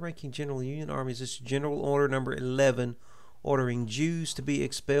here? High-ranking General Union Armies. This is General Order number 11, ordering Jews to be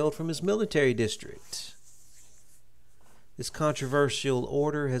expelled from his military district. This controversial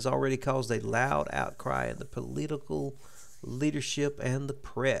order has already caused a loud outcry in the political leadership and the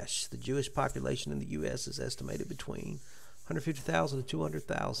press. The Jewish population in the U.S. is estimated between 150,000 to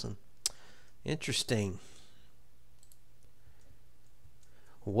 200,000. Interesting.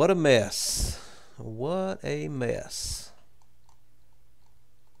 What a mess. What a mess.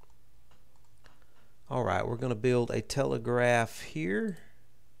 All right, we're going to build a telegraph here.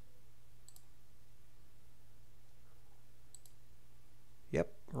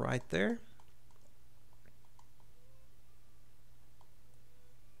 Yep, right there.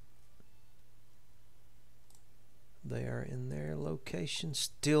 They are in their location.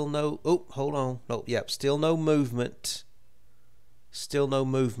 Still no, oh, hold on. No, yep, still no movement. Still no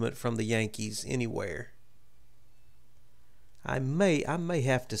movement from the Yankees anywhere. I may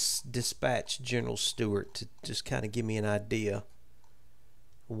have to dispatch General Stewart to just kind of give me an idea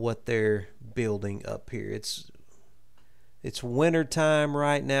what they're building up here. It's winter time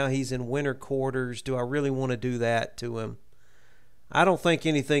right now. He's in winter quarters. Do I really want to do that to him? I don't think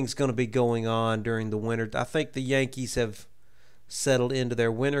anything's going to be going on during the winter. I think the Yankees have settled into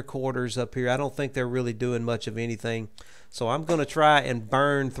their winter quarters up here. I don't think they're really doing much of anything. So I'm going to try and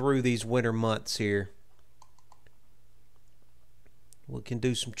burn through these winter months here. We can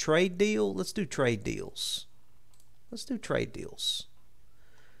do some trade deal. Let's do trade deals. Let's do trade deals.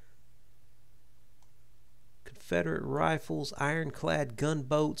 Confederate rifles, ironclad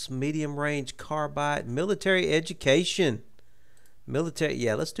gunboats, medium-range carbide, military education. Military,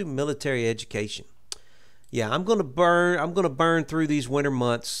 yeah, let's do military education. Yeah, I'm gonna burn through these winter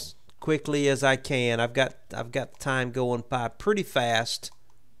months quickly as I can. I've got time going by pretty fast.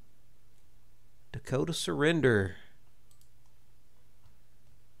 Dakota surrender.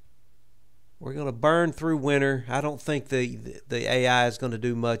 We're gonna burn through winter. I don't think the AI is gonna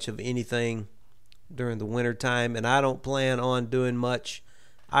do much of anything during the winter time, and I don't plan on doing much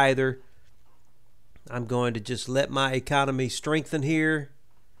either. I'm going to just let my economy strengthen here,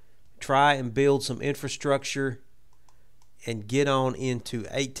 try and build some infrastructure, and get on into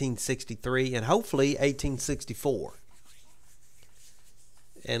 1863 and hopefully 1864.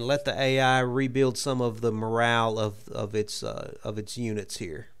 And let the AI rebuild some of the morale of its units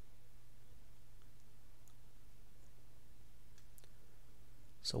here.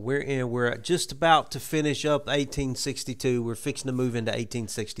 So we're just about to finish up 1862. We're fixing to move into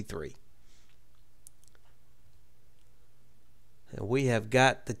 1863. And we have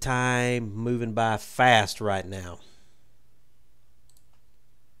got the time moving by fast right now.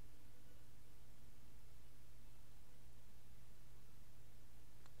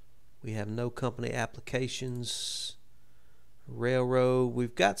 We have no company applications. Railroad.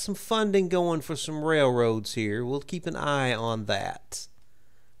 We've got some funding going for some railroads here. We'll keep an eye on that.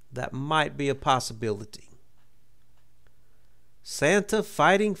 That might be a possibility. Santa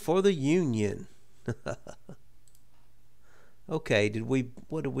fighting for the Union. Okay,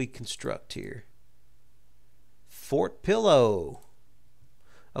 what did we construct here? Fort Pillow.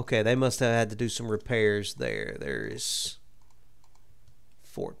 Okay, they must have had to do some repairs there. There is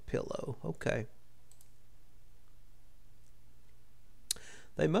Fort Pillow. Okay.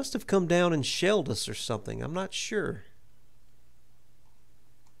 They must have come down and shelled us or something. I'm not sure.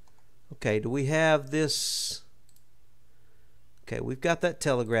 Okay, do we have this? Okay, we've got that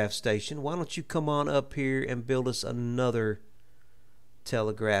telegraph station. Why don't you come on up here and build us another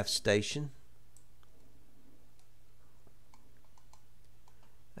telegraph station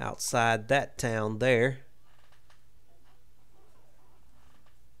outside that town there.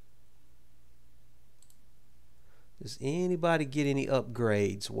 Does anybody get any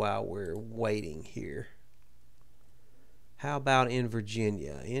upgrades while we're waiting here? How about in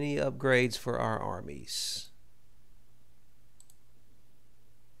Virginia? Any upgrades for our armies?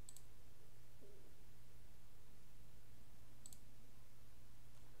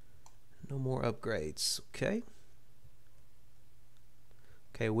 No more upgrades. Okay.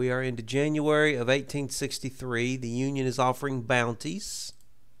 Okay, we are into January of 1863. The Union is offering bounties.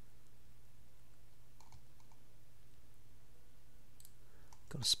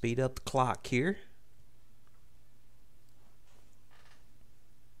 Going to speed up the clock here.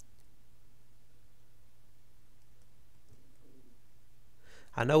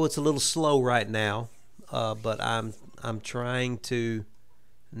 I know it's a little slow right now, but I'm trying to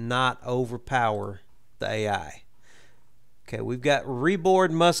not overpower the AI. Okay, we've got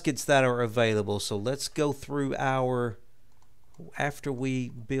reboard muskets that are available, so let's go through our, after we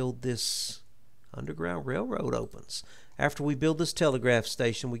build this Underground Railroad opens. After we build this telegraph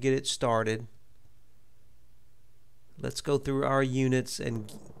station, we get it started. Let's go through our units and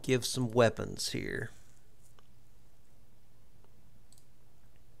give some weapons here.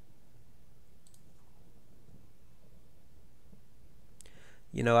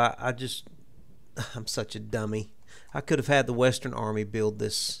 You know, I'm such a dummy. I could have had the Western Army build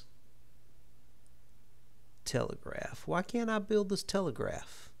this telegraph. Why can't I build this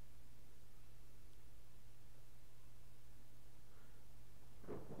telegraph?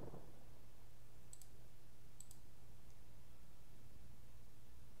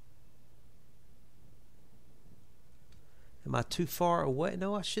 Am I too far away?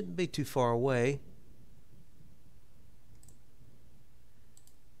 No, I shouldn't be too far away.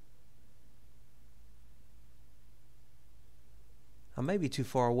 I may be too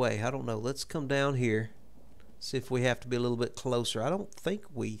far away. I don't know. Let's come down here. See if we have to be a little bit closer. I don't think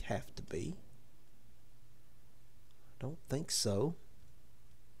we have to be. I don't think so.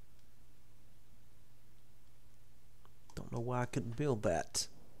 Don't know why I couldn't build that.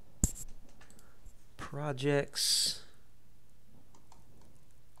 Projects.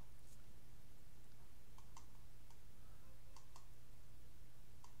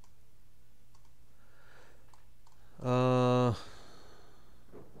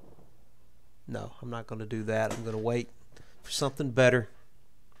 No, I'm not going to do that. I'm going to wait for something better.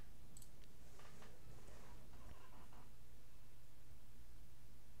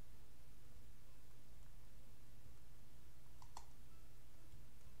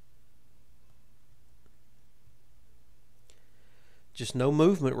 Just no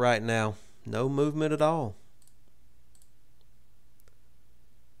movement right now. No movement at all.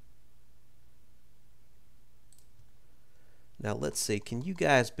 Now let's see, can you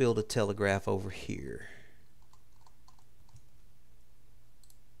guys build a telegraph over here?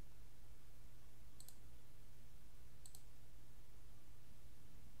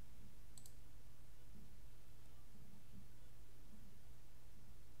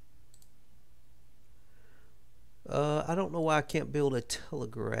 I don't know why I can't build a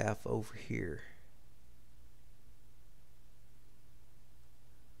telegraph over here.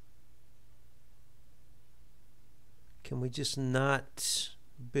 Can we just not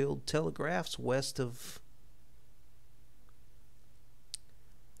build telegraphs west of...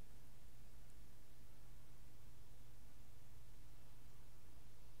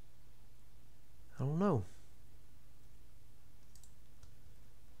 I don't know.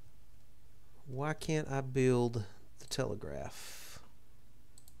 Why can't I build the telegraph?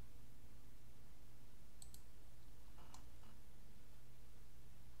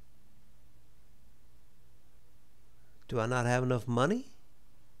 Do I not have enough money?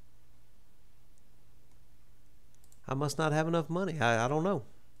 I must not have enough money. I don't know.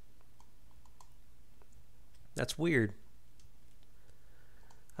 That's weird.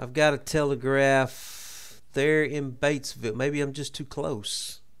 I've got a telegraph there in Batesville. Maybe I'm just too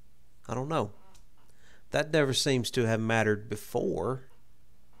close. I don't know. That never seems to have mattered before.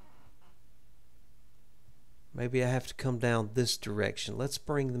 Maybe I have to come down this direction. Let's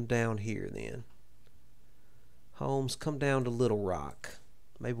bring them down here then. Holmes, come down to Little Rock.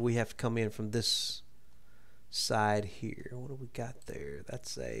 Maybe we have to come in from this side here. What do we got there?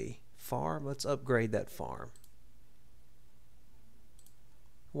 That's a farm. Let's upgrade that farm.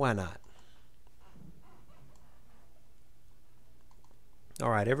 Why not?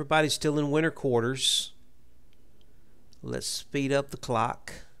 All right, everybody's still in winter quarters. Let's speed up the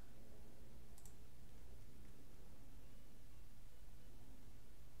clock.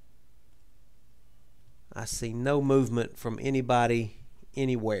 I see no movement from anybody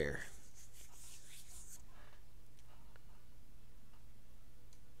anywhere.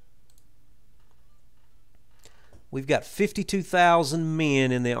 We've got 52,000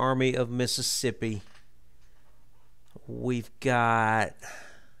 men in the Army of Mississippi. We've got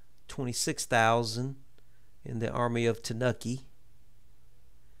 26,000 in the Army of Kentucky.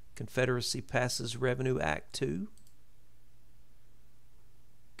 Confederacy passes Revenue Act 2.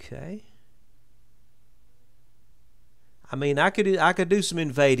 Okay. I mean, I could do some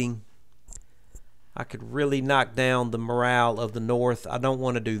invading. I could really knock down the morale of the North. I don't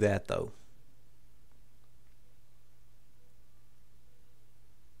want to do that though.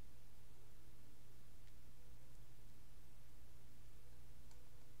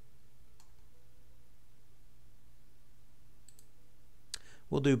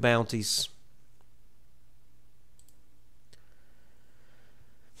 We'll do bounties.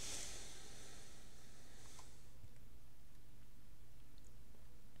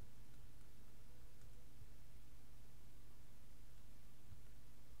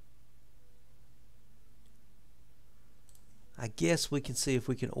 I guess we can see if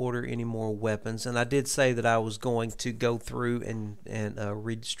we can order any more weapons. And I did say that I was going to go through and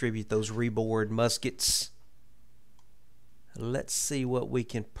redistribute those reboard muskets. Let's see what we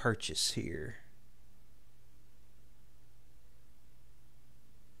can purchase here.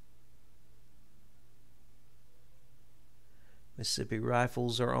 Mississippi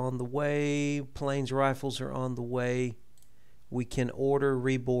rifles are on the way. Plains rifles are on the way. We can order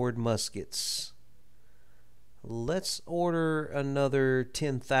reboard muskets. Let's order another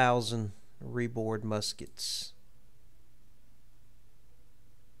 10,000 reboard muskets.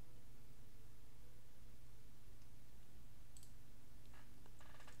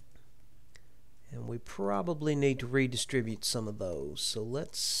 And we probably need to redistribute some of those. So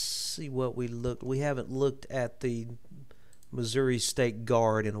let's see what we look. We haven't looked at the Missouri State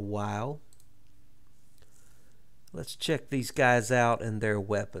Guard in a while. Let's check these guys out and their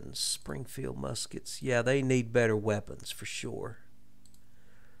weapons. Springfield muskets. Yeah, they need better weapons for sure.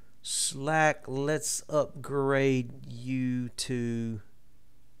 Slack, let's upgrade you to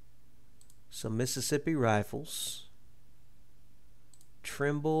some Mississippi rifles.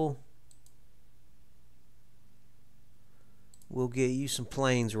 Trimble, we'll get you some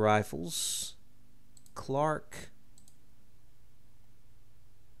Plains rifles. Clark,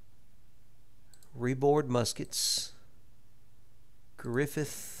 reboard muskets.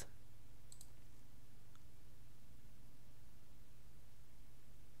 Griffith,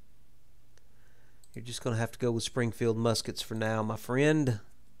 you're just going to have to go with Springfield muskets for now, my friend.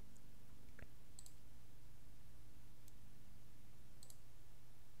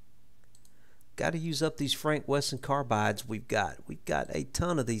 Got to use up these Frank Wesson carbides we've got. We've got a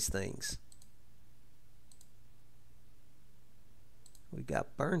ton of these things. We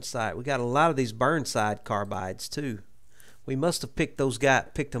got Burnside. We got a lot of these Burnside carbides too. We must have picked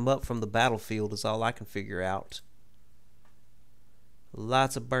them up from the battlefield is all I can figure out.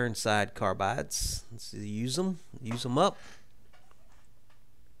 Lots of Burnside carbides. Let's use them. Use them up.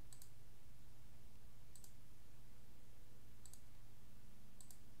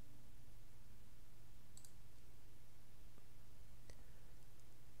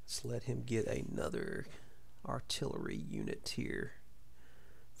 Let's let him get another artillery unit here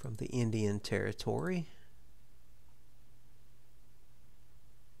from the Indian Territory.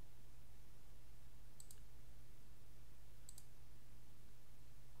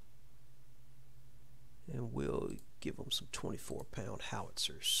 And we'll give them some 24-pound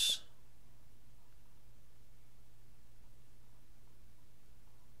howitzers.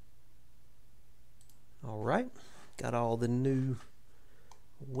 All right, got all the new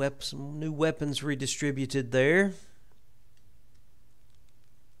weapons redistributed there.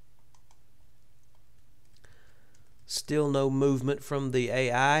 Still no movement from the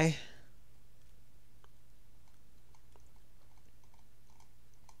AI.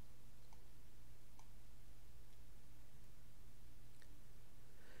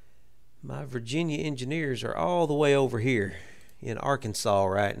 My Virginia engineers are all the way over here in Arkansas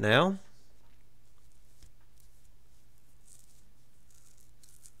right now.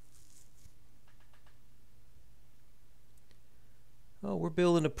 Oh, we're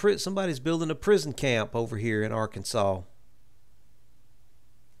building somebody's building a prison camp over here in Arkansas.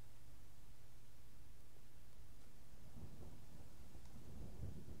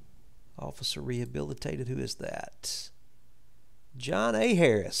 Officer rehabilitated. Who is that? John A.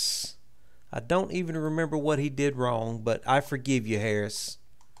 Harris. I don't even remember what he did wrong, but I forgive you, Harris.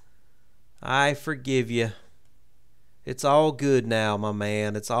 I forgive you. It's all good now, my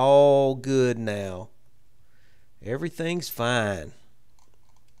man. It's all good now. Everything's fine.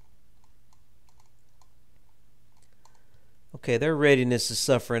 Okay, their readiness is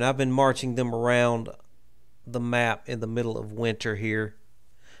suffering. I've been marching them around the map in the middle of winter here.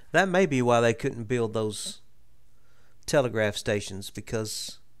 That may be why they couldn't build those telegraph stations,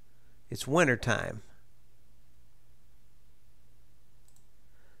 because it's winter time.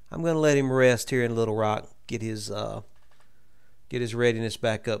 I'm going to let him rest here in Little Rock, get his readiness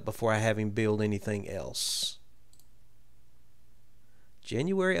back up before I have him build anything else.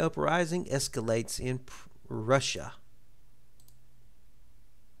 January uprising escalates in Russia.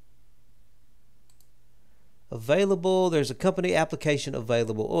 Available. There's a company application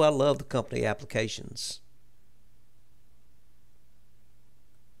available. Oh, I love the company applications.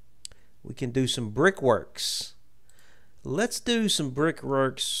 We can do some brickworks. Let's do some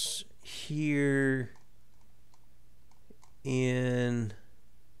brickworks here in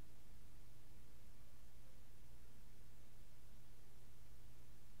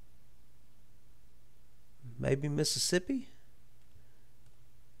maybe Mississippi.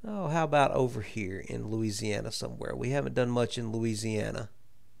 Oh, how about over here in Louisiana somewhere? We haven't done much in Louisiana.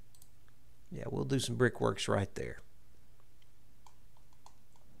 Yeah, we'll do some brickworks right there.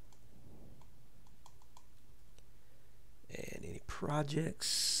 And any projects,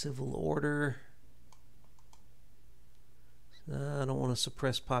 civil order. I don't want to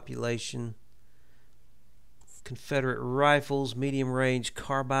suppress population. Confederate rifles, medium range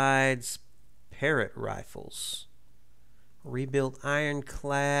carbides, Parrott rifles. Rebuilt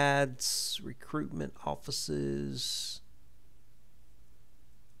ironclads, recruitment offices.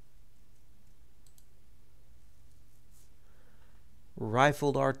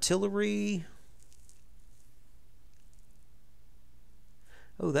 Rifled artillery.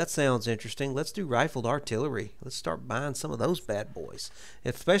 Oh, that sounds interesting. Let's do rifled artillery. Let's start buying some of those bad boys.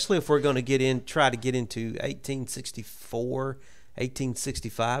 Especially if we're going to try to get into 1864,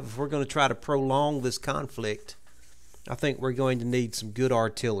 1865. If we're going to try to prolong this conflict, I think we're going to need some good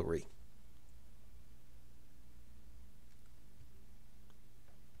artillery.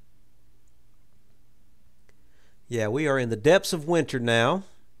 Yeah, we are in the depths of winter now.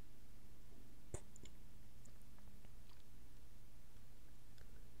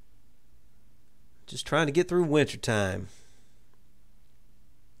 Just trying to get through winter time.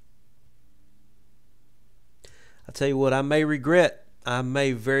 I'll tell you what, I may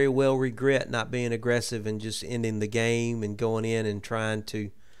very well regret not being aggressive and just ending the game and going in and trying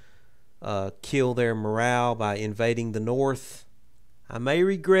to kill their morale by invading the north. I may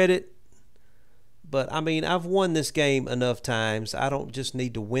regret it, but I mean, I've won this game enough times. I don't just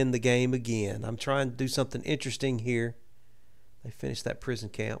need to win the game again. I'm trying to do something interesting here. They finished that prison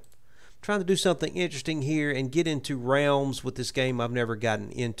camp. I'm trying to do something interesting here and get into realms with this game I've never gotten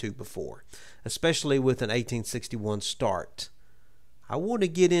into before, especially with an 1861 start. I want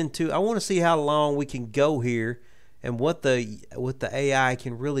to see how long we can go here and what the AI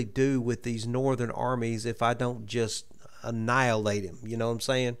can really do with these northern armies if I don't just annihilate him. You know what I'm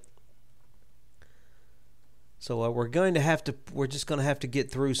saying? So we're just going to have to get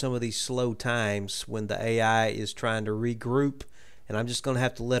through some of these slow times when the AI is trying to regroup, and I'm just going to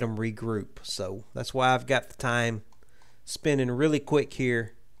have to let them regroup. So that's why I've got the time spinning really quick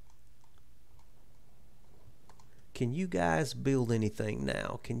here. Can you guys build anything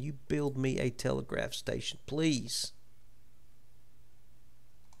now? Can you build me a telegraph station, please?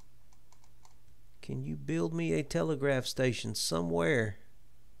 Can you build me a telegraph station somewhere?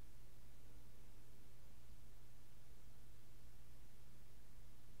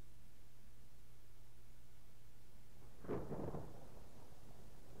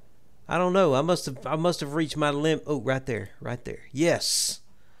 I don't know. I must have reached my limit. Oh, right there. Right there. Yes.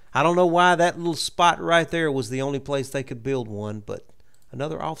 I don't know why that little spot right there was the only place they could build one, but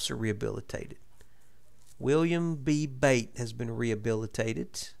another officer rehabilitated. William B. Bate has been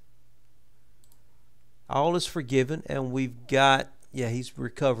rehabilitated. All is forgiven, and we've got, yeah, he's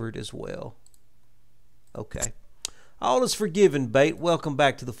recovered as well. Okay. All is forgiven, Bate. Welcome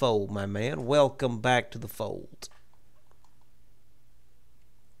back to the fold, my man. Welcome back to the fold.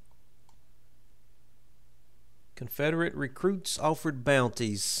 Confederate recruits offered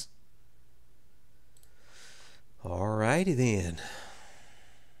bounties. Alrighty then.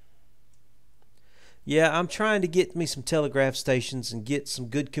 Yeah, I'm trying to get me some telegraph stations and get some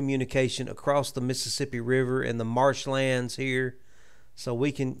good communication across the Mississippi River and the marshlands here, so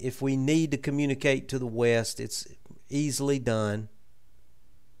we can, if we need to communicate to the west, it's easily done.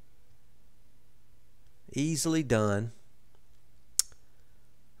 Easily done.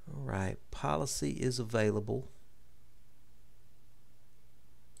 All right, policy is available.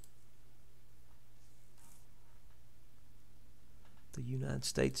 The United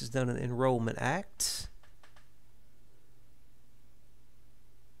States has done an Enrollment Act.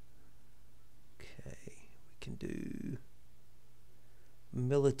 Okay, we can do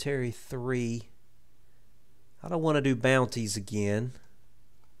Military 3. I don't want to do bounties again.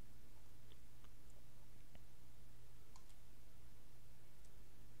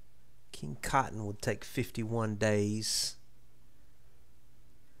 King Cotton would take 51 days.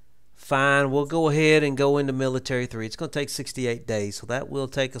 Fine, we'll go ahead and go into Military 3. It's going to take 68 days, so that will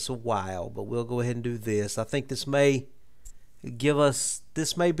take us a while, but we'll go ahead and do this. I think this may give us,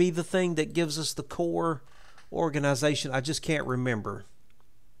 this may be the thing that gives us the core organization. I just can't remember.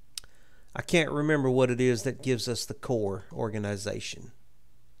 I can't remember what it is that gives us the core organization.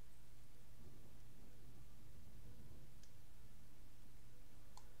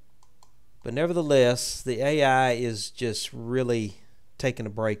 But nevertheless, the AI is just really taking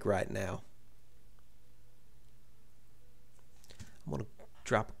a break right now. I'm going to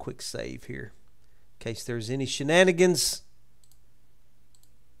drop a quick save here in case there's any shenanigans.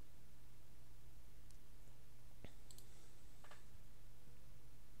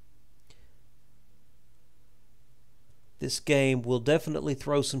 This game will definitely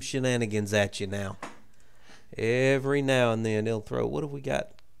throw some shenanigans at you now. Every now and then it'll throw. What have we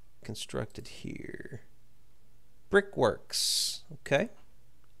got constructed here? Brickworks. Okay.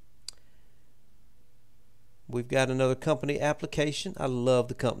 We've got another company application. I love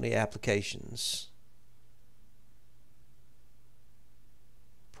the company applications.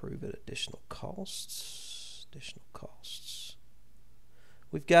 Prove it. Additional costs. Additional costs.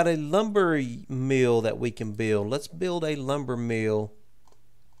 We've got a lumber mill that we can build. Let's build a lumber mill.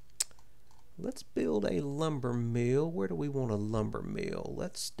 Let's build a lumber mill. Where do we want a lumber mill?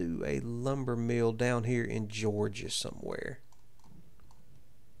 Let's do a lumber mill down here in Georgia somewhere.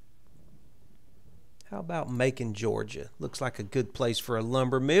 How about Macon, Georgia? Looks like a good place for a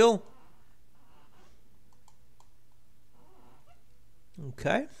lumber mill.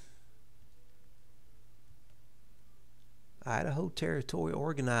 Okay. Idaho Territory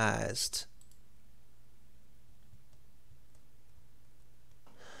organized.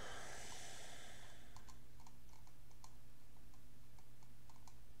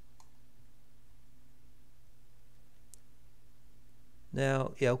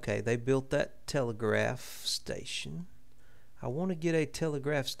 Now, yeah, okay, they built that telegraph station. I want to get a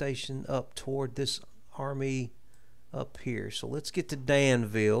telegraph station up toward this army up here. So let's get to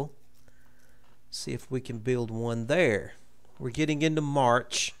Danville. See if we can build one there. We're getting into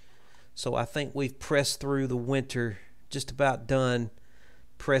March, so I think we've pressed through the winter, just about done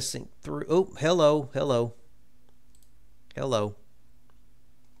pressing through. Oh, hello, hello, hello.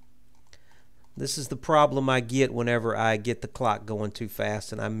 This is the problem I get whenever I get the clock going too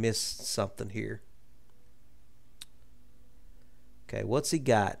fast and I miss something here. Okay, what's he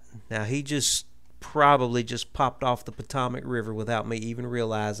got? Now, he just probably just popped off the Potomac River without me even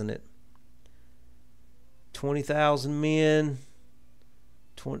realizing it. 20,000 men,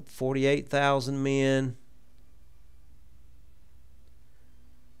 48,000 men.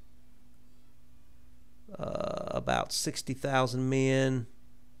 About 60,000 men.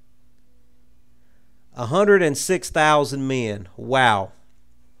 106,000 men. Wow.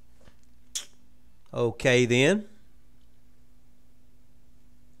 Okay, then.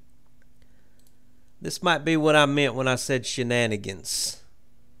 This might be what I meant when I said shenanigans.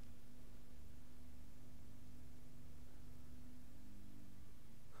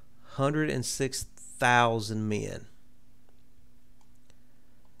 $106,000 men.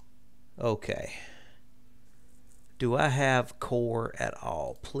 Okay. Do I have core at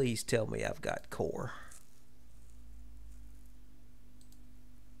all? Please tell me I've got core.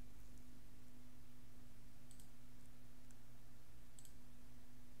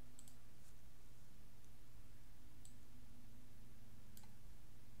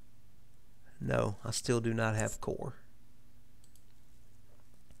 No, I still do not have core.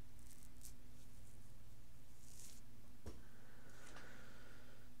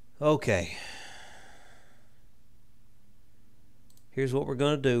 Okay. Here's what we're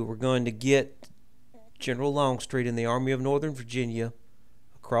going to do. We're going to get General Longstreet in the Army of Northern Virginia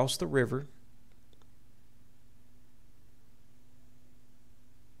across the river.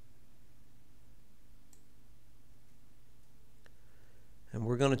 And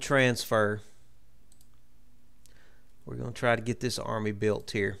we're going to transfer. We're going to try to get this army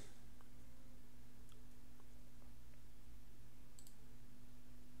built here.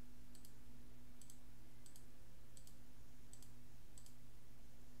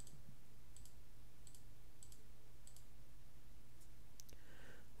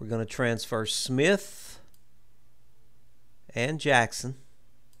 We're going to transfer Smith and Jackson.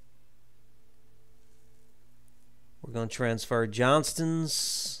 We're going to transfer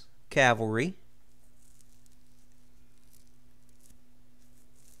Johnston's cavalry.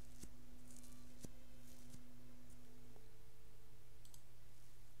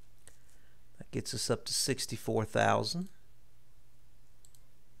 That gets us up to 64,000.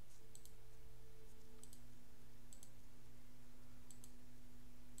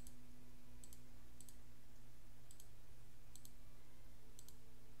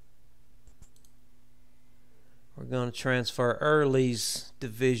 We're going to transfer Early's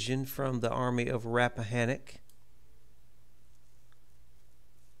division from the Army of Rappahannock.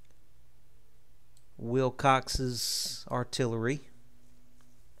 Wilcox's artillery.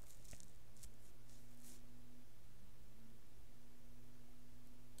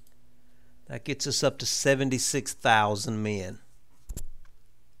 That gets us up to 76,000 men.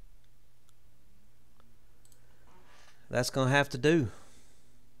 That's going to have to do.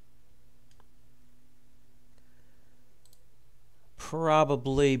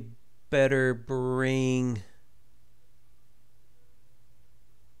 Probably better bring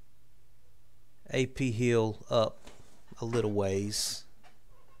AP Hill up a little ways.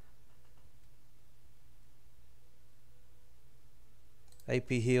 AP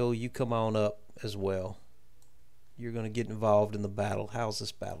Hill, you come on up as well. You're going to get involved in the battle. How's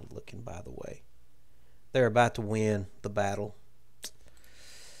this battle looking, by the way? They're about to win the battle.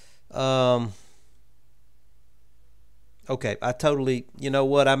 Okay, I totally, you know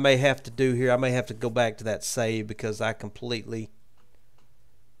what I may have to do here? I may have to go back to that save because I completely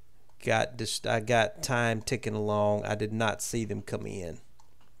got this. I got time ticking along. I did not see them come in.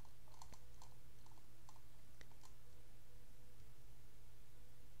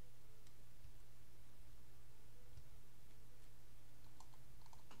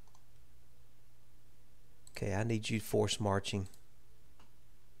 Okay, I need you force marching.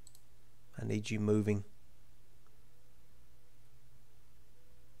 I need you moving.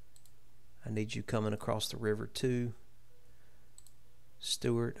 I need you coming across the river too.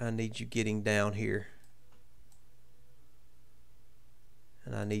 Stewart, I need you getting down here.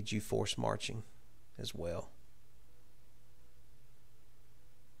 And I need you force marching as well.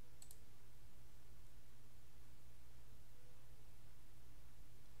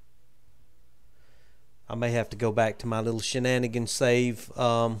 I may have to go back to my little shenanigan save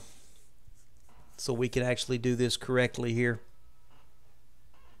so we can actually do this correctly here.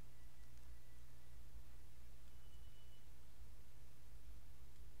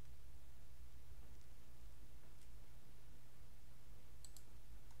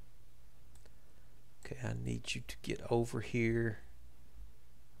 Okay, I need you to get over here.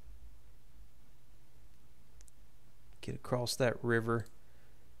 Get across that river.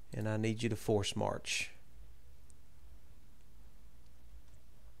 And I need you to force march.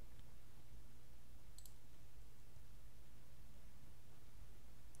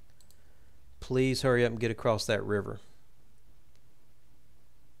 Please hurry up and get across that river.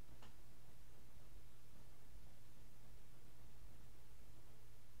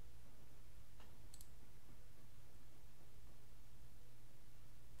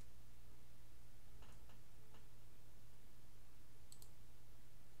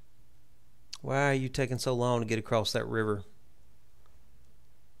 Why are you taking so long to get across that river?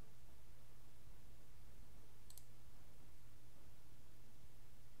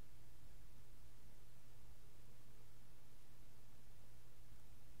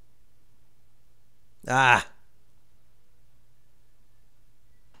 Ah.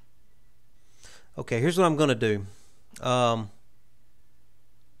 Okay, here's what I'm going to do. I'm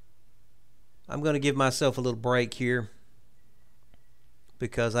going to give myself a little break here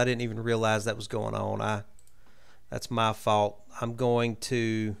because I didn't even realize that was going on. That's my fault. I'm going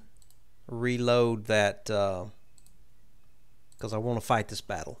to reload that because I want to fight this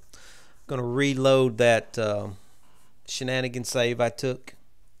battle. I'm going to reload that shenanigan save I took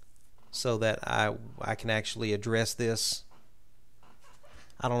so that I can actually address this.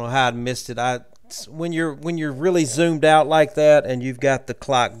 I don't know how I missed it. When you're really zoomed out like that and you've got the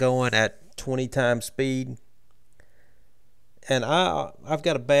clock going at 20 times speed, and I've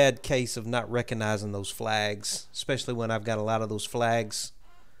got a bad case of not recognizing those flags, especially when I've got a lot of those flags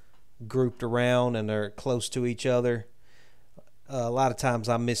grouped around and they're close to each other. A lot of times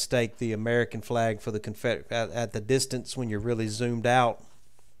I mistake the American flag for the Confederate at the distance when you're really zoomed out.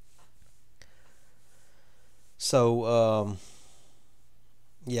 So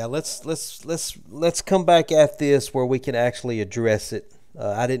yeah, let's come back at this where we can actually address it.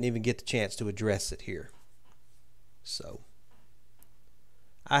 I didn't even get the chance to address it here. So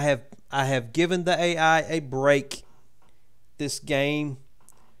I have given the AI a break this game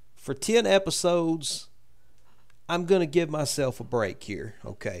for 10 episodes. I'm going to give myself a break here,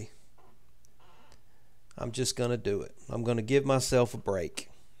 okay? I'm just going to do it. I'm going to give myself a break,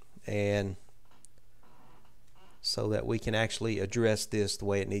 and so that we can actually address this the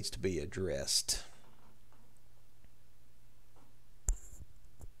way it needs to be addressed.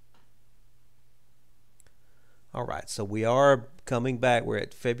 All right, so we are coming back. We're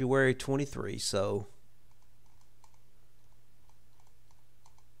at February 23, so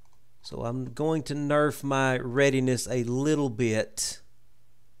I'm going to nerf my readiness a little bit.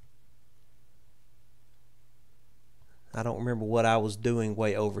 I don't remember what I was doing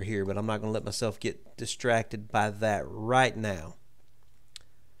way over here, but I'm not going to let myself get distracted by that right now.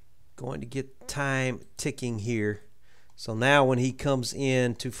 Going to get time ticking here. So now when he comes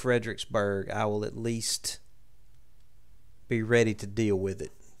in to Fredericksburg, I will at least be ready to deal with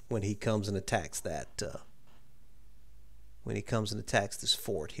it when he comes and attacks that. When he comes and attacks this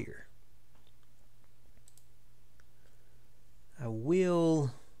fort here. I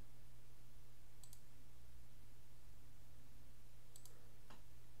will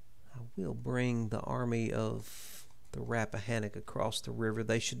bring the army of the Rappahannock across the river.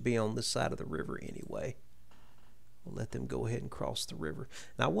 They should be on this side of the river anyway. We'll let them go ahead and cross the river.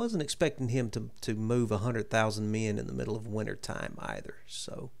 And I wasn't expecting him to move 100,000 men in the middle of winter time either.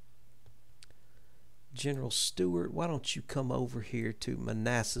 So, General Stewart, why don't you come over here to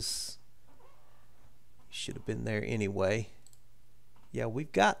Manassas? You should have been there anyway. Yeah,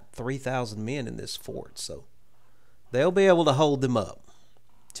 we've got 3,000 men in this fort, so they'll be able to hold them up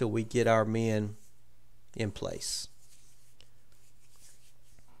till we get our men in place.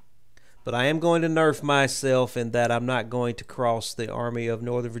 But I am going to nerf myself in that I'm not going to cross the Army of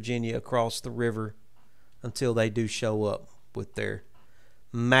Northern Virginia across the river until they do show up with their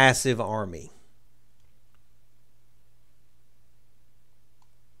massive army.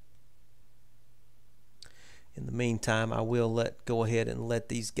 In the meantime, I will go ahead and let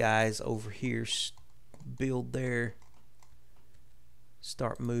these guys over here build their,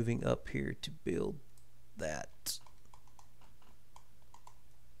 start moving up here to build that.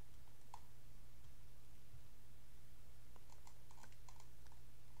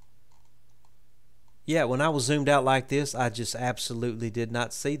 Yeah, when I was zoomed out like this, I just absolutely did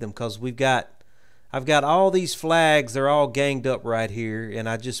not see them because I've got all these flags. They're all ganged up right here, and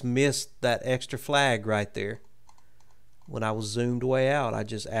I just missed that extra flag right there. When I was zoomed way out, I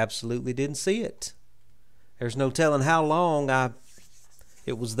just absolutely didn't see it. There's no telling how long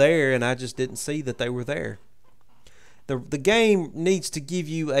it was there, and I just didn't see that they were there. The game needs to give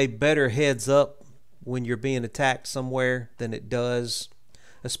you a better heads up when you're being attacked somewhere than it does,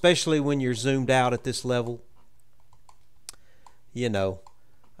 especially when you're zoomed out at this level. You know,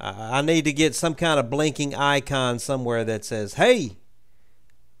 I need to get some kind of blinking icon somewhere that says, hey,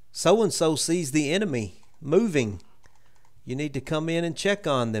 so-and-so sees the enemy moving. You need to come in and check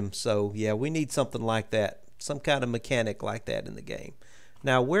on them. So, yeah, we need something like that. Some kind of mechanic like that in the game.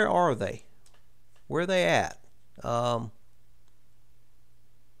 Now, where are they? Where are they at?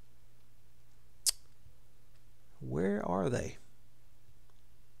 Where are they?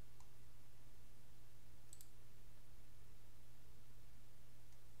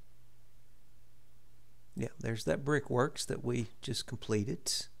 Yeah, there's that brickworks that we just completed.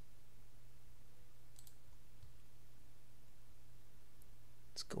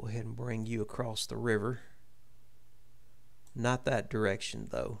 Let's go ahead and bring you across the river. Not that direction,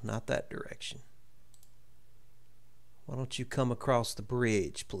 though. Not that direction. Why don't you come across the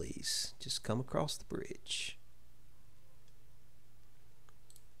bridge, please? Just come across the bridge.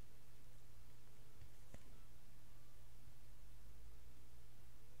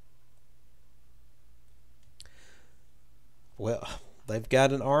 Well, they've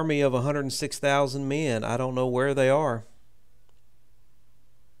got an army of 106,000 men. I don't know where they are.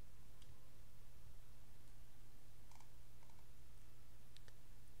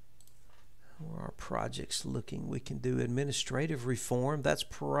 Where are projects looking? We can do administrative reform. That's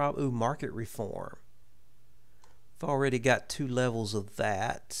market reform. I've already got 2 levels of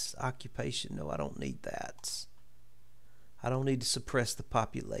that. Occupation, no, I don't need that. I don't need to suppress the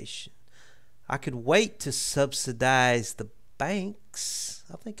population. I could wait to subsidize the banks.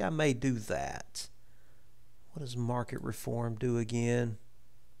 I think I may do that. What does market reform do again?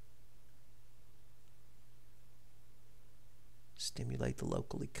 Stimulate the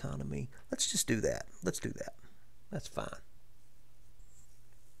local economy. Let's just do that. Let's do that. That's fine.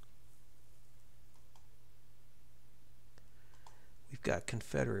 We've got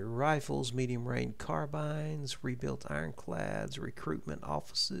Confederate rifles, medium-range carbines, rebuilt ironclads, recruitment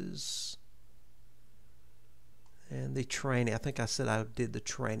offices, and the training. I think I said I did the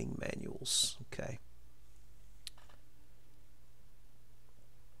training manuals. Okay.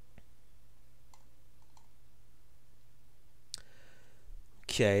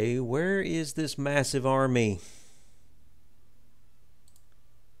 Okay, where is this massive army?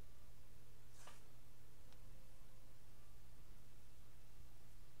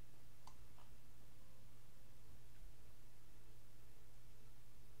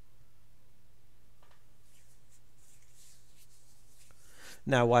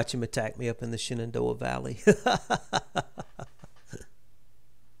 Now watch him attack me up in the Shenandoah Valley.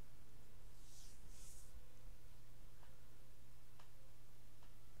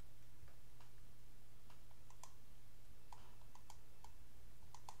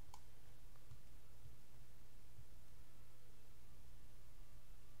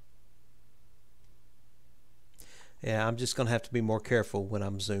 Yeah, I'm just going to have to be more careful when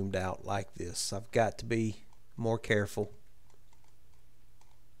I'm zoomed out like this. I've got to be more careful.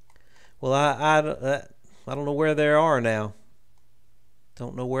 Well, I don't know where they are now.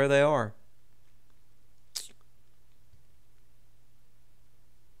 Don't know where they are.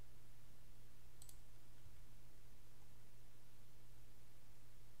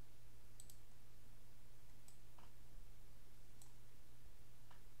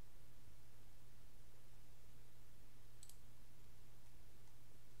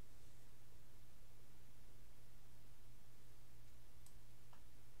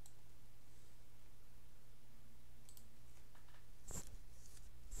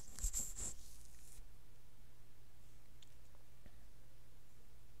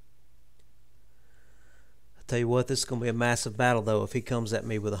 Tell you what, this is going to be a massive battle, though. If he comes at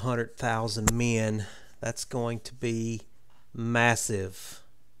me with 100,000 men, that's going to be massive.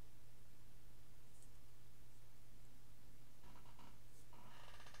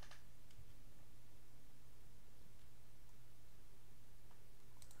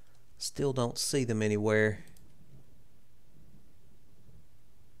 Still don't see them anywhere.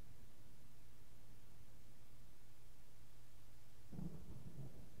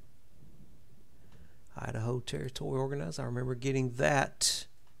 Idaho Territory Organizer. I remember getting that.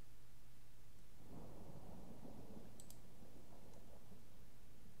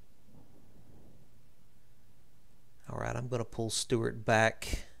 All right, I'm going to pull Stewart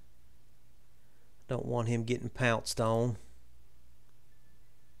back. Don't want him getting pounced on.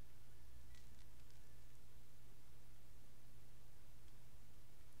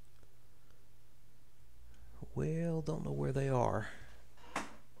 Well, don't know where they are.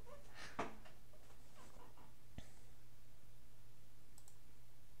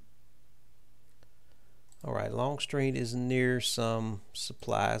 All right, Longstreet is near some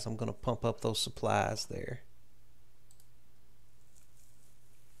supplies. I'm going to pump up those supplies there.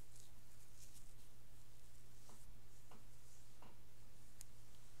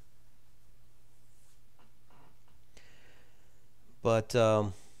 But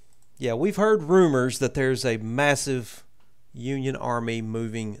yeah, we've heard rumors that there's a massive Union army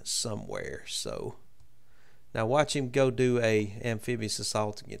moving somewhere. So now watch him go do a amphibious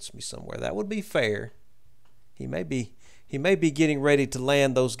assault against me somewhere. That would be fair. He may be getting ready to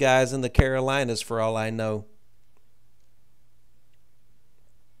land those guys in the Carolinas for all I know.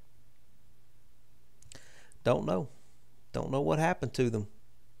 Don't know. Don't know what happened to them.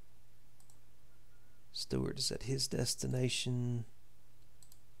 Stewart is at his destination.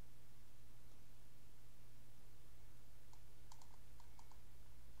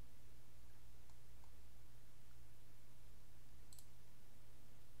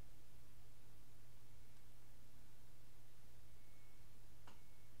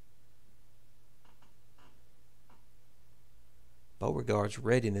 Beauregard's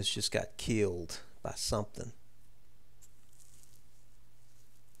readiness just got killed by something.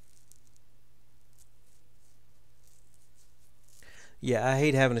 Yeah, I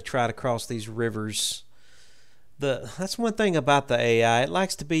hate having to try to cross these rivers. That's one thing about the AI. It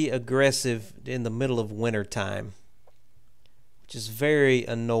likes to be aggressive in the middle of winter time, which is very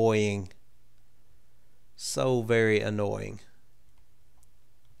annoying. So very annoying.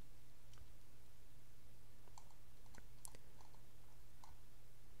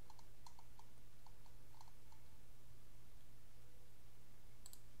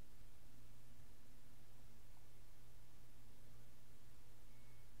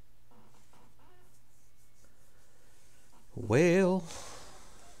 Well,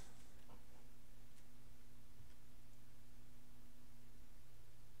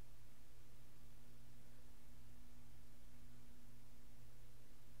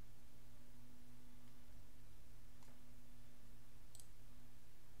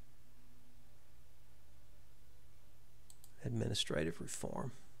 administrative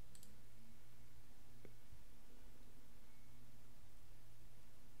reform.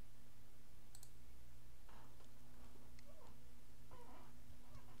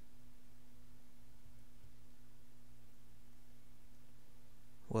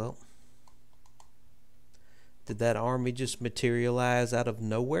 Well, did that army just materialize out of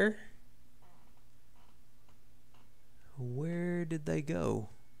nowhere? Where did they go?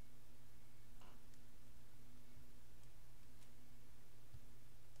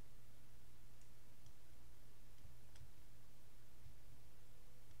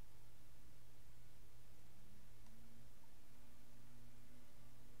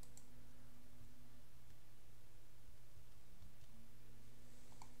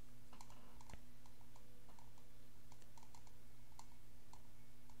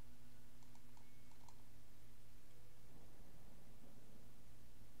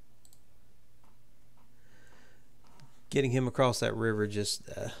 Getting him across that river just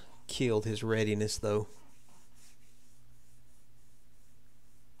killed his readiness, though.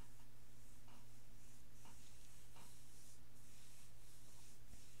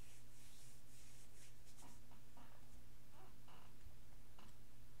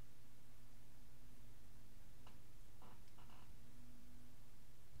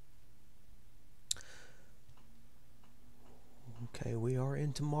 Okay, we are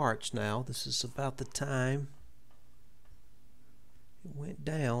into March now. This is about the time it went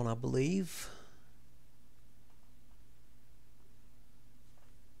down, I believe.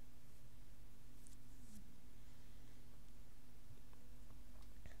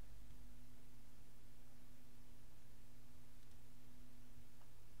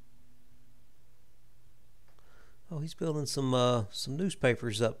 Oh, he's building some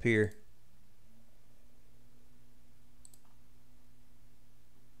newspapers up here.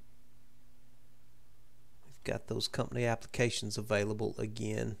 Got those company applications available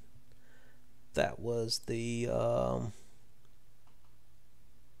again. That was the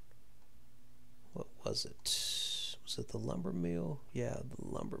what was it? Was it the lumber mill? Yeah, the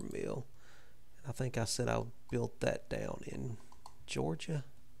lumber mill. I think I said I built that down in Georgia,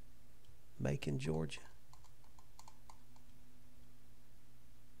 Macon, Georgia.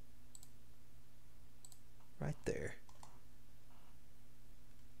 Right there.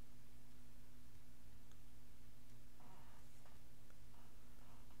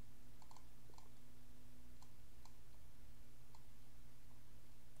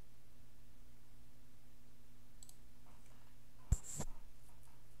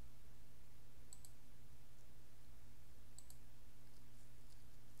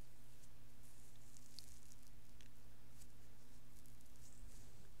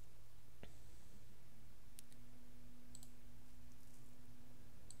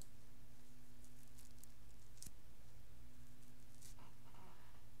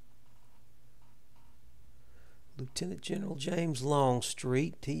 Lieutenant General James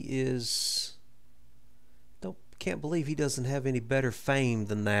Longstreet. He is... Can't believe he doesn't have any better fame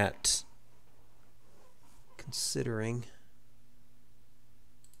than that, considering.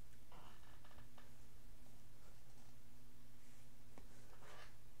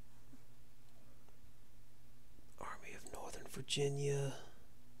 Army of Northern Virginia.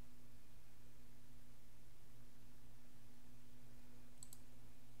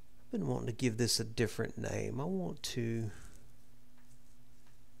 I've been wanting to give this a different name. I want to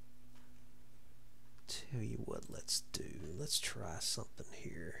tell you what, let's do. Let's try something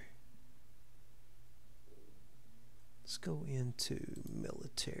here. Let's go into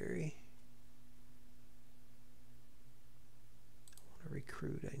military. I want to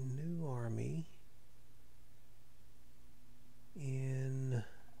recruit a new army in...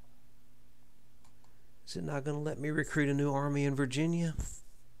 Is it not going to let me recruit a new army in Virginia?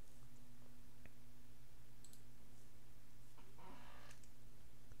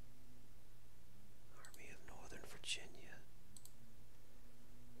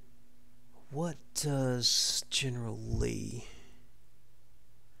 What does General Lee?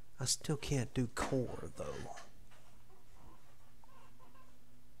 I still can't do corps, though.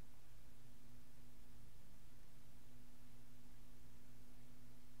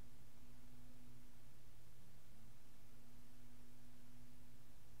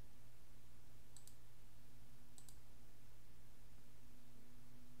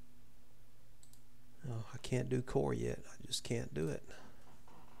 Oh, I can't do corps yet. I just can't do it.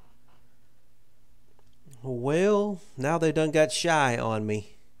 Well, now they done got shy on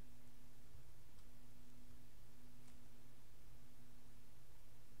me.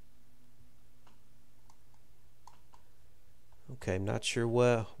 Okay, I'm not sure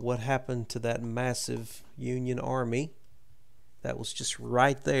what happened to that massive Union army. That was just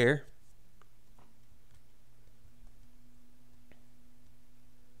right there.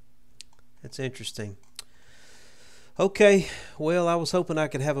 That's interesting. Okay, well, I was hoping I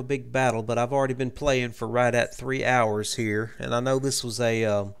could have a big battle, but I've already been playing for right at 3 hours here, and I know this was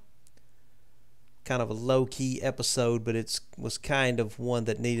a kind of a low-key episode, but it was kind of one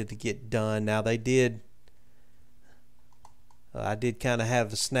that needed to get done. Now, I did kind of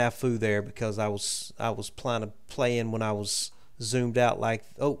have a snafu there because I was playing when I was zoomed out like,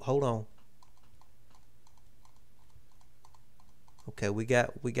 oh, hold on. Okay, we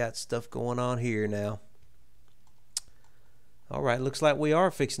got stuff going on here now. All right, looks like we are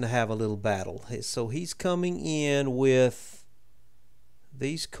fixing to have a little battle. So he's coming in with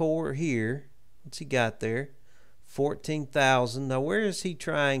these corps here. What's he got there? 14,000. Now, where is he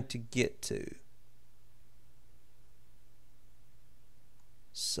trying to get to?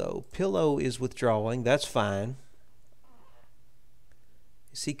 So Pillow is withdrawing. That's fine.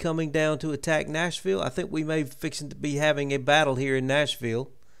 Is he coming down to attack Nashville? I think we may be fixing to be having a battle here in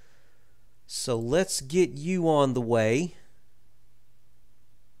Nashville. So let's get you on the way.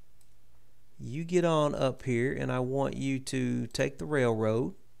 You get on up here, and I want you to take the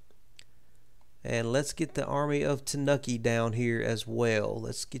railroad. And let's get the Army of Tanuki down here as well.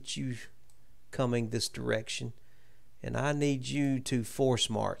 Let's get you coming this direction. And I need you to force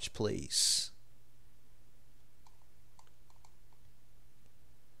march, please.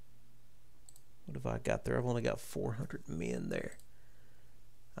 What have I got there? I've only got 400 men there.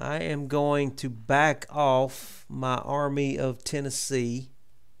 I am going to back off my Army of Tennessee.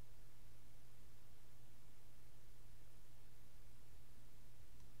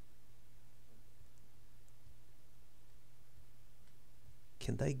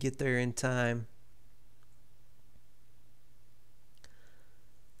 Can they get there in time? I'm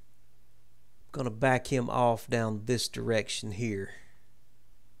going to back him off down this direction here,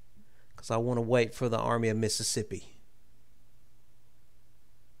 because I want to wait for the Army of Mississippi.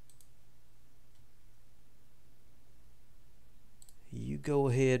 You go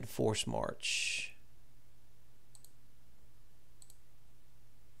ahead, force march.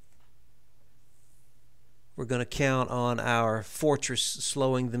 We're going to count on our fortress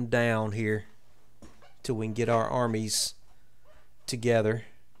slowing them down here till we can get our armies together.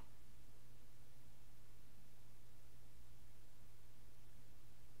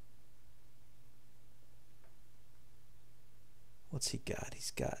 What's he got?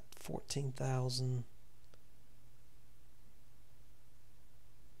 He's got 14,000.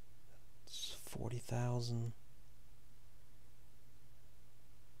 40,000.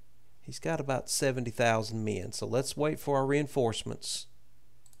 He's got about 70,000 men. So let's wait for our reinforcements.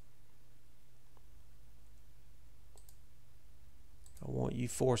 I want you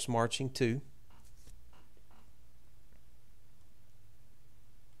force marching too.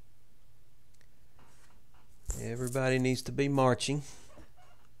 Everybody needs to be marching.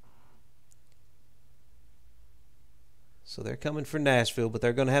 So they're coming for Nashville, but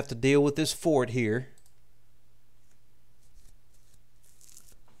they're going to have to deal with this fort here.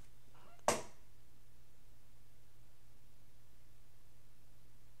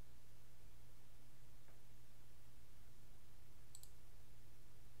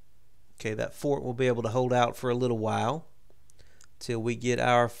 Okay, that fort will be able to hold out for a little while till we get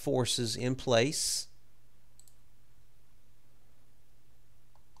our forces in place.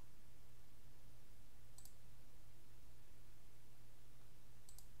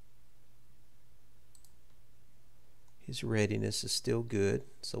 His readiness is still good,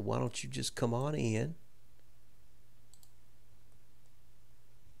 so why don't you just come on in?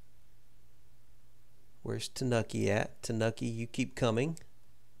 Where's Tanuki at? Tanuki, you keep coming.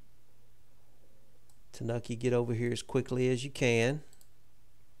 Tanuki, get over here as quickly as you can.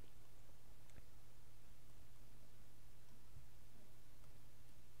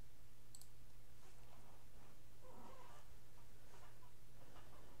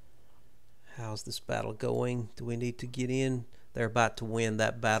 How's this battle going? Do we need to get in? They're about to win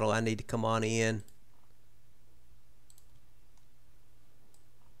that battle. I need to come on in.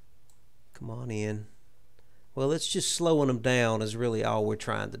 Come on in. Well, it's just slowing them down is really all we're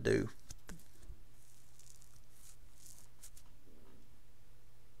trying to do.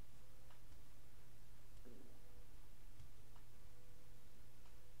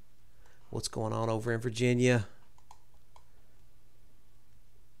 What's going on over in Virginia?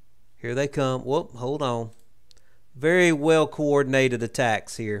 Here they come. Whoop, hold on. Very well coordinated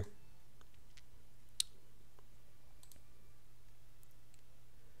attacks here.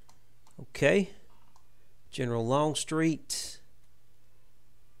 Okay. General Longstreet.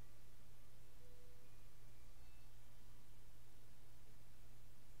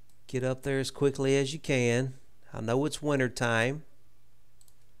 Get up there as quickly as you can. I know it's winter time.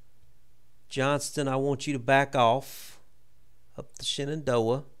 Johnston, I want you to back off up the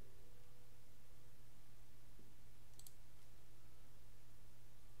Shenandoah.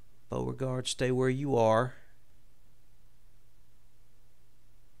 Beauregard, stay where you are.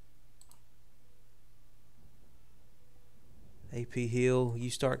 AP Hill, you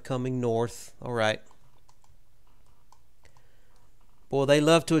start coming north. All right. Boy, they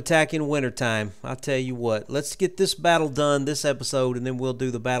love to attack in wintertime. I'll tell you what. Let's get this battle done this episode, and then we'll do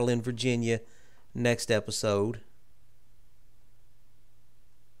the battle in Virginia next episode.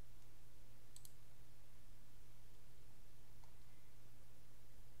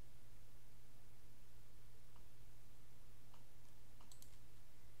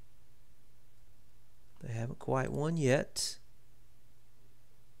 They haven't quite won yet.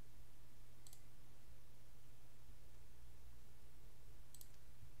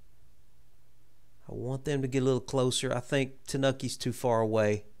 I want them to get a little closer. I think Tanuki's too far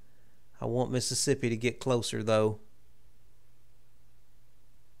away. I want Mississippi to get closer, though.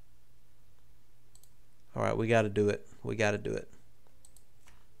 All right, we got to do it. We got to do it.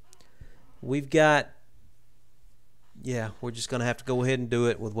 We've got... Yeah, we're just going to have to go ahead and do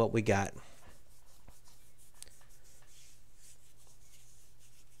it with what we got.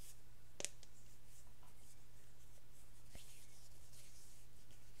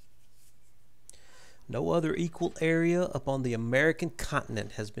 No other equal area upon the American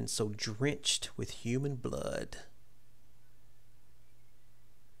continent has been so drenched with human blood.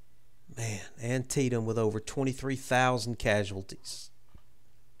 Man, Antietam with over 23,000 casualties.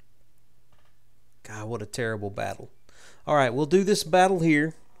 God, what a terrible battle. All right, we'll do this battle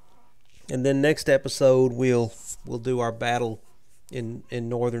here, and then next episode we'll do our battle in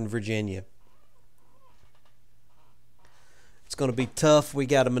Northern Virginia. It's going to be tough. We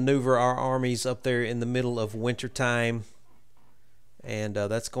got to maneuver our armies up there in the middle of winter time, and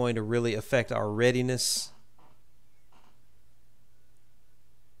that's going to really affect our readiness.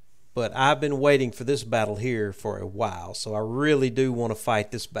 But I've been waiting for this battle here for a while, so I really do want to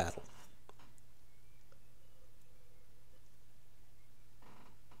fight this battle.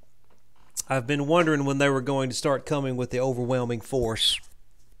 I've been wondering when they were going to start coming with the overwhelming force,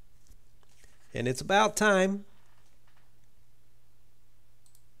 and it's about time.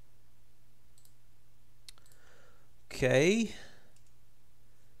 Okay,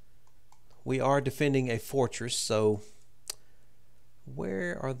 we are defending a fortress, so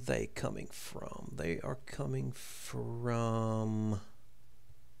where are they coming from? They are coming from...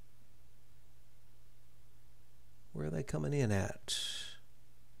 Where are they coming in at?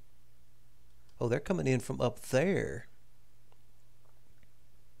 Oh, they're coming in from up there.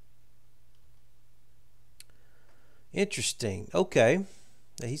 Interesting. Okay,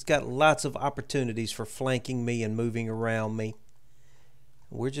 Now, he's got lots of opportunities for flanking me and moving around me.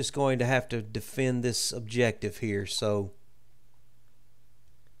 We're just going to have to defend this objective here. So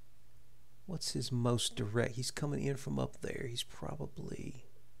what's his most direct? He's coming in from up there. He's probably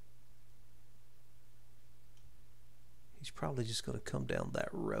just going to come down that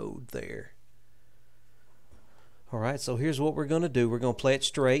road there. All right, so here's what we're going to do. We're going to play it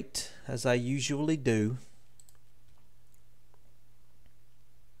straight, as I usually do.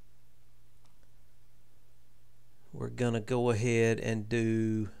 We're going to go ahead and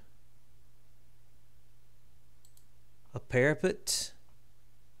do a parapet.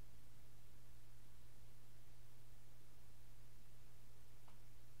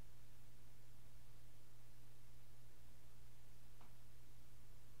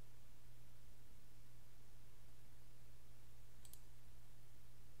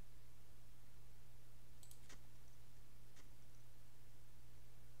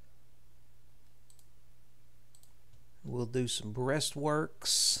 We'll do some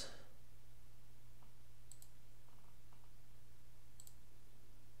breastworks.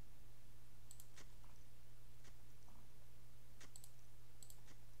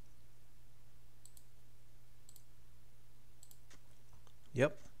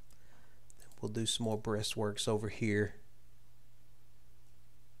 Yep. We'll do some more breastworks over here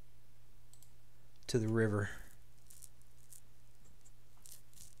to the river.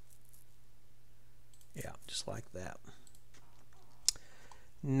 Yeah, just like that.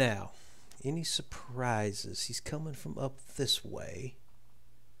 Now, any surprises? He's coming from up this way.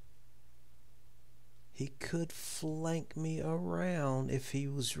 He could flank me around if he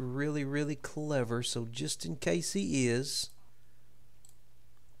was really, really clever. So just in case he is,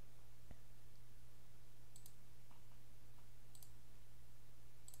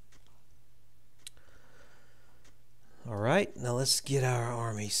 all right, now let's get our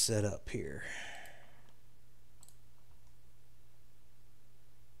army set up here.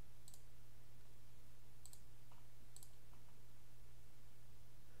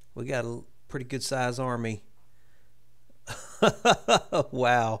 We got a pretty good size army.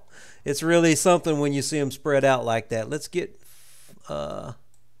 Wow. It's really something when you see them spread out like that. Let's get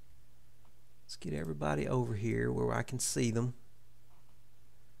everybody over here where I can see them.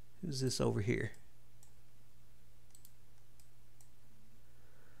 Who's this over here?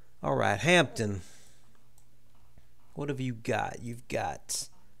 All right, Hampton. What have you got? You've got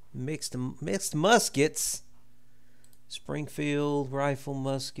mixed muskets. Springfield rifle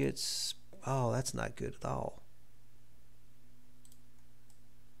muskets. Oh, that's not good at all.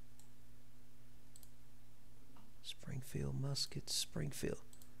 Springfield muskets. Springfield.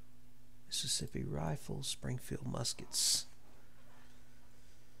 Mississippi rifles. Springfield muskets.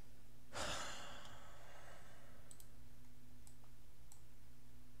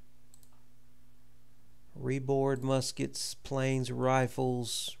 Reboard muskets. Plains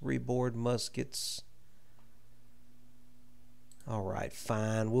rifles. Reboard muskets. All right,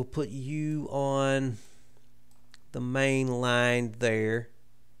 fine. We'll put you on the main line there.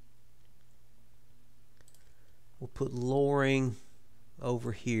 We'll put Loring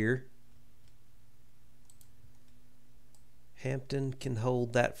over here. Hampton can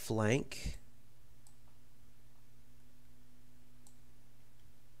hold that flank.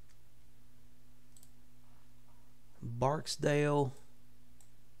 Barksdale,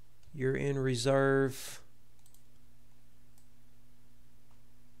 you're in reserve.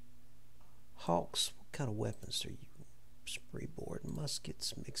 Hawks, what kind of weapons are you? Springboard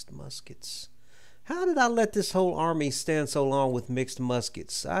muskets, mixed muskets. How did I let this whole army stand so long with mixed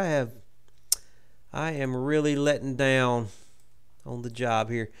muskets? I am really letting down on the job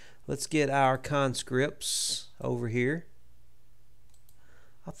here. Let's get our conscripts over here.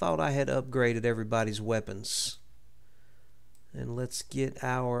 I thought I had upgraded everybody's weapons. And let's get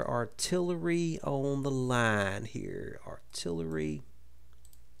our artillery on the line here. Artillery.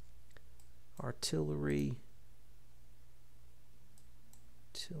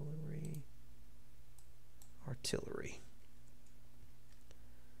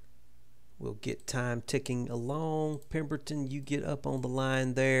 We'll get time ticking along. Pemberton, you get up on the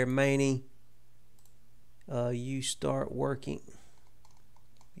line there. Maney, you start working.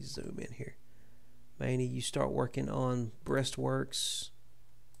 Let me zoom in here. Maney, you start working on breastworks.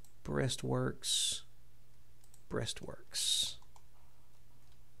 Breastworks. Breastworks.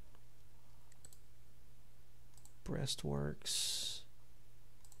 Breastworks,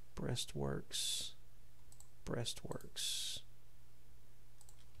 breastworks, breastworks,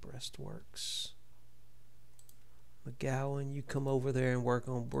 breastworks. McGowan, you come over there and work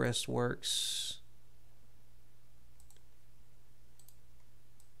on breastworks.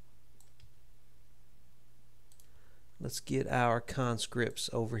 let's get our conscripts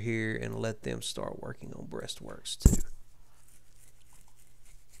over here and let them start working on breastworks too.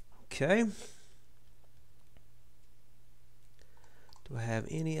 Okay. Do I have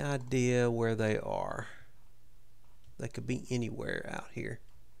any idea where they are? They could be anywhere out here.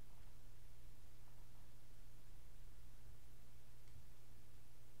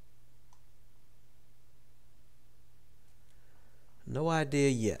 No idea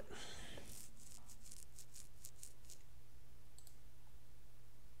yet.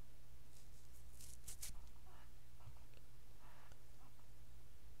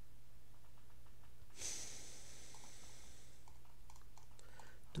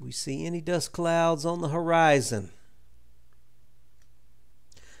 Do we see any dust clouds on the horizon?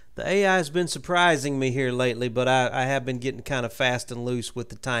 The AI has been surprising me here lately, but I have been getting kind of fast and loose with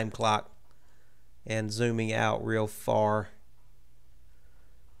the time clock and zooming out real far.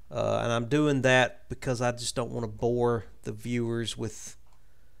 And I'm doing that because I just don't want to bore the viewers with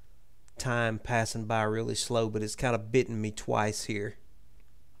time passing by really slow, but it's kind of bitten me twice here.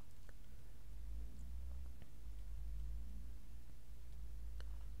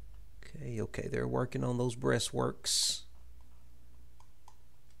 Okay, they're working on those breastworks.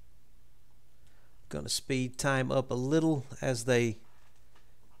 Going to speed time up a little as they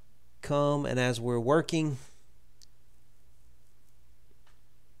come and as we're working.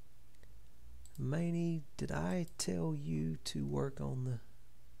 Manny, did I tell you to work on the...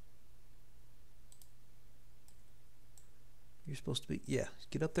 You're supposed to be... Yeah,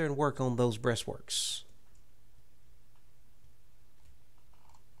 get up there and work on those breastworks.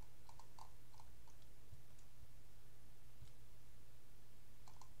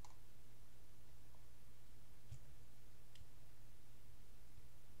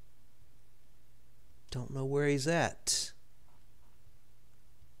 Don't know where he's at.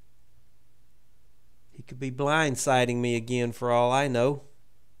 He could be blindsiding me again for all I know.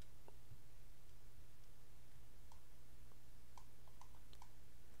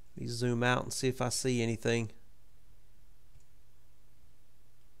 Let me zoom out and see if I see anything.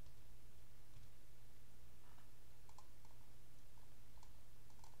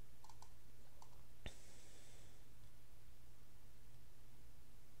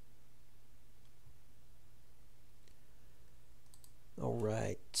 All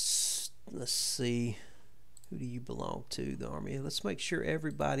right, let's see. Who do you belong to? The Army. Let's make sure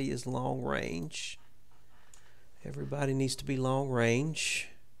everybody is long range. Everybody needs to be long range.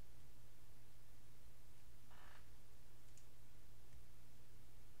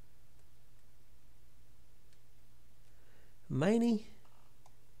 Manny,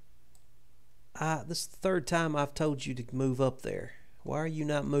 this is the third time I've told you to move up there. Why are you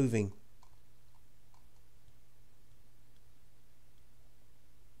not moving?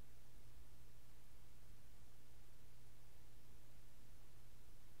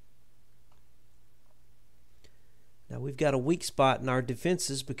 Now we've got a weak spot in our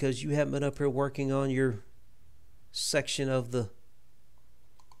defenses because you haven't been up here working on your section of the...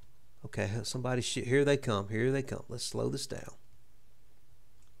 Okay, somebody... Here they come. Here they come. Let's slow this down.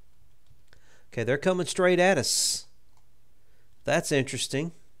 Okay, they're coming straight at us. That's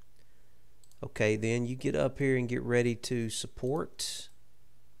interesting. Okay, then you get up here and get ready to support.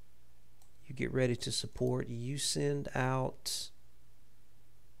 You get ready to support. You send out...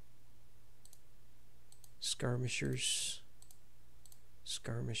 skirmishers,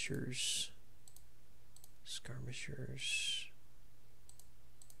 skirmishers, skirmishers,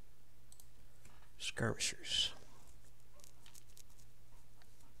 skirmishers.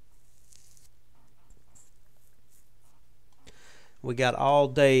 We got all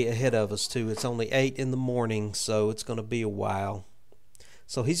day ahead of us too. It's only 8 in the morning, so it's going to be a while.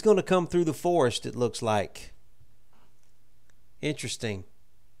 So he's going to come through the forest, it looks like. Interesting.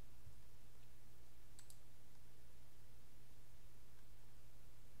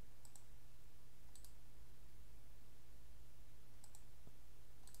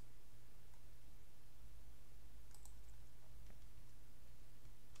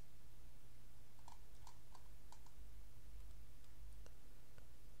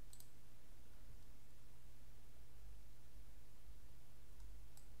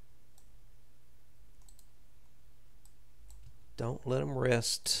 Don't let them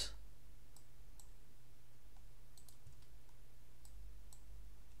rest.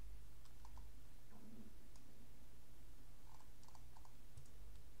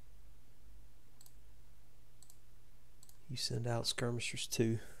 You send out skirmishers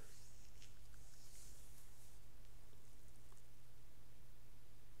too.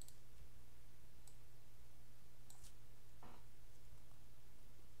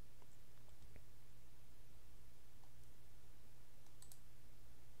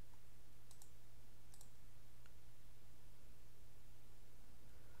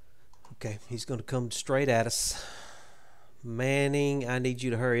 Okay, he's going to come straight at us. Manning, I need you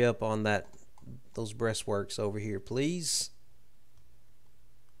to hurry up on those breastworks over here, please.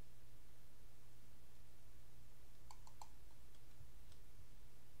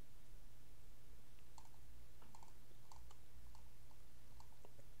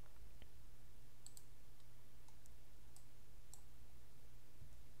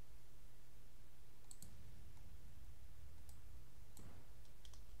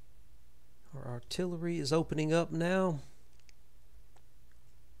 Our artillery is opening up now.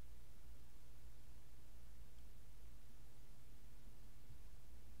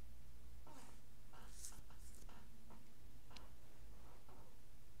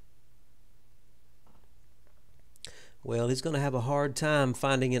 Well, he's going to have a hard time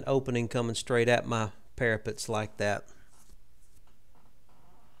finding an opening coming straight at my parapets like that.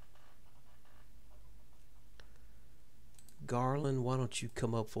 Garland, why don't you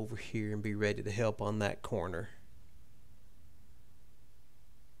come up over here and be ready to help on that corner?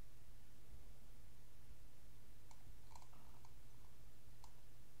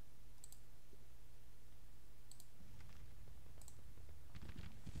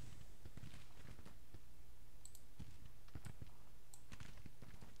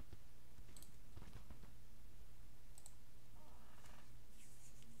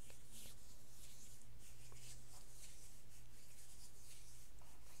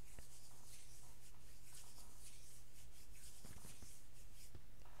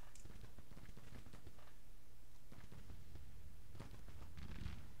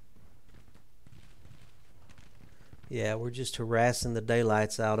 Yeah, we're just harassing the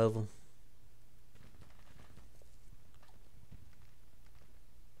daylights out of them.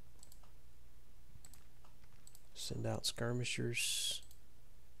 Send out skirmishers.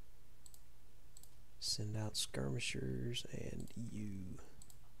 Send out skirmishers, and you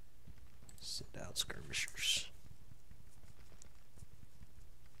send out skirmishers.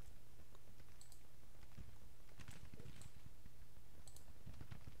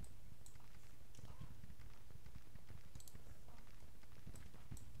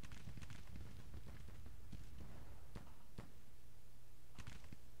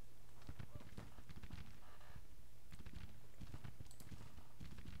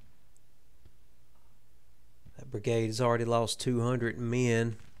 Brigade has already lost 200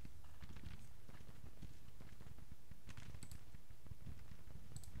 men.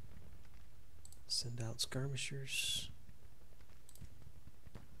 Send out skirmishers.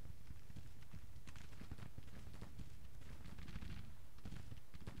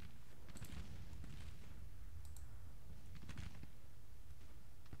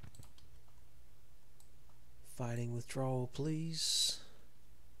 Fighting withdrawal, please.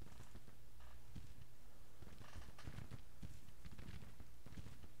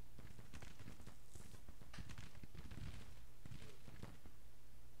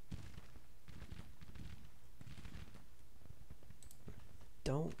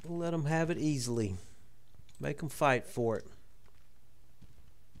 Don't let them have it easily. Make them fight for it.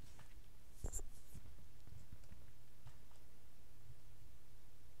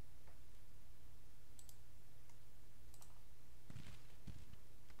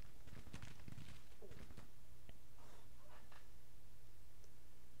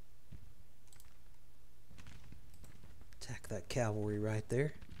 Attack that cavalry right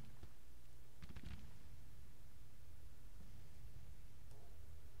there.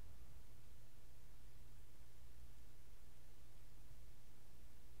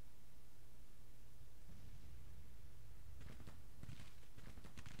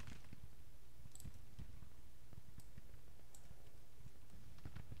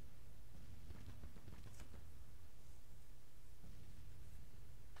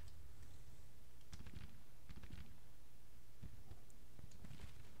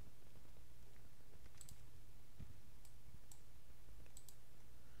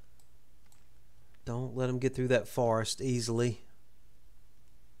 Don't let them get through that forest easily.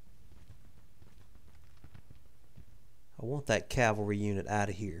 I want that cavalry unit out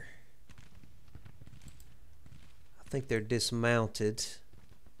of here. I think they're dismounted.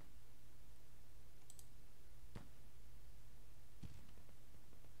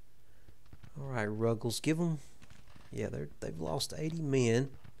 All right, Ruggles, give them. Yeah, they've lost 80 men.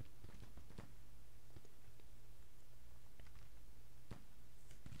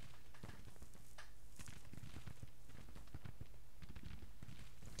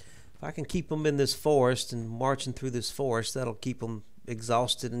 If I can keep them in this forest and marching through this forest, that'll keep them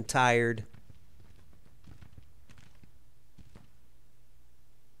exhausted and tired.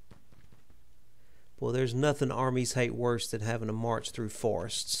 Boy, there's nothing armies hate worse than having to march through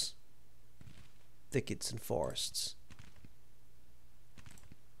forests. thickets and forests.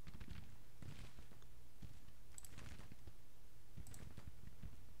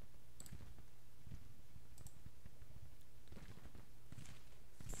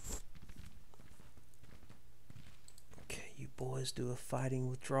 Okay, you boys do a fighting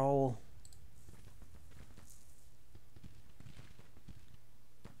withdrawal.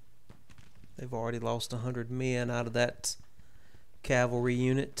 They've already lost 100 men out of that cavalry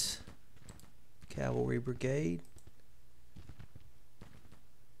unit, cavalry brigade.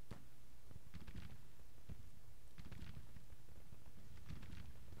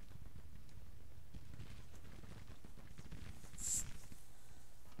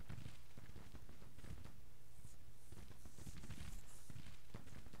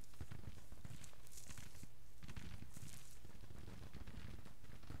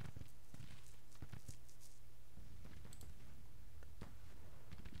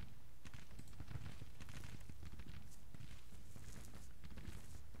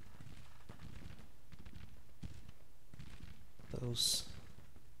 Those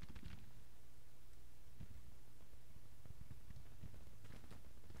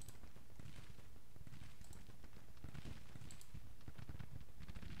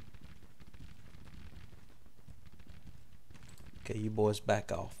okay, you boys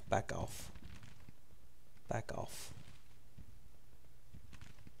back off, back off, back off.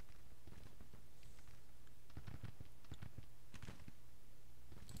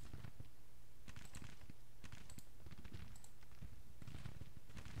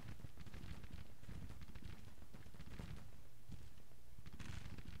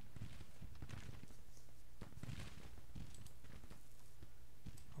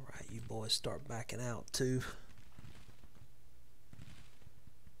 You boys start backing out too.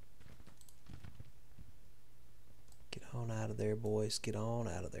 Get on out of there, boys. Get on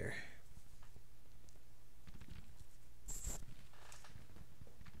out of there.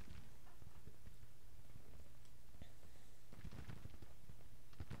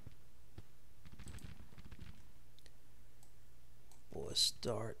 Boys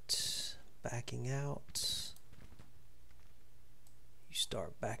start backing out. You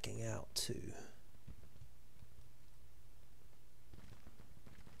start backing out too.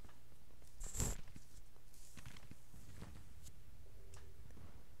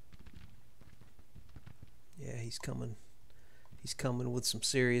 Yeah, he's coming. He's coming with some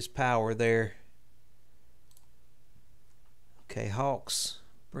serious power there. Okay, Hawks,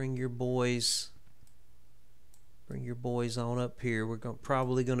 bring your boys on up here. We're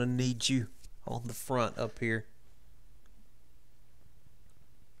probably gonna need you on the front up here.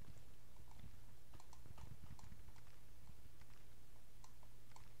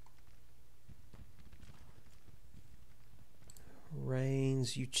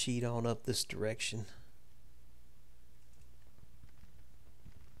 Rains, you cheat on up this direction.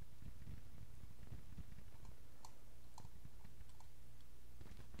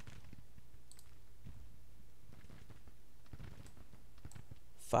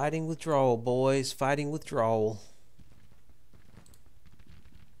 Fighting withdrawal, boys. Fighting withdrawal.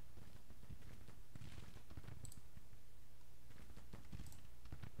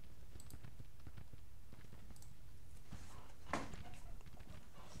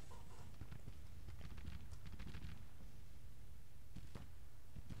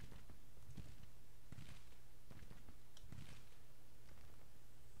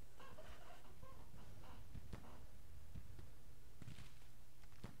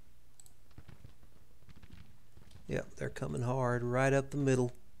 Yep, they're coming hard right up the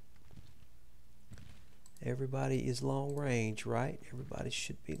middle. Everybody is long range, right? Everybody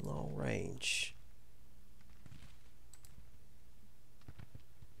should be long range.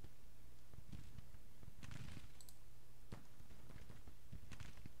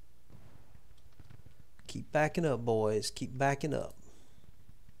 Keep backing up, boys. Keep backing up.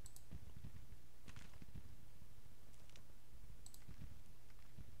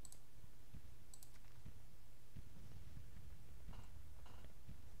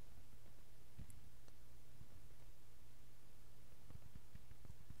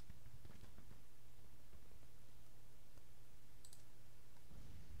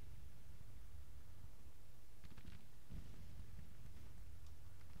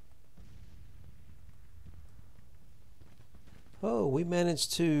 Oh, we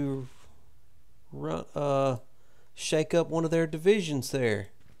managed to shake up one of their divisions there.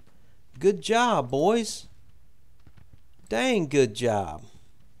 Good job, boys. Dang good job.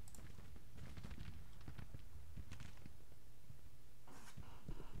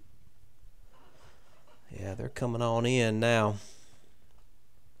 Yeah, they're coming on in now.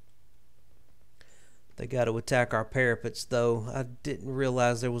 They got to attack our parapets, though. I didn't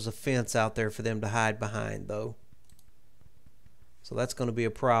realize there was a fence out there for them to hide behind, though. So that's going to be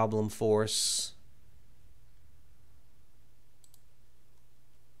a problem for us.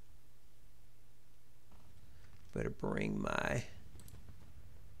 Better bring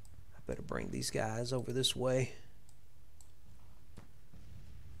these guys over this way.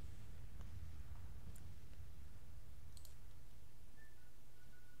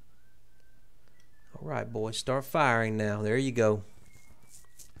 All right, boys, start firing now. There you go.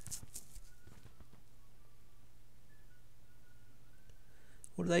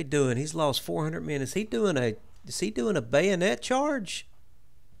 What are they doing? He's lost 400 men. Is he doing a bayonet charge?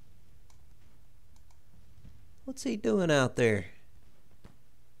 What's he doing out there?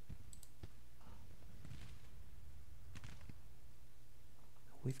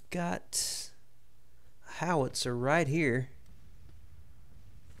 We've got a howitzer right here.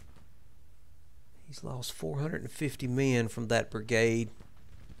 He's lost 450 men from that brigade.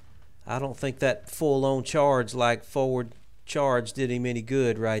 I don't think that full-on charge, like forward charge, did him any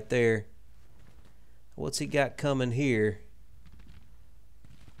good right there. What's he got coming here?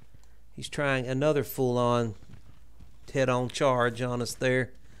 He's trying another full-on head-on charge on us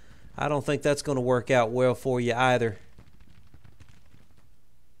there. I don't think that's going to work out well for you either.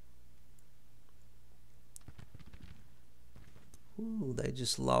 Ooh, they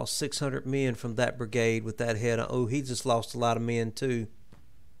just lost 600 men from that brigade with that head on. Oh, he just lost a lot of men too.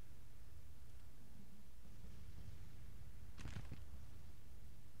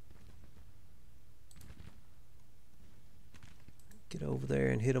 Get over there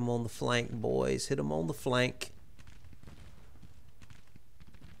and hit them on the flank, boys. Hit them on the flank.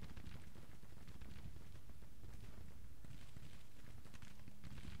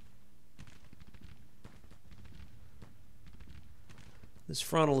 This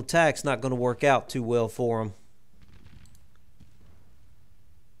frontal attack's not going to work out too well for them.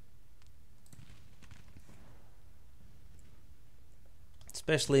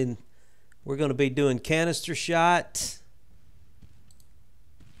 Especially we're going to be doing canister shot.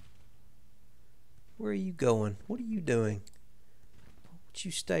 Where are you going? What are you doing? Why don't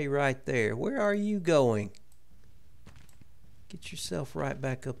you stay right there? Where are you going? Get yourself right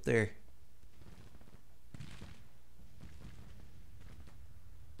back up there.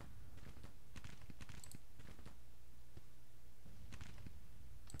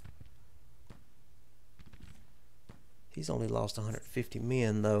 He's only lost 150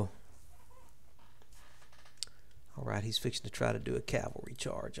 men, though. All right, he's fixing to try to do a cavalry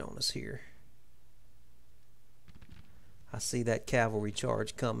charge on us here. I see that cavalry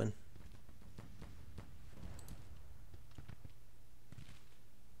charge coming.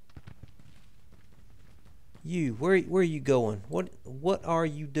 You, where are you going? What are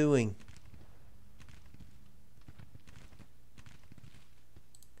you doing?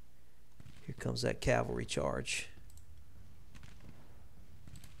 Here comes that cavalry charge.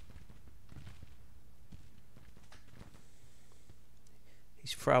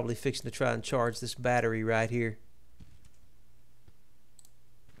 He's probably fixing to try and charge this battery right here.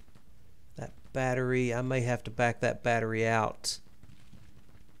 That battery, I may have to back that battery out.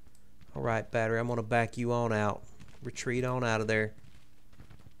 All right, battery, I'm going to back you on out. Retreat on out of there.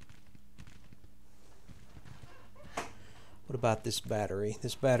 What about this battery?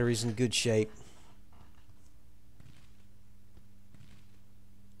 This battery's in good shape.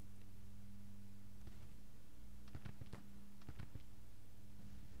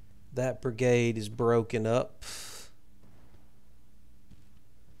 That brigade is broken up.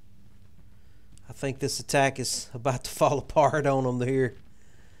 I think this attack is about to fall apart on them here.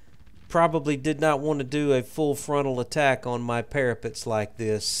 Probably did not want to do a full frontal attack on my parapets like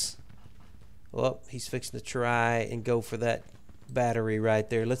this. Well, he's fixing to try and go for that battery right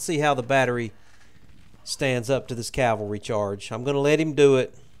there. Let's see how the battery stands up to this cavalry charge. I'm going to let him do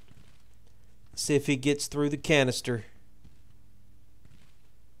it. See if he gets through the canister.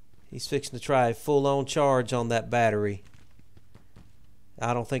 He's fixing to try a full-on charge on that battery.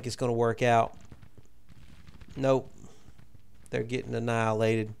 I don't think it's going to work out. Nope. They're getting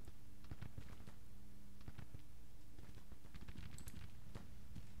annihilated.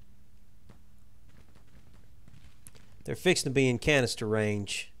 They're fixing to be in canister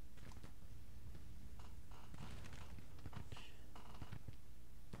range.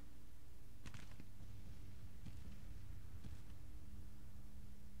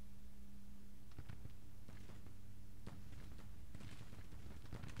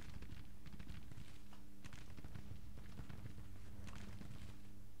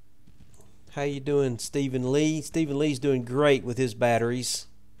 How you doing, Stephen Lee? Stephen Lee's doing great with his batteries.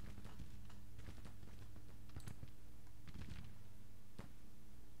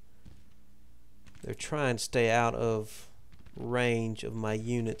 They're trying to stay out of range of my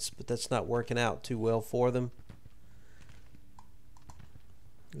units, but that's not working out too well for them.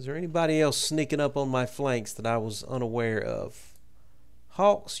 Is there anybody else sneaking up on my flanks that I was unaware of?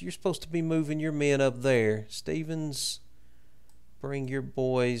 Hawks, you're supposed to be moving your men up there. Stevens, bring your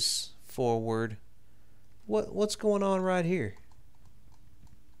boys forward. What's going on right here?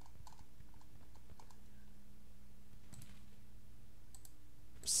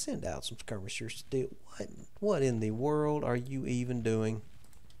 Send out some skirmishers to do what in the world are you even doing?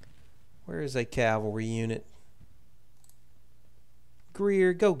 Where is a cavalry unit?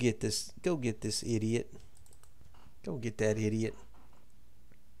 Greer, go get this idiot. Go get that idiot.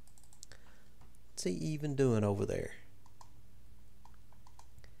 What's he even doing over there?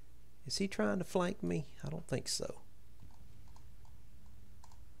 Is he trying to flank me? I don't think so.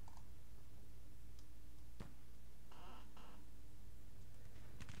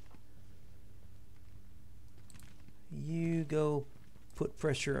 You go put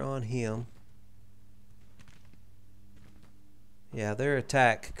pressure on him. Yeah, their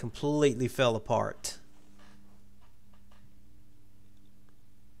attack completely fell apart.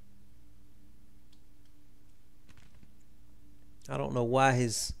 I don't know why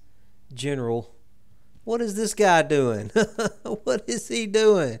his general... What is this guy doing? What is he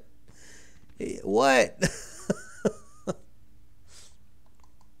doing? What?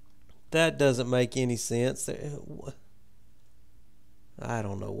 That doesn't make any sense. I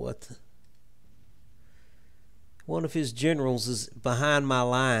don't know what. One of his generals is behind my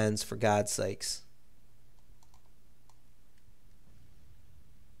lines, for God's sakes.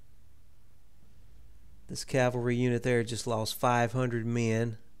 This cavalry unit there just lost 500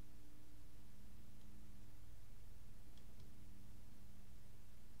 men.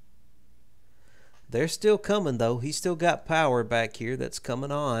 They're still coming, though. He's still got power back here that's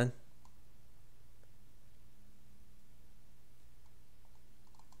coming on.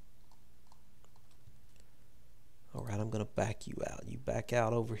 All right, I'm going to back you out. You back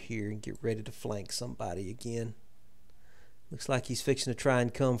out over here and get ready to flank somebody again. Looks like he's fixing to try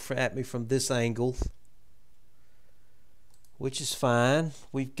and come at me from this angle, which is fine.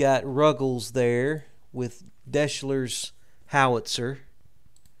 We've got Ruggles there with Deschler's howitzer,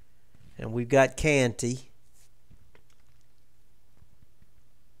 and we've got Canty.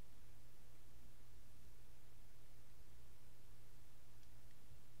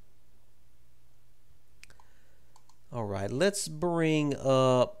 All right, let's bring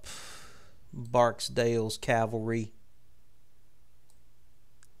up Barksdale's cavalry.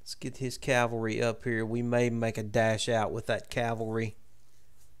 Let's get his cavalry up here. We may make a dash out with that cavalry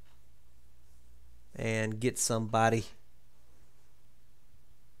and get somebody.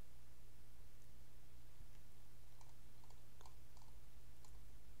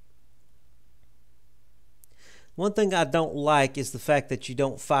 One thing I don't like is the fact that you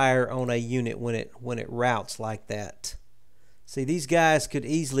don't fire on a unit when it routes like that. See, these guys could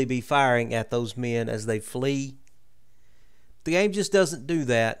easily be firing at those men as they flee. The game just doesn't do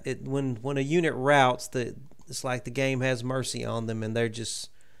that. When a unit routes, it's like the game has mercy on them, and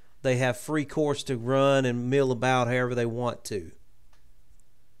they have free course to run and mill about however they want to.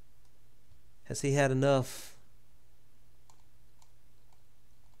 Has he had enough?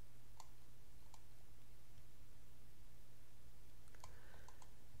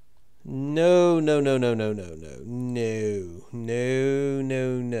 No, no, no, no, no, no, no, no, no,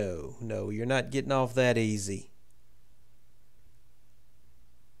 no, no, no. You're not getting off that easy.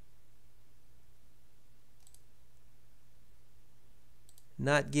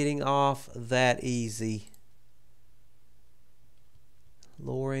 Not getting off that easy.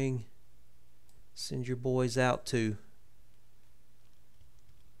 Loring, send your boys out too.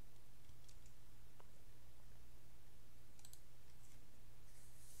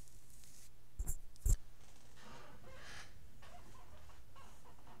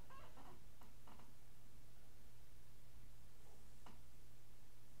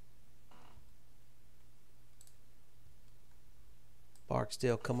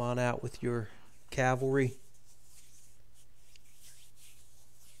 Barksdale, come on out with your cavalry.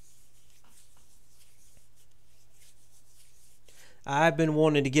 I've been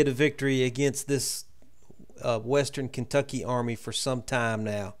wanting to get a victory against this Western Kentucky army for some time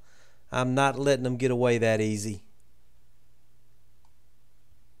now. I'm not letting them get away that easy.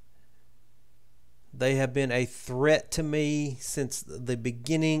 They have been a threat to me since the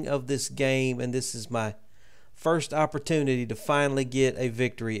beginning of this game, and this is my first opportunity to finally get a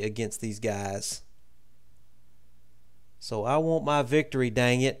victory against these guys. So I want my victory,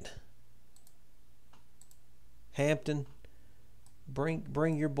 dang it. Hampton,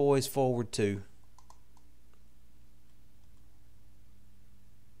 bring your boys forward too.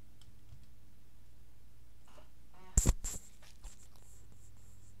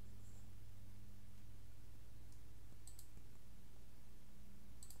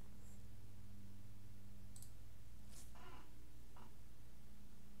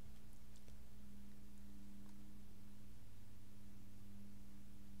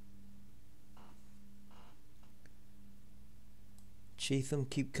 Cheatham,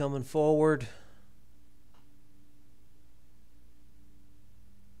 keep coming forward.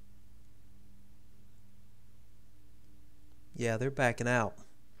 Yeah, they're backing out.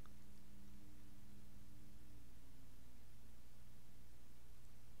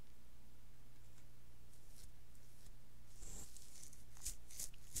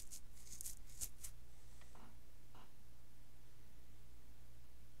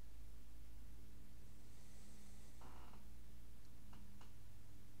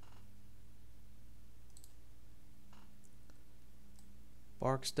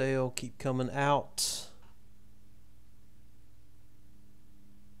 Barksdale, keep coming out.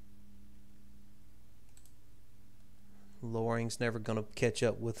 Loring's never going to catch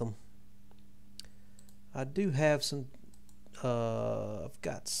up with them. I do have some, I've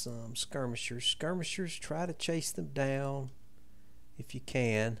got some skirmishers. Skirmishers, try to chase them down if you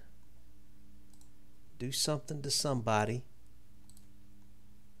can. Do something to somebody.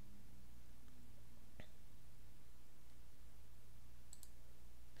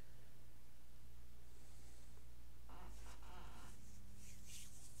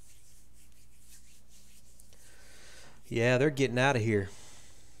 Yeah, they're getting out of here.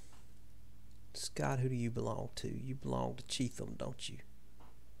 Scott, who do you belong to? You belong to Cheatham, don't you?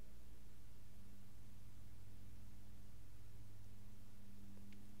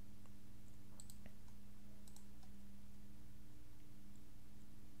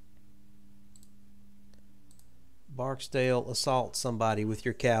 Barksdale, assault somebody with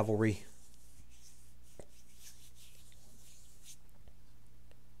your cavalry.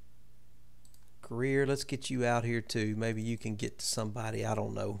 Greer, let's get you out here too. Maybe you can get to somebody. I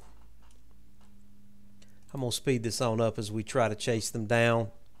don't know. I'm going to speed this on up as we try to chase them down.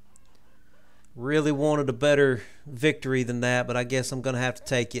 Really wanted a better victory than that, but I guess I'm going to have to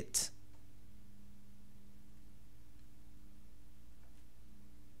take it.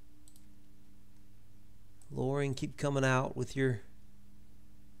 Loring, keep coming out with your...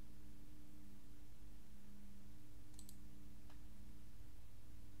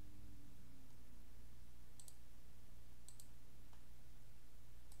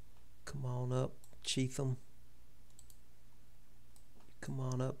 Come on up, Cheatham. Come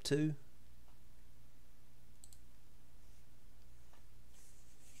on up too.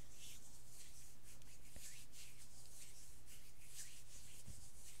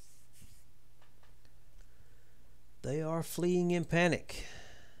 They are fleeing in panic.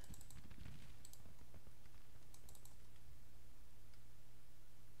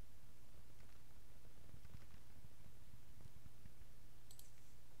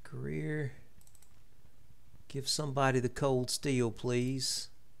 Greer, give somebody the cold steel, please.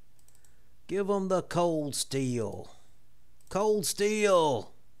 Give them the cold steel. Cold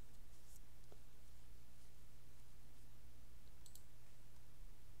steel.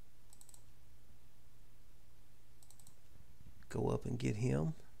 Go up and get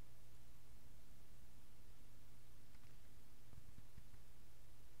him.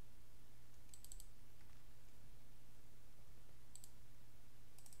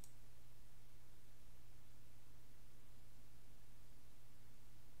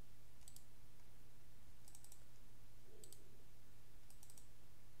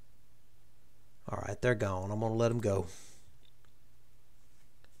 All right, they're gone. I'm going to let them go.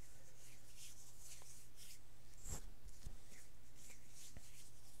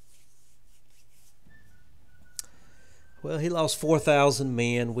 Well, he lost 4,000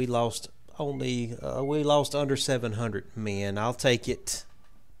 men. We lost under 700 men. I'll take it.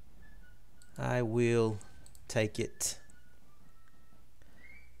 I will take it.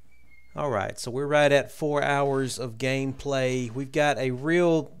 All right, so we're right at 4 hours of gameplay. We've got a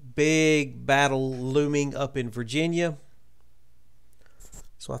real big battle looming up in Virginia.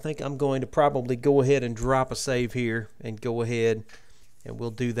 So I think I'm going to probably go ahead and drop a save here and go ahead and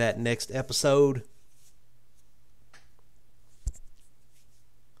we'll do that next episode.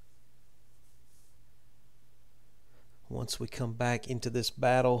 Once we come back into this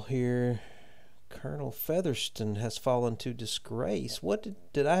battle here, Colonel Featherston has fallen to disgrace. What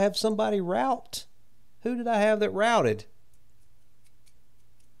did I have somebody rout? Who did I have that routed?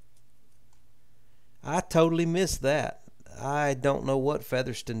 I totally missed that. I don't know what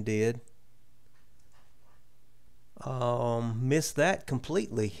Featherston did. Missed that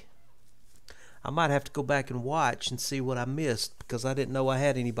completely. I might have to go back and watch and see what I missed because I didn't know I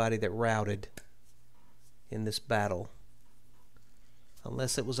had anybody that routed in this battle.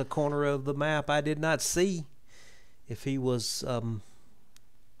 Unless it was a corner of the map I did not see. If he was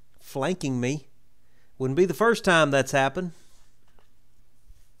flanking me. Wouldn't be the first time that's happened.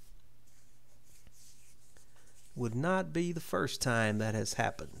 would not be the first time that has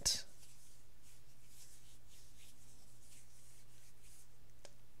happened.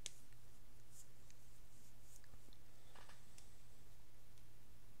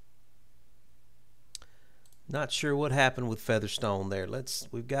 Not sure what happened with Featherstone there.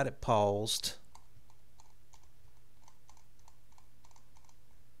 We've got it paused.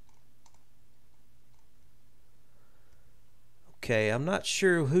 Okay, I'm not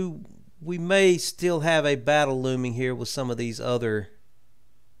sure who. We may still have a battle looming here with some of these other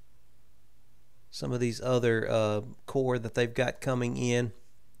corps that they've got coming in.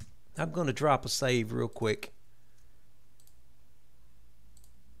 I'm going to drop a save real quick.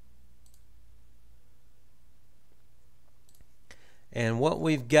 And what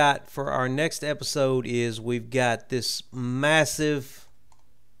we've got for our next episode is we've got this massive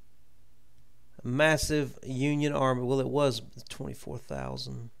Union Army. Well, it was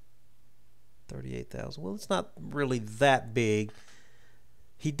 24,000, 38,000. Well, it's not really that big.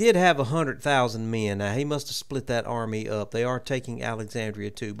 He did have 100,000 men. Now, he must have split that army up. They are taking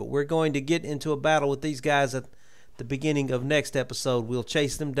Alexandria too. But we're going to get into a battle with these guys at the beginning of next episode. We'll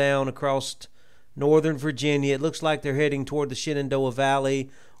chase them down across northern Virginia. It looks like they're heading toward the Shenandoah Valley,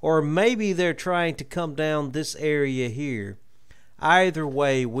 or maybe they're trying to come down this area here. Either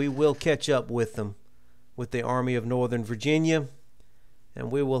way, we will catch up with them, with the Army of Northern Virginia, and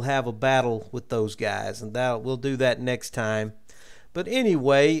we will have a battle with those guys, and we'll do that next time. But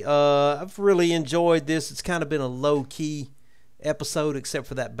anyway, I've really enjoyed this. It's kind of been a low-key episode, except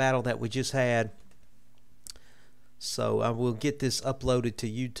for that battle that we just had. So I will get this uploaded to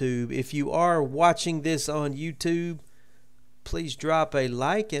YouTube. If you are watching this on YouTube, please drop a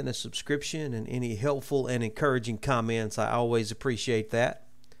like and a subscription and any helpful and encouraging comments. I always appreciate that.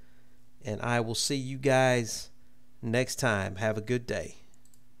 And I will see you guys next time. Have a good day.